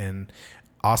happened. And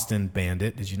Austin banned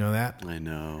it. Did you know that? I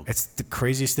know. It's the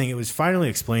craziest thing. It was finally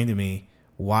explained to me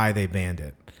why they banned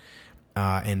it.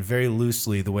 And very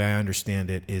loosely, the way I understand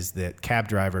it is that cab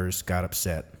drivers got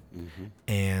upset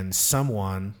and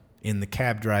someone in the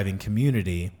cab driving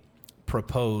community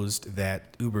proposed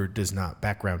that Uber does not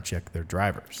background check their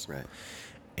drivers. Right.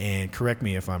 And correct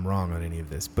me if I'm wrong on any of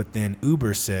this, but then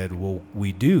Uber said, well,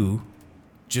 we do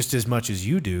just as much as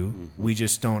you do. We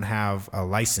just don't have a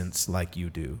license like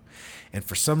you do. And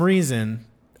for some reason,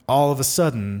 all of a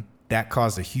sudden, that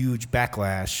caused a huge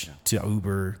backlash to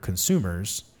Uber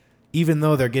consumers, even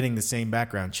though they're getting the same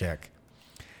background check.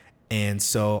 And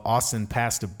so Austin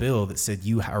passed a bill that said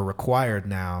you are required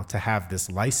now to have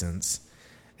this license.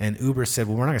 And Uber said,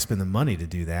 well, we're not going to spend the money to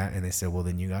do that. And they said, well,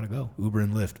 then you got to go. Uber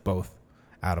and Lyft, both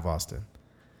out of Austin.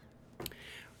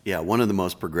 Yeah, one of the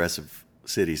most progressive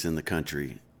cities in the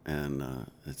country, and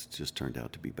it's just turned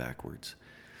out to be backwards.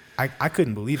 I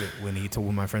couldn't believe it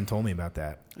when my friend told me about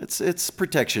that. It's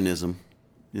protectionism,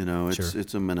 you know. It's Sure.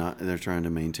 they're trying to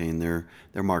maintain their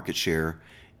market share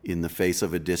in the face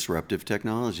of a disruptive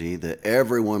technology that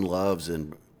everyone loves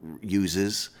and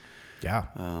uses. Yeah.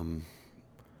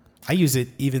 I use it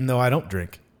even though I don't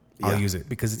drink. I'll Yeah. use it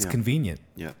because it's Yeah. convenient.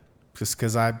 Yeah. Just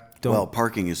because I don't. Well,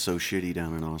 parking is so shitty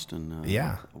down in Austin.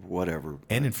 Yeah. Whatever.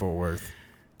 And in Fort Worth.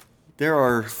 There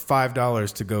are.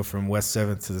 $5 to go from West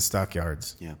 7th to the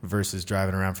Stockyards Yeah. versus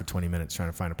driving around for 20 minutes trying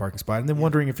to find a parking spot and then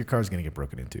wondering if your car's going to get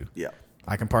broken into. Yeah.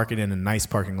 I can park it in a nice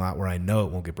parking lot where I know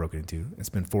it won't get broken into and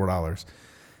spend $4.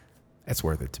 That's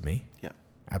worth it to me. Yeah.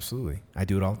 Absolutely. I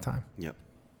do it all the time. Yep.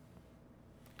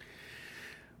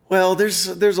 Well, there's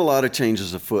a lot of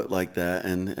changes afoot like that,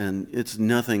 and it's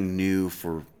nothing new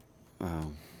for,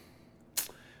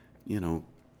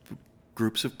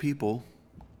 groups of people,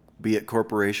 be it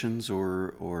corporations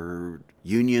or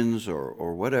unions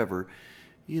or whatever,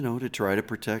 to try to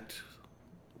protect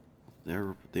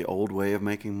the old way of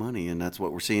making money, and that's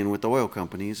what we're seeing with the oil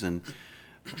companies and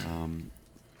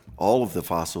all of the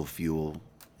fossil fuel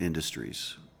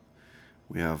industries.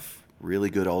 We have really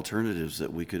good alternatives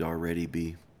that we could already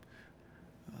be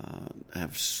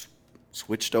have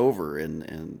switched over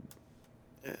and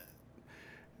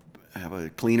have a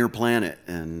cleaner planet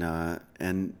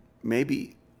and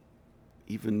maybe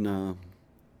even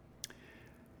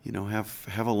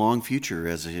have a long future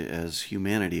as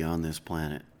humanity on this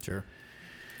planet. Sure.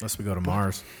 Unless we go to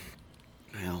Mars.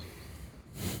 Well,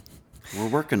 we're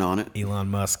working on it. Elon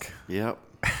Musk Yep.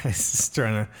 is just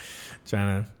trying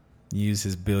to use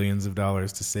his billions of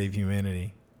dollars to save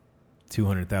humanity.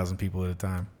 200,000 people at a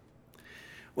time.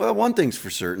 Well, one thing's for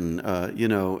certain.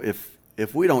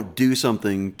 If we don't do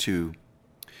something to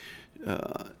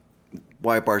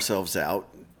wipe ourselves out,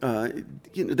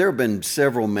 there have been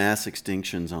several mass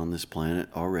extinctions on this planet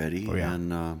already, Oh, yeah.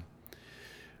 and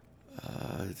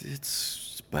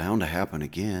it's bound to happen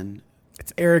again.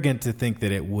 It's arrogant to think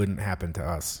that it wouldn't happen to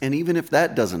us. And even if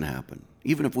that doesn't happen,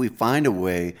 even if we find a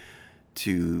way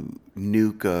to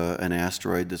nuke an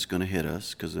asteroid that's going to hit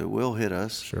us, because it will hit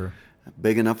us, Sure.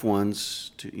 big enough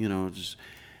ones to,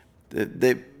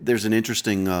 there's an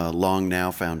interesting Long Now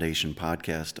Foundation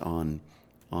podcast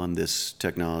on this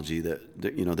technology that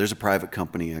there's a private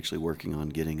company actually working on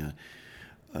getting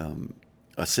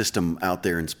a system out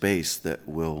there in space that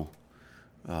will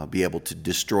be able to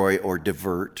destroy or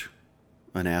divert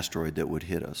an asteroid that would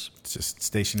hit us. It's just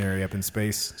stationary up in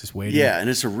space, just waiting. Yeah, and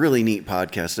it's a really neat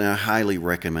podcast, and I highly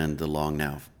recommend the Long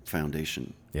Now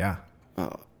Foundation. Yeah.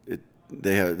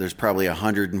 There's probably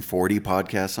 140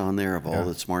 podcasts on there of all Yeah.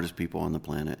 the smartest people on the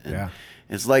planet. And Yeah.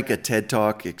 it's like a TED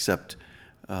Talk, except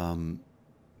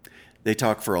they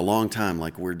talk for a long time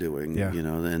like we're doing, Yeah.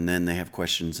 and then they have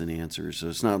questions and answers. So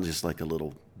it's not just like a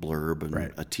little blurb and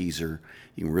Right. a teaser.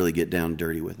 You can really get down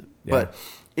dirty with it. Yeah. But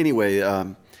anyway,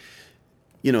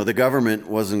 the government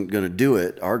wasn't going to do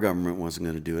it. Our government wasn't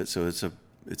going to do it. So it's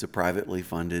a privately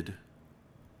funded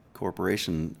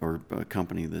corporation or a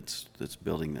company that's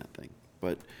building that thing.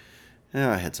 But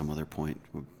I had some other point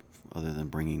other than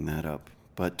bringing that up.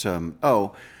 But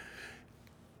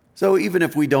so even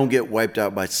if we don't get wiped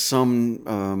out by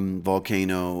some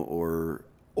volcano or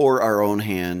our own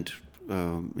hand,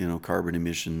 carbon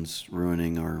emissions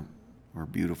ruining our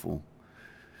beautiful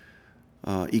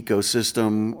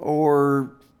ecosystem,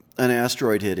 or an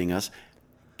asteroid hitting us,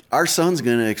 our sun's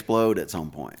going to explode at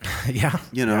some point. Yeah.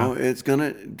 Yeah. It's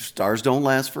going to, stars don't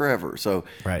last forever. So,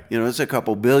 Right. It's a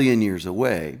couple billion years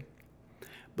away.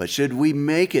 But should we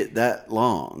make it that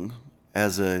long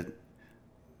as a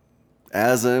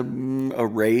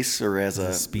race or as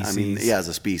a species? as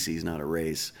a species, not a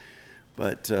race.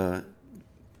 But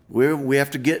we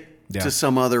have to get Yeah. to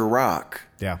some other rock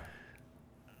Yeah.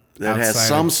 that has Outside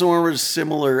some of- sort of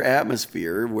similar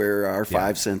atmosphere where our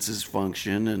five senses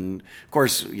function. And of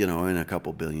course, in a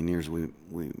couple billion years, we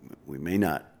may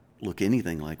not look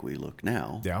anything like we look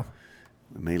now. Yeah.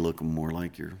 We may look more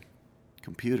like your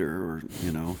computer or,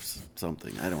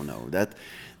 something. I don't know.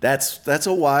 That's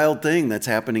a wild thing that's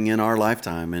happening in our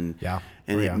lifetime. And, Yeah.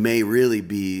 and Oh, it yeah. may really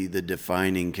be the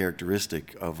defining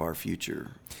characteristic of our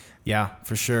future. Yeah,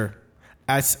 for sure.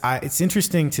 It's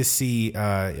interesting to see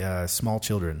small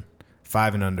children,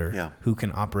 5 and under, Yeah. who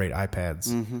can operate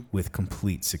iPads with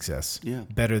complete success. Yeah.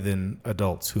 Better than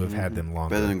adults who have had them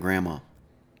longer, Better than grandma.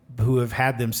 who have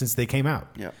had them since they came out.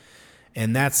 Yeah.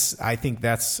 And I think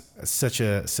that's such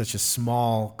a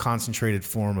small, concentrated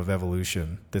form of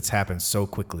evolution that's happened so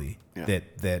quickly. Yeah.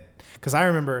 That because I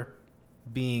remember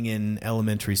being in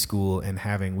elementary school and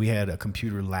we had a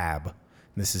computer lab.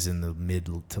 This is in the mid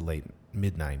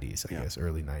 90s, I Yeah. guess,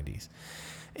 early 90s.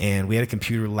 And we had a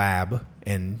computer lab,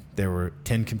 and there were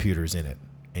 10 computers in it.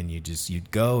 And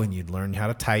you'd go and you'd learn how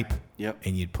to type. Yep.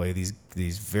 And you'd play these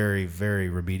very, very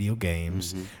remedial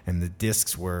games. And the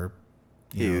discs were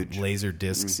Huge. laser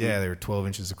discs. Yeah, they were 12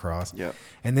 inches across. Yep.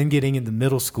 And then getting into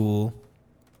middle school,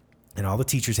 and all the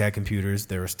teachers had computers.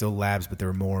 There were still labs, but there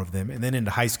were more of them. And then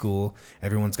into high school,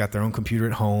 everyone's got their own computer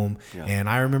at home. Yeah. And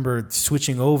I remember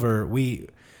switching over.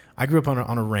 I grew up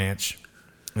on a ranch,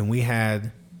 and we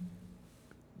had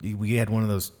one of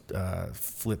those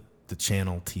flip the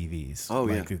channel TVs. Oh,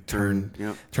 yeah. Like Turn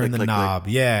turn click, the click, knob.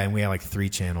 Click. Yeah, and we had like 3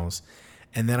 channels.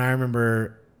 And then I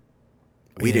remember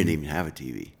we didn't even have a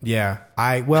TV. Yeah.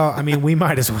 We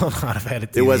might as well not have had a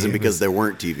TV. It wasn't because there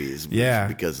weren't TVs. Yeah.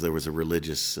 Because there was a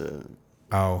religious,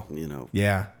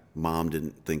 yeah. Mom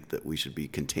didn't think that we should be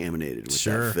contaminated with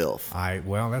Sure. that filth.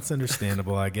 That's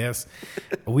understandable, I guess.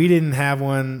 We didn't have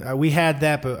one. We had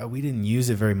that, but we didn't use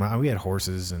it very much. We had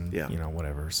horses and,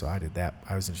 whatever. So I did that.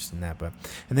 I was interested in that.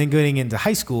 And then getting into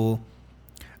high school,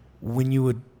 when you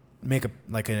would make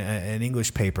an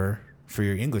English paper for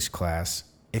your English class,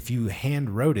 if you hand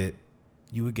wrote it,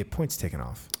 you would get points taken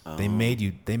off. Oh. They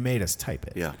made us type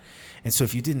it. Yeah. And so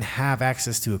if you didn't have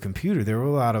access to a computer, there were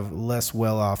a lot of less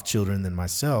well-off children than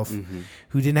myself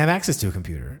who didn't have access to a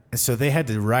computer. And so they had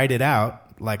to write it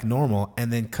out like normal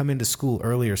and then come into school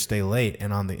early or stay late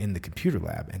and in the computer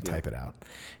lab and type it out.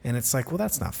 And it's like, well,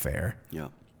 that's not fair. Yeah.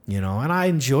 And I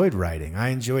enjoyed writing. I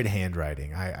enjoyed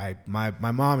handwriting. My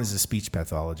mom is a speech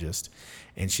pathologist,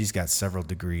 and she's got several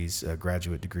degrees,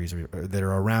 graduate degrees that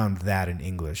are around that in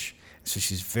English. So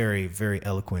she's very, very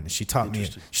eloquent. And she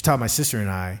taught my sister and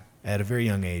I at a very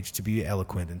young age to be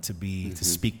eloquent and to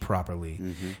speak properly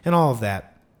and all of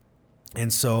that.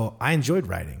 And so I enjoyed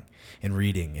writing and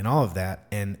reading and all of that.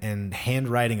 And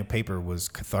handwriting a paper was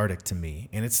cathartic to me.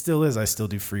 And it still is. I still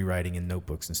do free writing in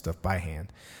notebooks and stuff by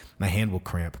hand. My hand will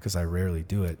cramp because I rarely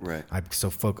do it. Right. I'm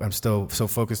still so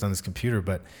focused on this computer.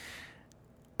 But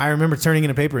I remember turning in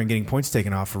a paper and getting points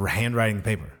taken off for handwriting the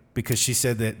paper, because she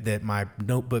said that my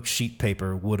notebook sheet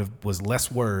paper was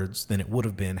less words than it would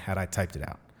have been had I typed it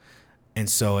out. And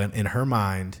so in her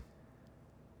mind,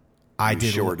 I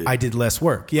did less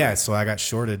work. Yeah, so I got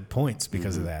shorted points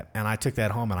because of that. And I took that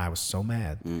home and I was so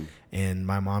mad. And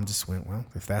my mom just went, well,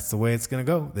 if that's the way it's going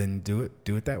to go, then do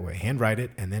it that way. Handwrite it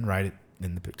and then write it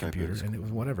in the computer, and it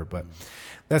was whatever. But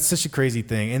that's such a crazy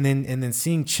thing. And then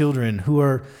seeing children who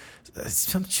are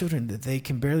some children that they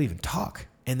can barely even talk,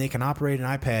 and they can operate an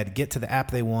iPad, get to the app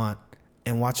they want,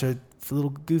 and watch a little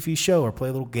goofy show or play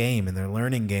a little game, and they're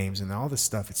learning games and all this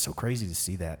stuff. It's so crazy to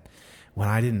see that.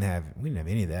 When we didn't have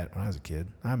any of that when I was a kid.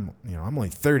 I'm only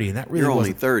 30, and that really You're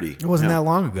only 30. It wasn't that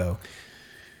long ago.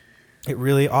 It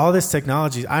really, all this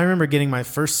technology. I remember getting my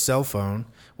first cell phone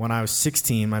when I was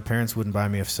 16. My parents wouldn't buy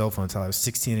me a cell phone until I was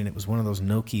 16, and it was one of those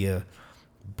Nokia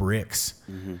bricks.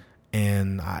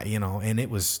 And and it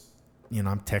was,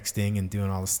 I'm texting and doing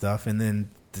all this stuff, and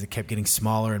then it kept getting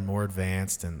smaller and more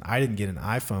advanced. And I didn't get an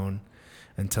iPhone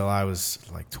until I was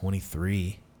like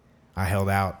 23. I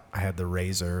had the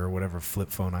Razor or whatever flip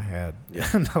phone I had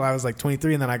until I was like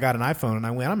 23, and then I got an iPhone, and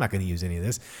I went, I'm not going to use any of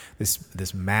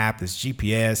this map, this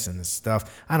GPS, and this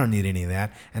stuff. I don't need any of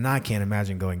that. And now I can't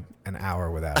imagine going an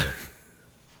hour without it,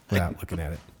 without looking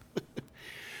at it.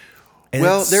 And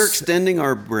they're extending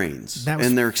our brains,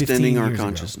 and they're extending our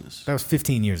consciousness. That was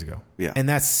 15 years ago. Yeah. And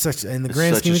that's in the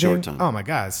grand scheme of things, oh my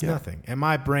God, it's nothing. And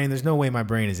my brain, there's no way my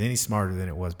brain is any smarter than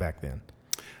it was back then.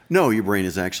 No, your brain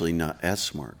is actually not as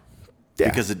smart. Yeah.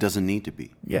 Because it doesn't need to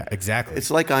be. Yeah, exactly. It's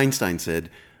like Einstein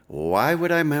said, why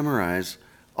would I memorize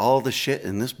all the shit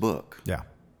in this book? Yeah.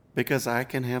 Because I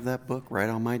can have that book right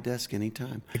on my desk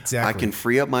anytime. Exactly. I can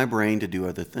free up my brain to do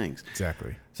other things.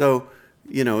 Exactly. So,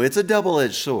 it's a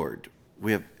double-edged sword.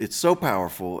 It's so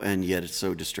powerful, and yet it's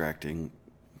so distracting.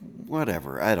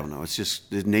 Whatever. I don't know. It's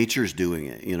just nature's doing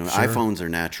it. Sure. iPhones are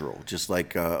natural, just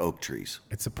like oak trees.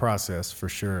 It's a process for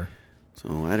sure.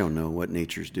 So I don't know what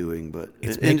nature's doing, but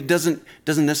it doesn't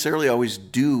necessarily always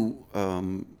do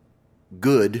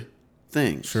good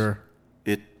things. Sure.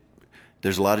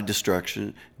 There's a lot of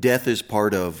destruction. Death is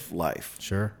part of life.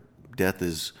 Sure. Death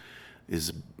is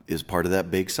part of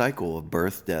that big cycle of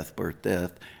birth, death, birth,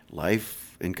 death.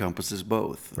 Life encompasses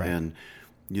both, right. And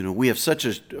we have such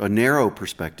a narrow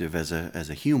perspective as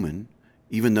a human,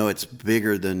 even though it's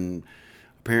bigger than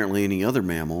apparently any other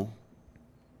mammal.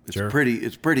 It's sure.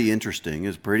 It's pretty interesting.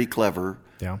 It's pretty clever.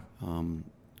 Yeah.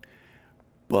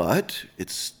 But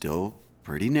it's still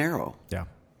pretty narrow. Yeah.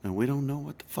 And we don't know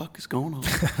what the fuck is going on.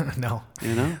 No.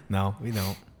 No, we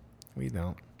don't. We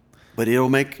don't. But it'll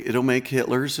make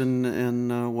Hitlers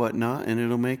and whatnot, and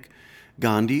it'll make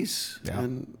Gandhis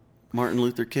and Martin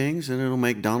Luther Kings, and it'll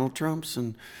make Donald Trumps,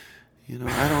 and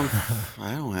I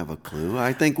don't have a clue.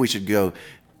 I think we should go.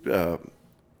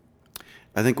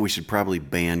 I think we should probably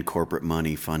ban corporate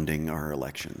money funding our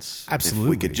elections. Absolutely. If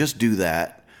we could just do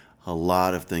that, a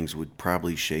lot of things would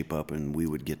probably shape up, and we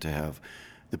would get to have,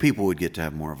 the people would get to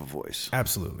have more of a voice.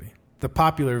 Absolutely. The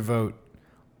popular vote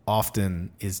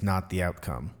often is not the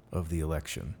outcome of the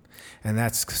election. And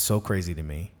that's so crazy to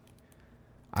me.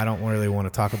 I don't really want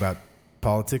to talk about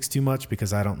politics too much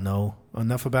because I don't know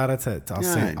enough about it.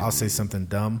 I'll say something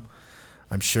dumb,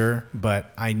 I'm sure.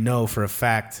 But I know for a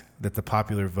fact that the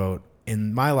popular vote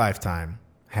in my lifetime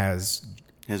has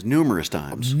numerous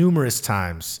times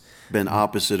been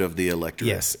opposite of the electorate.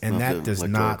 Yes, and that does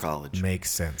not make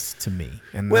sense to me.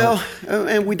 And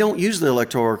and we don't use the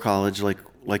Electoral College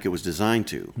like it was designed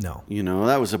to. No.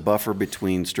 That was a buffer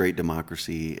between straight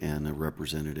democracy and a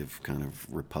representative kind of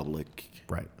republic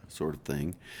sort of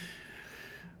thing.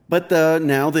 But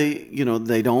now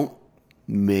they don't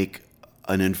make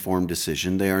an informed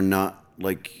decision. They are not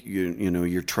like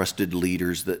your trusted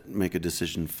leaders that make a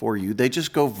decision for you. They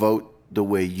just go vote the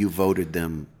way you voted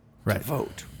them to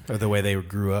vote. Or the way they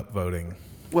grew up voting.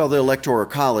 Well, the Electoral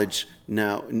College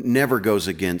now never goes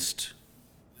against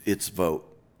its vote.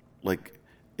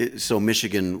 So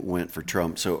Michigan went for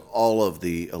Trump. So all of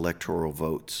the electoral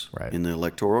votes in the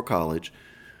Electoral College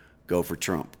go for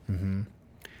Trump. Mm-hmm.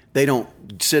 They don't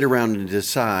sit around and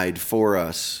decide for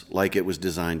us like it was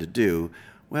designed to do.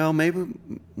 Well, maybe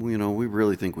we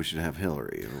really think we should have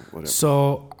Hillary or whatever.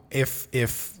 So if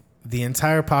the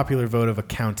entire popular vote of a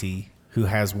county who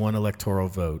has one electoral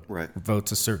vote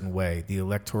votes a certain way, the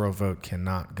electoral vote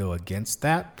cannot go against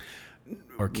that,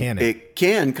 or can it? It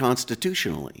can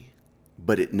constitutionally,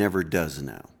 but it never does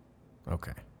now.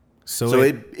 Okay. So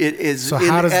it is in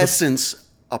essence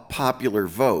a popular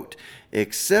vote,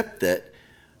 except that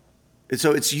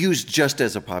so it's used just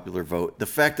as a popular vote. The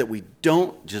fact that we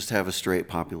don't just have a straight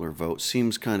popular vote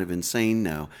seems kind of insane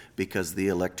now because the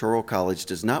Electoral College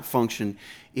does not function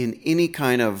in any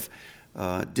kind of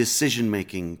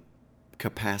decision-making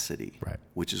capacity,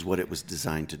 which is what it was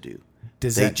designed to do.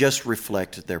 They just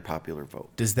reflect their popular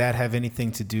vote. Does that have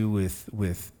anything to do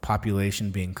with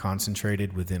population being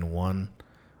concentrated within one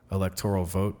electoral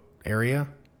vote area?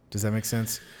 Does that make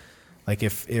sense? Like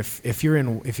if you're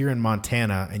in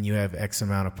Montana and you have X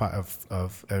amount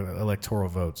of electoral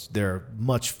votes, there are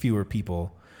much fewer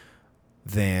people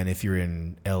than if you're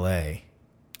in L.A.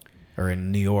 or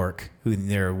in New York.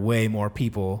 There are way more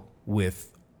people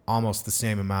with almost the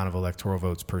same amount of electoral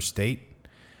votes per state.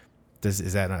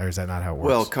 Is that not how it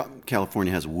works? Well,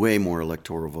 California has way more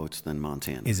electoral votes than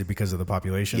Montana. Is it because of the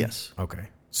population? Yes. Okay.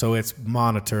 So it's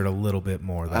monitored a little bit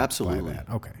more. Absolutely. By that.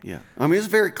 Okay. Yeah. I mean, it's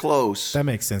very close. That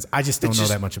makes sense. I just don't know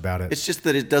that much about it. It's just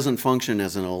that it doesn't function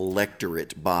as an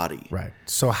electorate body. Right.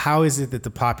 So how is it that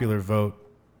the popular vote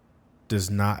does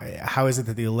not? How is it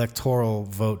that the electoral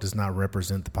vote does not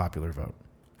represent the popular vote?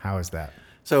 How is that?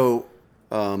 So,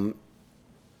 the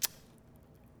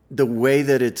way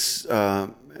that it's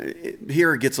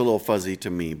here, it gets a little fuzzy to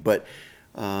me, but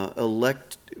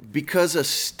because a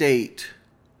state.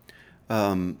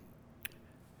 You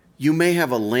may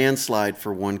have a landslide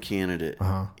for one candidate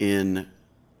in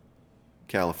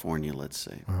California, let's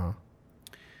say.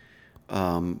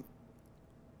 And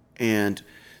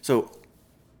so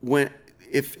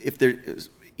if there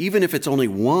even if it's only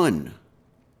one,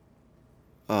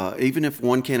 even if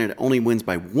one candidate only wins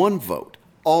by one vote,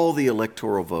 all the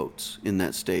electoral votes in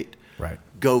that state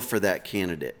go for that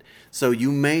candidate. So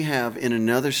you may have in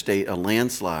another state a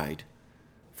landslide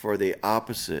for the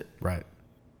opposite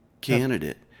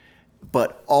candidate,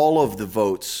 but all of the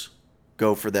votes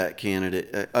go for that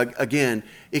candidate. Again,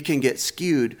 it can get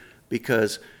skewed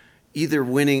because either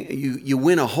you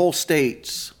win a whole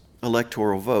state's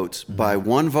electoral votes by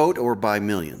one vote or by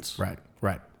millions. Right.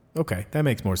 Okay, that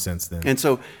makes more sense then. And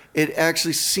so it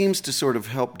actually seems to sort of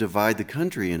help divide the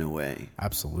country in a way.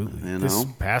 Absolutely. This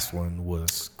past one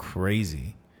was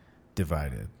crazy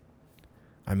divided.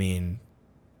 I mean,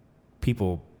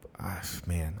 people, I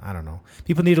don't know.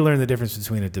 People need to learn the difference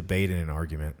between a debate and an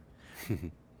argument.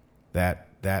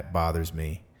 That bothers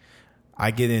me.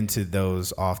 I get into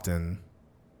those often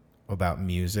about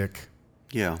music.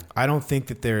 Yeah. I don't think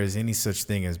that there is any such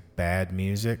thing as bad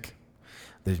music.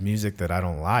 There's music that I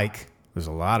don't like. There's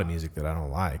a lot of music that I don't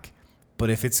like.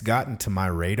 But if it's gotten to my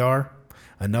radar,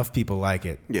 enough people like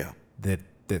it that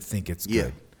think it's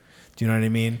good. Do you know what I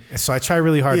mean? So I try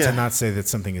really hard to not say that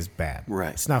something is bad.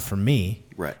 Right. It's not for me.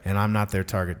 Right. And I'm not their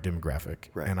target demographic.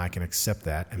 Right. And I can accept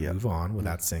that and move on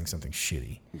without saying something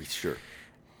shitty. Sure.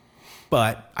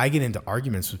 But I get into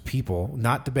arguments with people,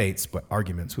 not debates, but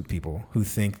arguments with people who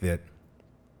think that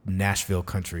Nashville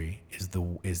country is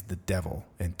the devil,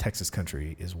 and Texas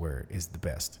country is the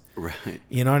best. Right.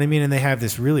 You know what I mean? And they have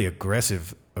this really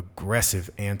aggressive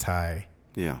anti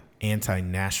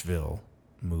Nashville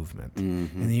movement.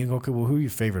 Mm-hmm. And then you go, okay, well, who are your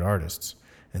favorite artists?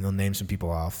 And they'll name some people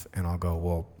off, and I'll go,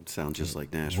 well, sound just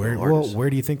like Nashville artists. Where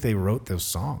do you think they wrote those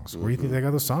songs? Where do you think they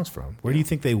got those songs from? Where do you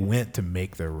think they went to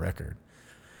make their record?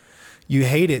 You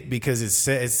hate it because it's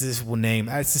this name.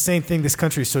 It's the same thing. This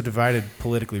country is so divided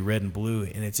politically, red and blue,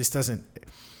 and it just doesn't.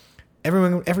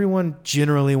 Everyone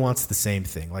generally wants the same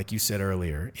thing, like you said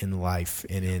earlier, in life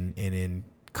and in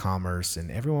commerce,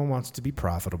 and everyone wants to be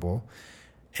profitable,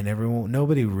 and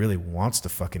nobody really wants to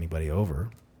fuck anybody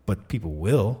over, but people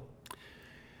will.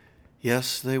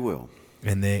 Yes, they will.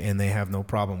 And they have no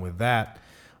problem with that.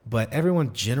 But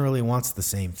everyone generally wants the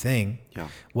same thing. Yeah.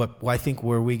 I think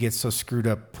where we get so screwed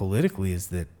up politically is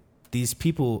that these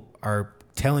people are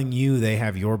telling you they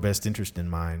have your best interest in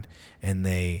mind, and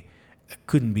they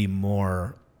couldn't be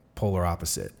more polar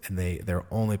opposite. And they're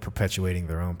only perpetuating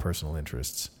their own personal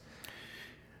interests.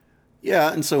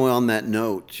 Yeah, and so on that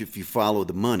note, if you follow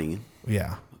the money,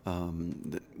 yeah,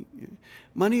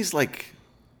 money's like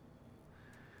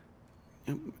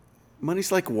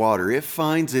water. It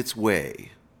finds its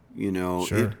way. You know,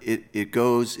 sure. it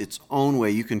goes its own way.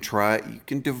 You can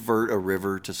divert a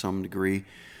river to some degree.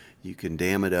 You can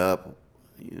dam it up,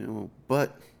 you know,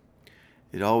 but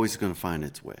it always is going to find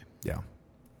its way. Yeah.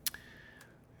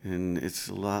 And it's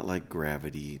a lot like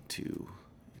gravity, too.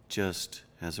 It just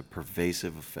has a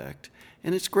pervasive effect.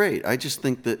 And it's great. I just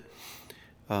think that,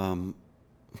 you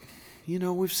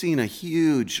know, we've seen a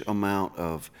huge amount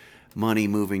of money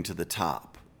moving to the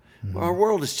top. Mm-hmm. Our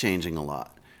world is changing a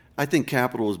lot. I think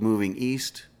capital is moving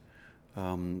east.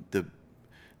 The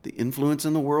influence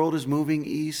in the world is moving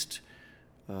east.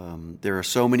 There are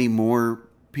so many more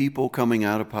people coming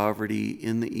out of poverty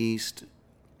in the east.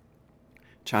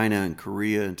 China and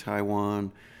Korea and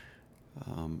Taiwan,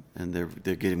 and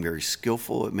they're getting very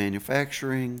skillful at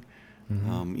manufacturing.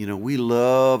 Mm-hmm. You know, we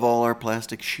love all our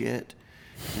plastic shit.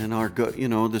 And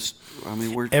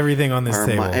we're everything on this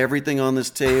table. Everything on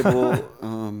this table,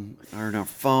 are our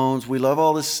phones. We love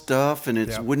all this stuff, and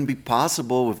it wouldn't be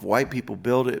possible if white people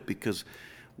build it because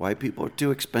white people are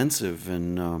too expensive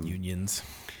and unions.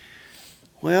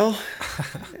 Well,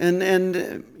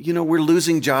 and you know, we're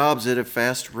losing jobs at a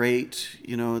fast rate.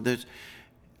 You know,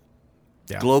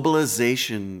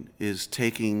 globalization is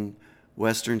taking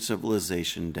Western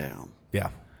civilization down. Yeah.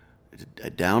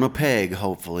 Down a peg,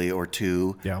 hopefully, or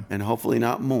two, and hopefully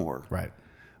not more. Right.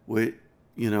 We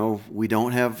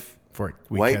don't have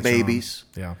white babies.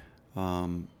 Yeah.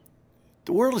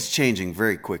 The world is changing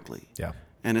very quickly. Yeah.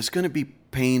 And it's going to be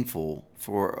painful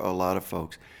for a lot of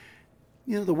folks.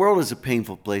 You know, the world is a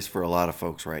painful place for a lot of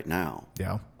folks right now.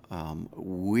 Yeah.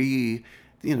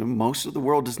 Most of the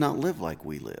world does not live like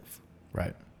we live.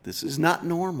 Right. This is not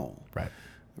normal. Right.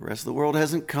 The rest of the world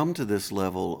hasn't come to this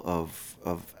level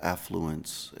of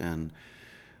affluence and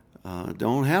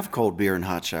don't have cold beer and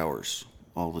hot showers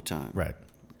all the time. Right.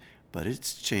 But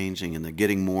it's changing, and they're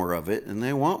getting more of it, and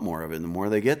they want more of it. And the more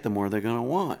they get, the more they're going to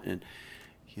want. And,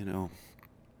 you know,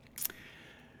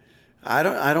 I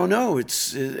don't know.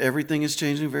 Everything is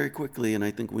changing very quickly, and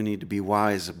I think we need to be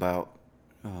wise about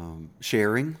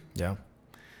sharing. Yeah.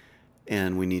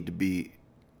 And we need to be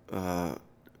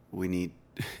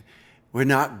we're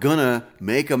not gonna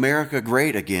make America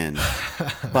great again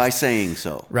by saying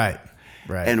so. Right.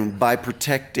 And by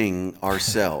protecting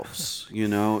ourselves. You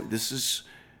know, it's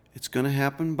gonna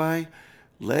happen by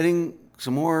letting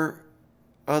some more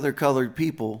other colored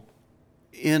people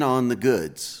in on the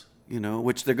goods, you know,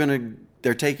 which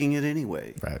they're taking it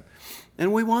anyway. Right.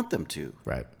 And we want them to.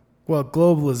 Right. Well,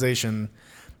 globalization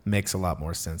makes a lot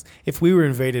more sense. If we were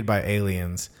invaded by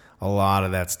aliens, a lot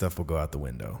of that stuff will go out the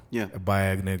window. Yeah. By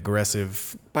having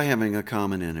a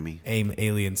common enemy.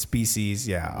 Alien species,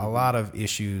 yeah. A lot of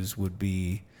issues would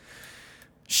be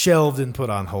shelved and put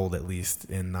on hold at least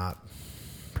and not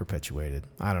perpetuated.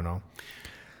 I don't know.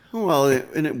 Well,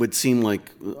 it would seem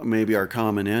like maybe our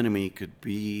common enemy could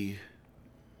be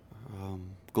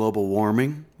global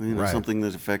warming, you know, something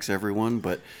that affects everyone.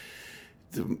 But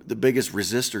the biggest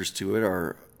resistors to it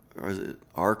are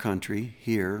our country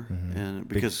here, and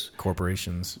because big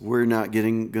corporations, we're not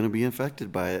going to be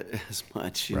affected by it as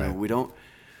much. You know,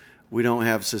 we don't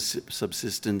have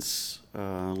subsistence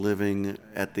living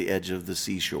at the edge of the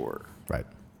seashore. Right.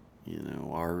 You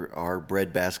know, our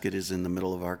bread basket is in the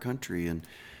middle of our country, and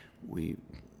we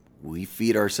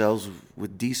feed ourselves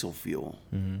with diesel fuel.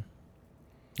 Mm-hmm.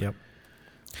 Yep.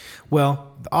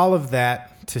 Well, all of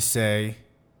that to say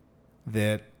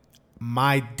that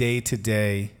my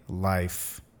day-to-day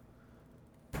life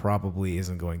probably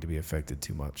isn't going to be affected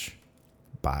too much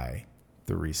by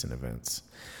the recent events,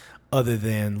 other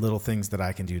than little things that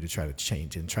I can do to try to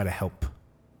change and try to help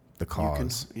the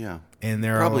cause. Yeah. And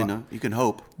there Probably are not. You can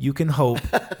hope. You can hope,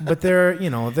 but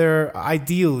they're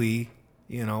ideally,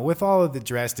 with all of the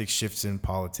drastic shifts in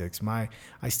politics, I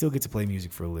still get to play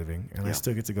music for a living, and I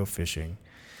still get to go fishing,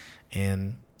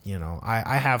 and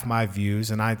I have my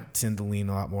views, and I tend to lean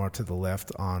a lot more to the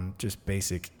left on just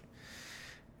basic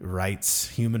rights,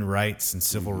 human rights, and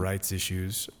civil rights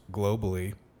issues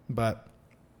globally. But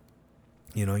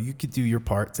you could do your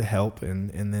part to help,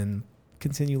 and then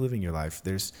continue living your life.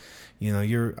 There's,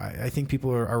 I think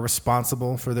people are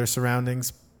responsible for their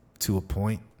surroundings to a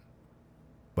point,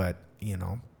 but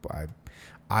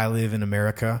I live in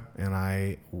America, and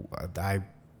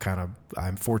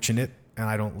I'm fortunate, and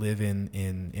I don't live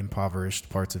in impoverished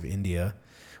parts of India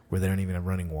where they don't even have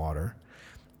running water,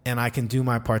 and I can do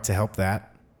my part to help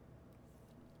that.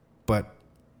 But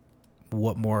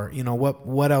what more,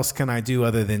 what else can I do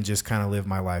other than just kind of live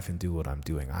my life and do what I'm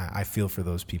doing? I feel for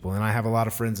those people. And I have a lot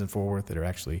of friends in Fort Worth that are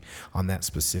actually on that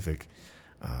specific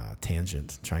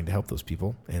tangent, trying to help those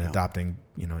people and adopting,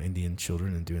 Indian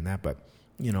children and doing that. But,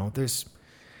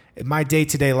 my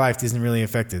day-to-day life isn't really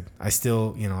affected. I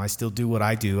still do what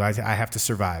I do. I have to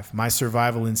survive. My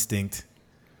survival instinct,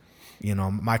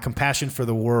 my compassion for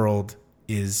the world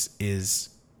is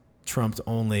trumped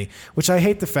only, which I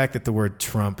hate the fact that the word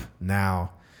Trump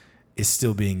now is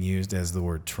still being used as the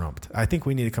word trumped. I think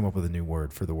we need to come up with a new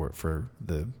word for the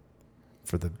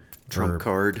Trump verb,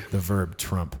 card. the verb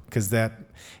Trump, because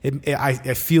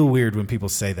I feel weird when people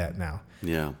say that now.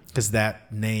 Yeah. Because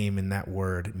that name and that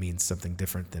word means something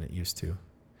different than it used to.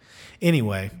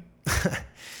 Anyway,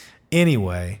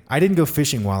 I didn't go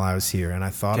fishing while I was here, and I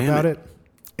thought about it.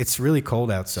 It's really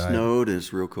cold outside. Snowed.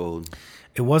 It's real cold.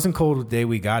 It wasn't cold the day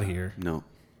we got here. No.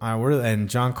 And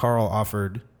John Carl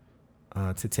offered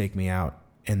to take me out,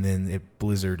 and then it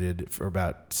blizzarded for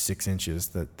about 6 inches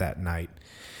that night.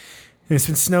 And it's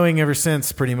been snowing ever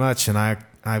since, pretty much. And I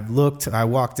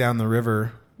walked down the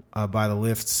river by the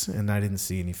lifts, and I didn't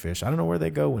see any fish. I don't know where they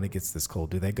go when it gets this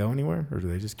cold. Do they go anywhere, or do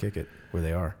they just kick it where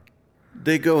they are?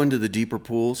 They go into the deeper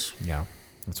pools. Yeah,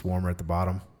 it's warmer at the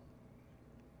bottom,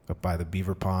 up by the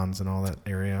beaver ponds and all that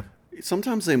area.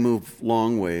 Sometimes they move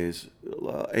long ways.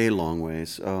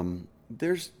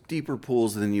 There's deeper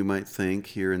pools than you might think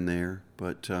here and there,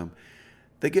 but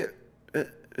they get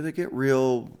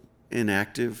real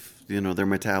inactive. Their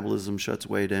metabolism shuts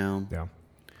way down. Yeah.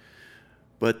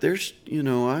 But there's,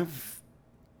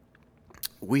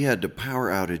 we had a power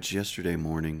outage yesterday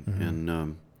morning,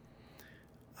 and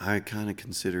I kind of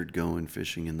considered going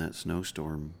fishing in that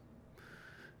snowstorm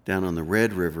down on the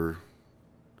Red River.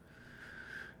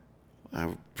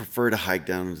 I prefer to hike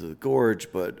down into the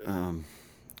gorge, but I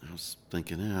was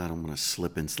thinking, I don't want to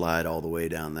slip and slide all the way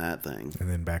down that thing. And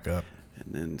then back up.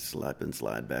 And then slip and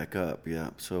slide back up, yeah.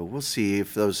 So we'll see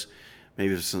if those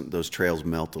trails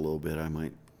melt a little bit, I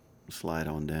might slide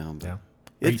on down. But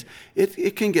yeah.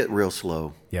 It can get real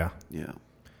slow. Yeah. Yeah.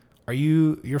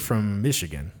 You're from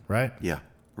Michigan, right? Yeah,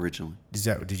 originally.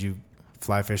 Did you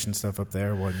fly fish and stuff up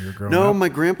there when you were growing up? No, my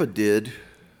grandpa did,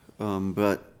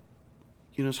 but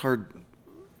it's hard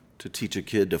to teach a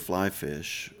kid to fly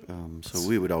fish. So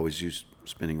we would always use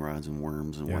spinning rods and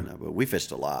worms and whatnot. But we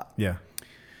fished a lot. Yeah.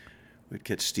 We'd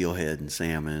catch steelhead and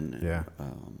salmon. And, yeah.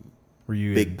 Were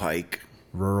you big pike?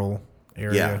 Rural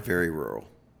area? Yeah, very rural.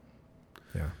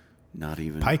 Yeah. Not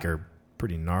even. Pike are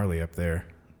pretty gnarly up there.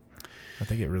 I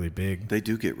think get really big. They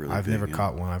do get really big. I've never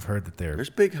caught one. I've heard that there's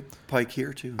big pike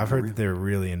here too. I've heard that they're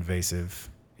really invasive.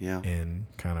 Yeah. And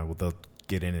they'll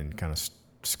get in and kind of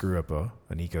screw up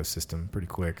an ecosystem pretty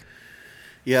quick.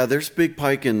 Yeah, there's big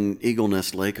pike in Eagle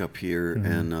Nest Lake up here,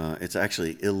 and it's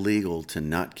actually illegal to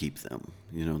not keep them.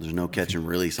 There's no catch and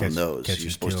release on those.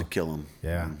 You're supposed to kill them.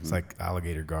 Yeah, it's like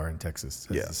alligator gar in Texas.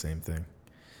 It's the same thing.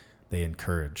 They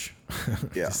encourage.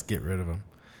 Just get rid of them.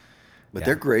 But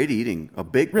they're great eating. A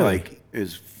big pike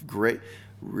is great.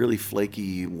 Really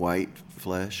flaky white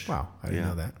flesh. Wow, I didn't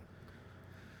know that.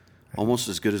 Almost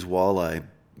as good as walleye,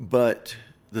 but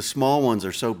the small ones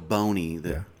are so bony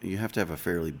that you have to have a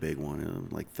fairly big one,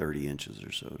 like 30 inches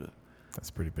or so. That's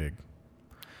pretty big.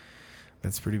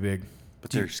 But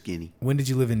they're skinny. When did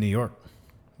you live in New York?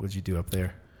 What did you do up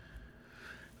there?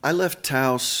 I left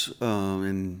Taos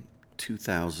in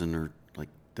 2000, or like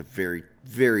the very,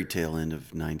 very tail end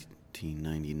of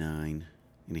 1999,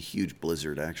 in a huge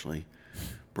blizzard, actually.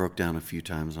 Broke down a few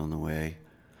times on the way.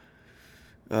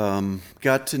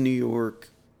 Got to New York.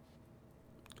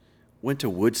 Went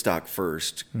to Woodstock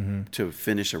first to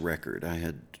finish a record. I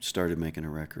had started making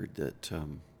a record that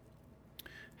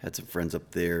had some friends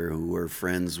up there who were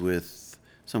friends with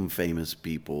some famous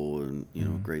people and,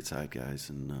 great side guys.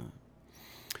 And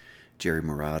Jerry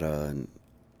Murata and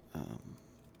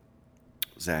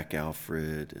Zach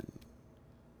Alfred. And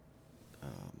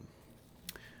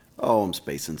I'm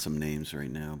spacing some names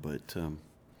right now. But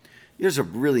there's a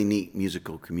really neat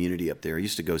musical community up there. I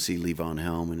used to go see Lee Von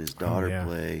Helm and his daughter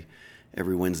play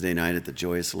every Wednesday night at the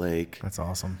Joyous Lake. That's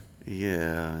awesome.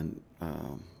 Yeah, and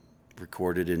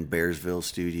recorded in Bearsville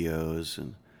Studios,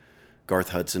 and Garth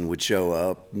Hudson would show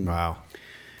up. Wow.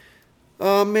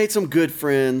 Made some good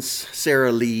friends.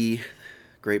 Sarah Lee,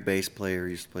 great bass player,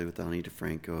 used to play with Donnie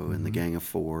DeFranco and the Gang of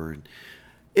Four. And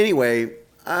anyway,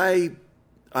 I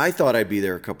thought I'd be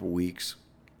there a couple weeks,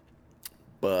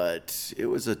 but it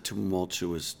was a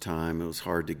tumultuous time. It was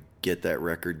hard to get that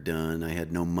record done. I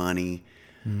had no money.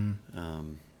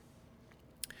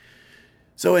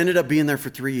 So I ended up being there for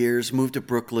 3 years, moved to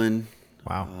Brooklyn.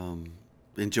 Wow.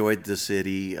 Enjoyed the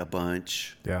city a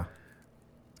bunch. Yeah.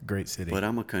 Great city. But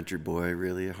I'm a country boy,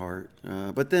 really, at heart.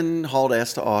 But then hauled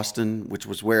ass to Austin, which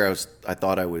was where I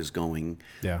thought I was going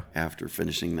after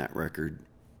finishing that record,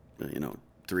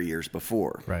 3 years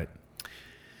before. Right.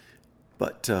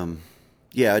 But,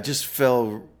 I just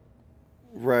fell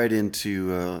right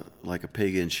into like a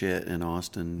pig in shit in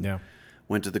Austin. Yeah.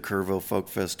 Went to the Kerrville Folk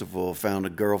Festival, found a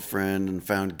girlfriend and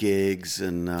found gigs,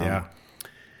 and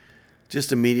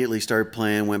just immediately started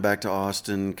playing. Went back to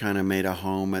Austin, kind of made a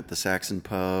home at the Saxon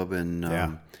Pub, and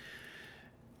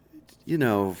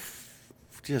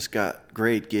just got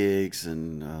great gigs.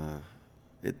 And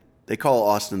they call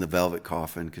Austin the Velvet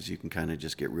Coffin because you can kind of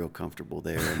just get real comfortable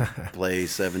there and play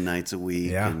 7 nights a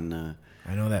week. Yeah, and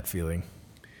I know that feeling.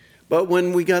 But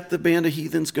when we got the Band of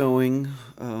Heathens going,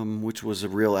 which was a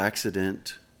real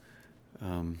accident,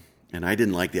 and I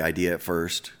didn't like the idea at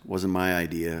first. It wasn't my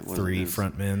idea. 3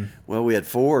 frontmen. Well, we had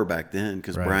 4 back then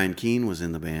because Brian Keane was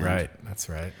in the band. Right, that's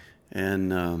right.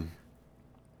 And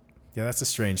that's a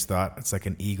strange thought. It's like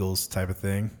an Eagles type of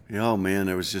thing. Oh man,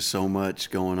 there was just so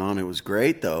much going on. It was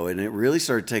great though, and it really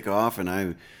started to take off. And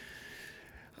I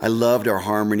loved our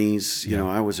harmonies. You know,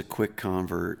 I was a quick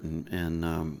convert,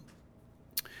 and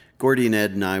Gordy and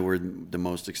Ed and I were the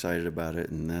most excited about it,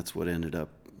 and that's what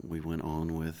we went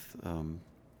on with.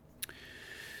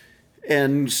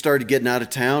 And started getting out of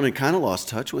town and kind of lost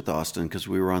touch with Austin because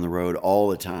we were on the road all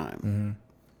the time.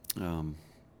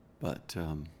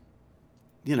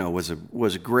 It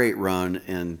was a great run,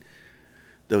 and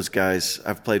those guys,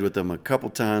 I've played with them a couple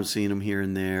times, seen them here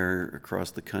and there across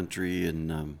the country,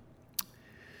 and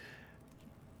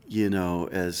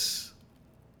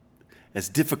as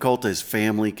difficult as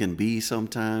family can be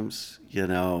sometimes,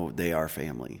 they are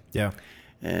family. Yeah.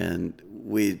 And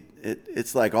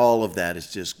it's like all of that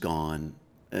is just gone,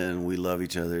 and we love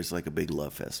each other. It's like a big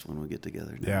love fest when we get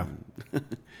together now. Yeah.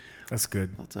 That's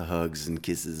good. Lots of hugs and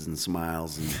kisses and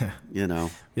smiles, and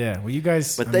Yeah. Well, you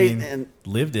guys,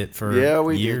 lived it for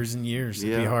years and years.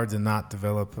 It'd be hard to not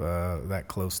develop that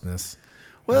closeness.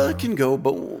 Well, it can go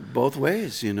both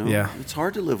ways, Yeah. It's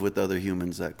hard to live with other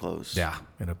humans that close. Yeah,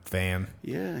 in a van.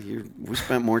 Yeah, we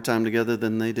spent more time together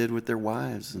than they did with their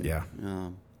wives.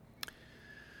 And,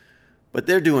 but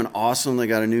they're doing awesome. They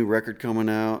got a new record coming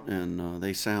out, and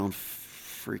they sound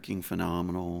freaking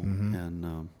phenomenal.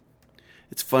 And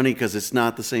it's funny because it's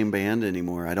not the same band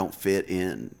anymore. I don't fit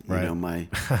in. Right.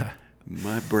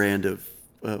 My brand of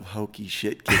hokey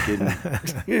shit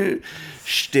kicking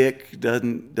shtick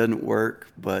doesn't work,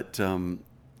 but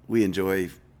we enjoy,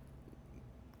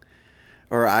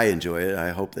 or I enjoy it. I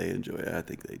hope they enjoy it. I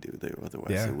think they do.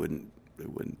 Otherwise they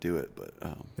wouldn't do it. But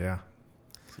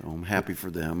so I'm happy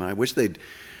for them. I wish they'd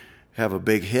have a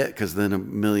big hit, because then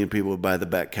 1 million people would buy the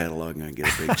back catalog and I'd get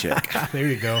a big check. There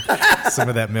you go. Some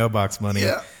of that mailbox money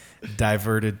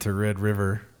diverted to Red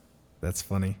River. That's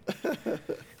funny. Well,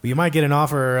 you might get an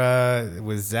offer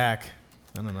with Zach.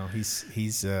 I don't know. He's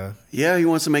he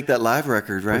wants to make that live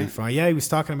record, right? Fun. Yeah, he was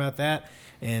talking about that,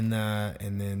 and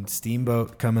then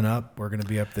Steamboat coming up. We're going to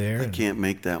be up there. I can't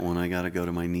make that one. I got to go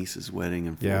to my niece's wedding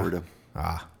in Florida.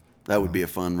 That would be a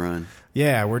fun run.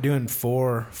 Yeah, we're doing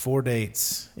four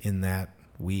dates in that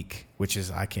week, which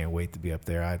is, I can't wait to be up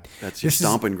there. That's your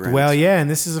stomping grounds. Well, yeah, and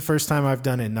this is the first time I've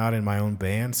done it not in my own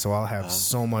band, so I'll have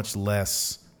so much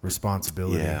less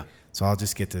responsibility. Yeah. So I'll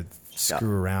just get to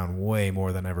screw around way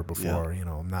more than ever before.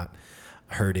 Yeah. I'm not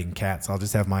herding cats. I'll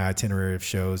just have my itinerary of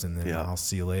shows, and then I'll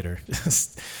see you later.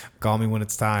 Just call me when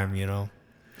it's time,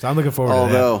 So I'm looking forward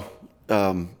to that.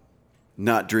 Although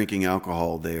not drinking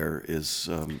alcohol there is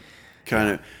kind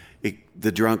of...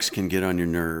 The drunks can get on your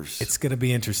nerves. It's going to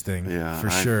be interesting, for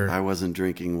sure. I wasn't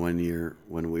drinking one year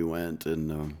when we went,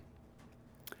 and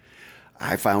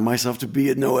I found myself to be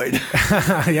annoyed.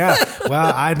 Yeah.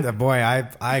 Well,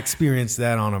 I experience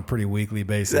that on a pretty weekly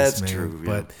basis. That's man. true,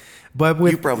 yeah. But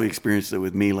with You probably experienced it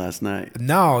with me last night.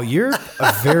 no, you're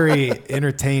very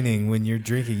entertaining when you're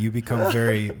drinking. You become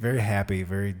very, very happy,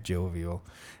 very jovial.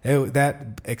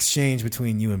 That exchange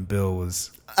between you and Bill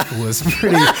was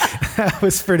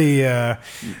pretty.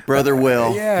 Brother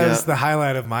Will. Yeah, it was the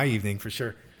highlight of my evening for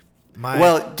sure.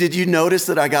 Well, did you notice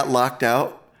that I got locked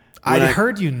out? I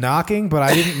heard you knocking, but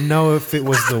I didn't know if it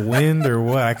was the wind or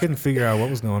what. I couldn't figure out what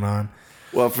was going on.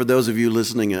 Well, for those of you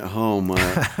listening at home,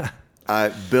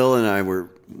 Bill and I were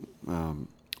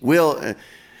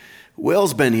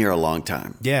Will's been here a long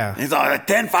time. Yeah. He's like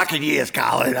 10 fucking years,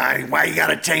 Colin. Why you got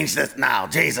to change this now?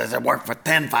 Jesus, I worked for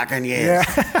 10 fucking years.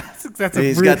 Yeah.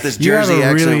 He's got this Jersey you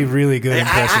have a accent. really, really good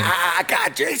impression.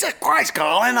 God, Jesus Christ,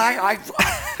 Colin.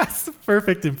 That's the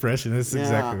perfect impression. That's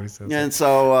exactly what he says. And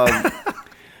so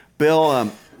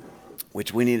Bill,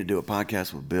 which we need to do a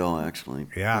podcast with Bill, actually.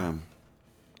 Yeah.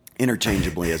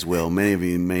 Interchangeably as Will. Many of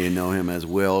you may know him as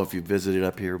Will if you visited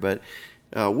up here. But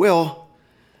Will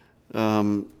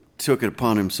took it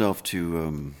upon himself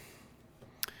to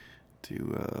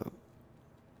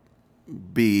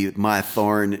be my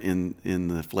thorn in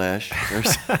the flesh or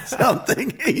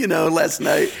something, last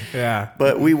night. Yeah.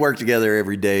 But we work together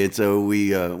every day, and so we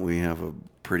have a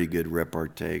pretty good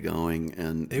repartee going.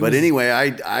 Anyway,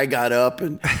 I got up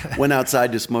and went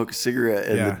outside to smoke a cigarette,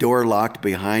 and the door locked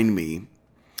behind me.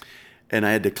 And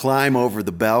I had to climb over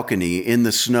the balcony in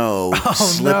the snow,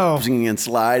 slipping and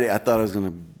sliding. I thought I was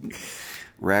going to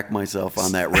rack myself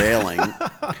on that railing.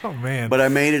 Oh, man. But I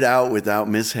made it out without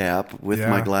mishap with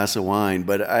my glass of wine.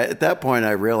 But at that point,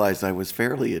 I realized I was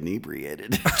fairly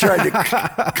inebriated trying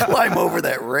to climb over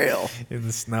that rail. In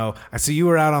the snow. I see you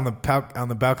were out on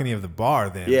the balcony of the bar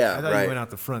then. Yeah, I thought right. you went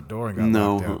out the front door and got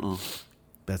locked out. No.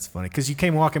 That's funny. Because you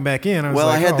came walking back in.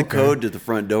 I had the code to the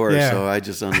front door, so I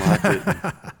just unlocked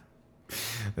it.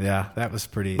 Yeah, that was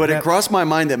pretty. But it crossed my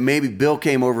mind that maybe Bill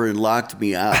came over and locked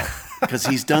me out because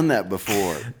he's done that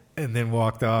before. And then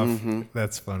walked off. Mm-hmm.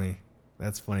 That's funny.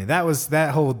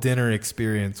 That whole dinner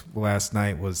experience last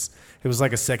night was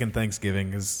like a second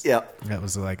Thanksgiving. That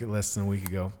was like less than a week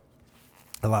ago.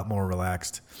 A lot more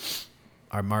relaxed.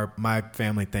 My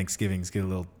family Thanksgivings get a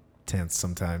little tense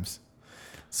sometimes,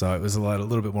 so it was a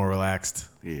little bit more relaxed.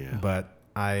 Yeah, but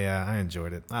I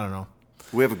enjoyed it. I don't know.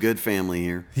 We have a good family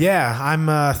here. Yeah,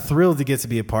 I'm thrilled to get to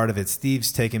be a part of it.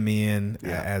 Steve's taken me in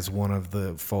as one of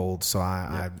the fold, so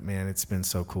man, it's been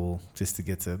so cool just to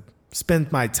get to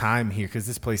spend my time here because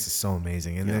this place is so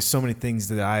amazing, and there's so many things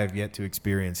that I have yet to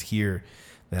experience here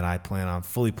that I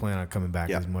fully plan on coming back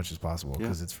as much as possible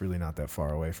because it's really not that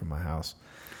far away from my house.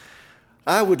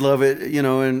 I would love it,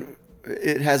 and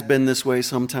it has been this way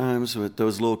sometimes with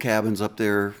those little cabins up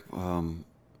there.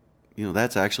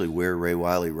 That's actually where Ray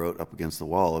Wiley wrote Up Against the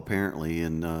Wall, apparently.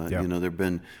 And, there have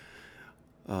been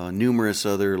numerous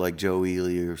other, like Joe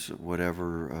Ely or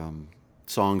whatever,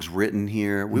 songs written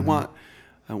here.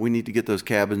 We need to get those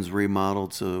cabins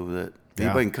remodeled so that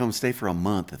anybody can come stay for a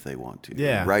month if they want to.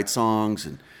 Yeah. Write songs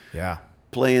and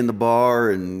play in the bar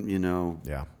and,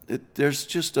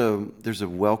 there's a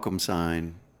welcome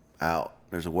sign out.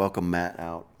 There's a welcome mat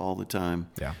out all the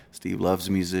time. Yeah. Steve loves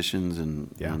musicians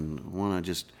and want to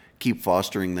just keep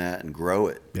fostering that and grow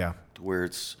it. Yeah. To where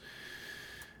it's,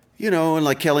 and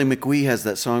like Kelly McWee has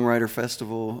that songwriter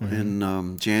festival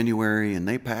in January, and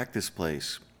they pack this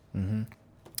place. Mm-hmm.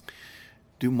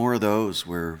 Do more of those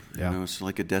where, it's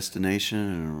like a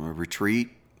destination or a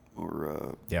retreat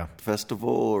or a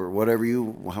festival or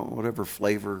whatever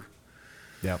flavor.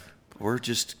 Yeah. Or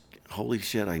just, holy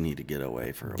shit, I need to get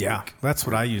away for a week. Yeah, that's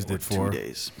what I used it for. 2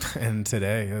 days. And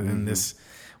today, and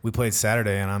we played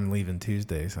Saturday, and I'm leaving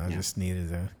Tuesday, so I just needed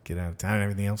to get out of town and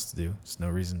everything else to do. There's no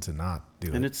reason to not do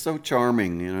it. And it's so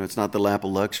charming. It's not the lap of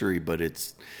luxury, but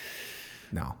it's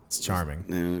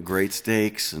charming. Great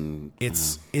steaks. And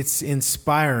it's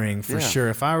inspiring for sure.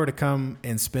 If I were to come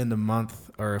and spend a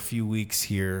month or a few weeks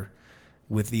here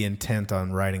with the intent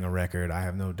on writing a record, I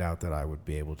have no doubt that I would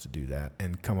be able to do that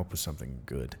and come up with something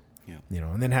good. Yeah.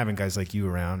 And then having guys like you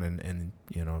around and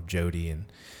Jody and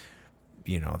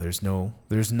there's no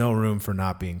room for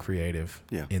not being creative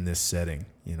in this setting,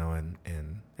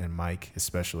 and Mike,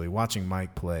 especially watching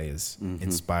Mike play is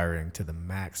inspiring to the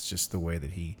max, just the way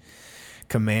that he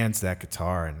commands that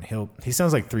guitar, and he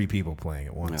sounds like three people playing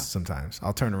at once. Sometimes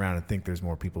I'll turn around and think there's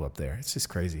more people up there. It's just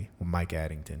crazy. Well, Mike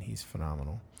Addington, he's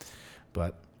phenomenal,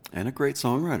 and a great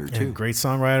songwriter too.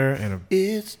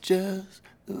 It's just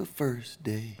the first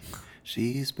day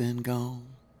she's been gone.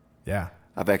 Yeah.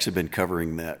 I've actually been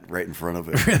covering that right in front of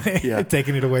it. Really? Yeah.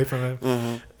 Taking it away from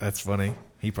him. That's funny.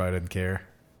 He probably doesn't care.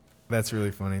 That's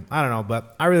really funny. I don't know,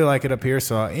 but I really like it up here.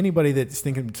 So anybody that's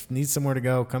thinking needs somewhere to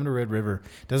go, come to Red River.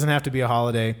 Doesn't have to be a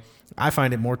holiday. I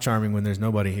find it more charming when there's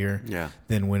nobody here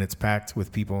than when it's packed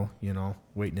with people,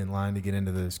 waiting in line to get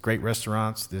into this great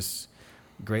restaurants, this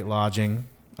great lodging.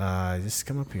 Just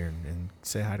come up here and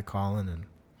say hi to Colin and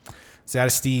say hi to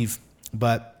Steve.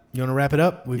 But you want to wrap it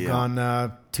up? We've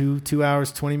gone 2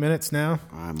 hours, 20 minutes now.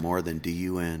 More than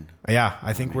DUN. Yeah,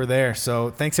 I think we're there. So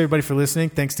thanks, everybody, for listening.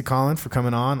 Thanks to Colin for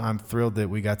coming on. I'm thrilled that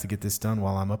we got to get this done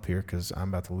while I'm up here because I'm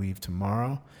about to leave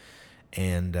tomorrow.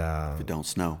 And if it don't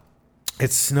snow.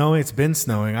 It's snowing. It's been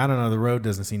snowing. I don't know. The road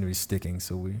doesn't seem to be sticking,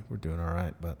 so we're doing all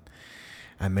right. But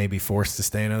I may be forced to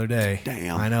stay another day.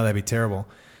 Damn. I know that'd be terrible.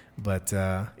 But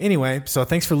anyway, so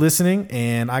thanks for listening.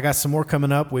 And I got some more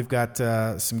coming up. We've got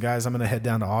some guys. I'm going to head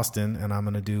down to Austin, and I'm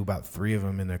going to do about 3 of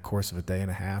them in the course of a day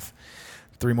and a half.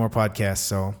 3 more podcasts.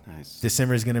 So nice.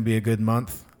 December is going to be a good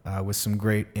month with some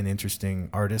great and interesting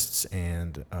artists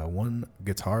and one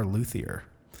guitar luthier.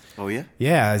 Oh, yeah?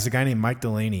 Yeah, there's a guy named Mike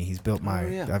Delaney. He's built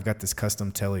I've got this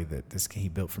custom telly that he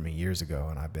built for me years ago,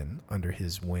 and I've been under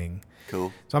his wing.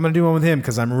 Cool. So I'm going to do one with him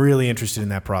because I'm really interested in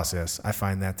that process. I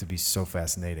find that to be so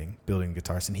fascinating, building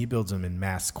guitars. And he builds them in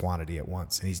mass quantity at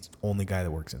once, and he's the only guy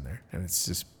that works in there. And it's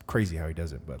just crazy how he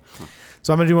does it. But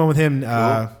so I'm going to do one with him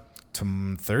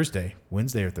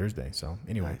Wednesday or Thursday. So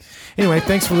anyway,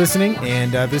 thanks for listening.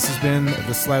 And this has been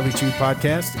the Slightly Chewed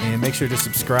podcast. And make sure to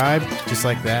subscribe, just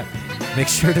like that. Make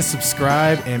sure to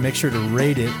subscribe and make sure to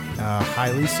rate it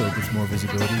highly so it gets more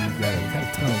visibility. We've had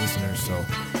a ton of listeners. So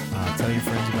tell your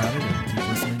friends about it and keep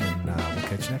listening. And we'll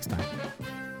catch you next time.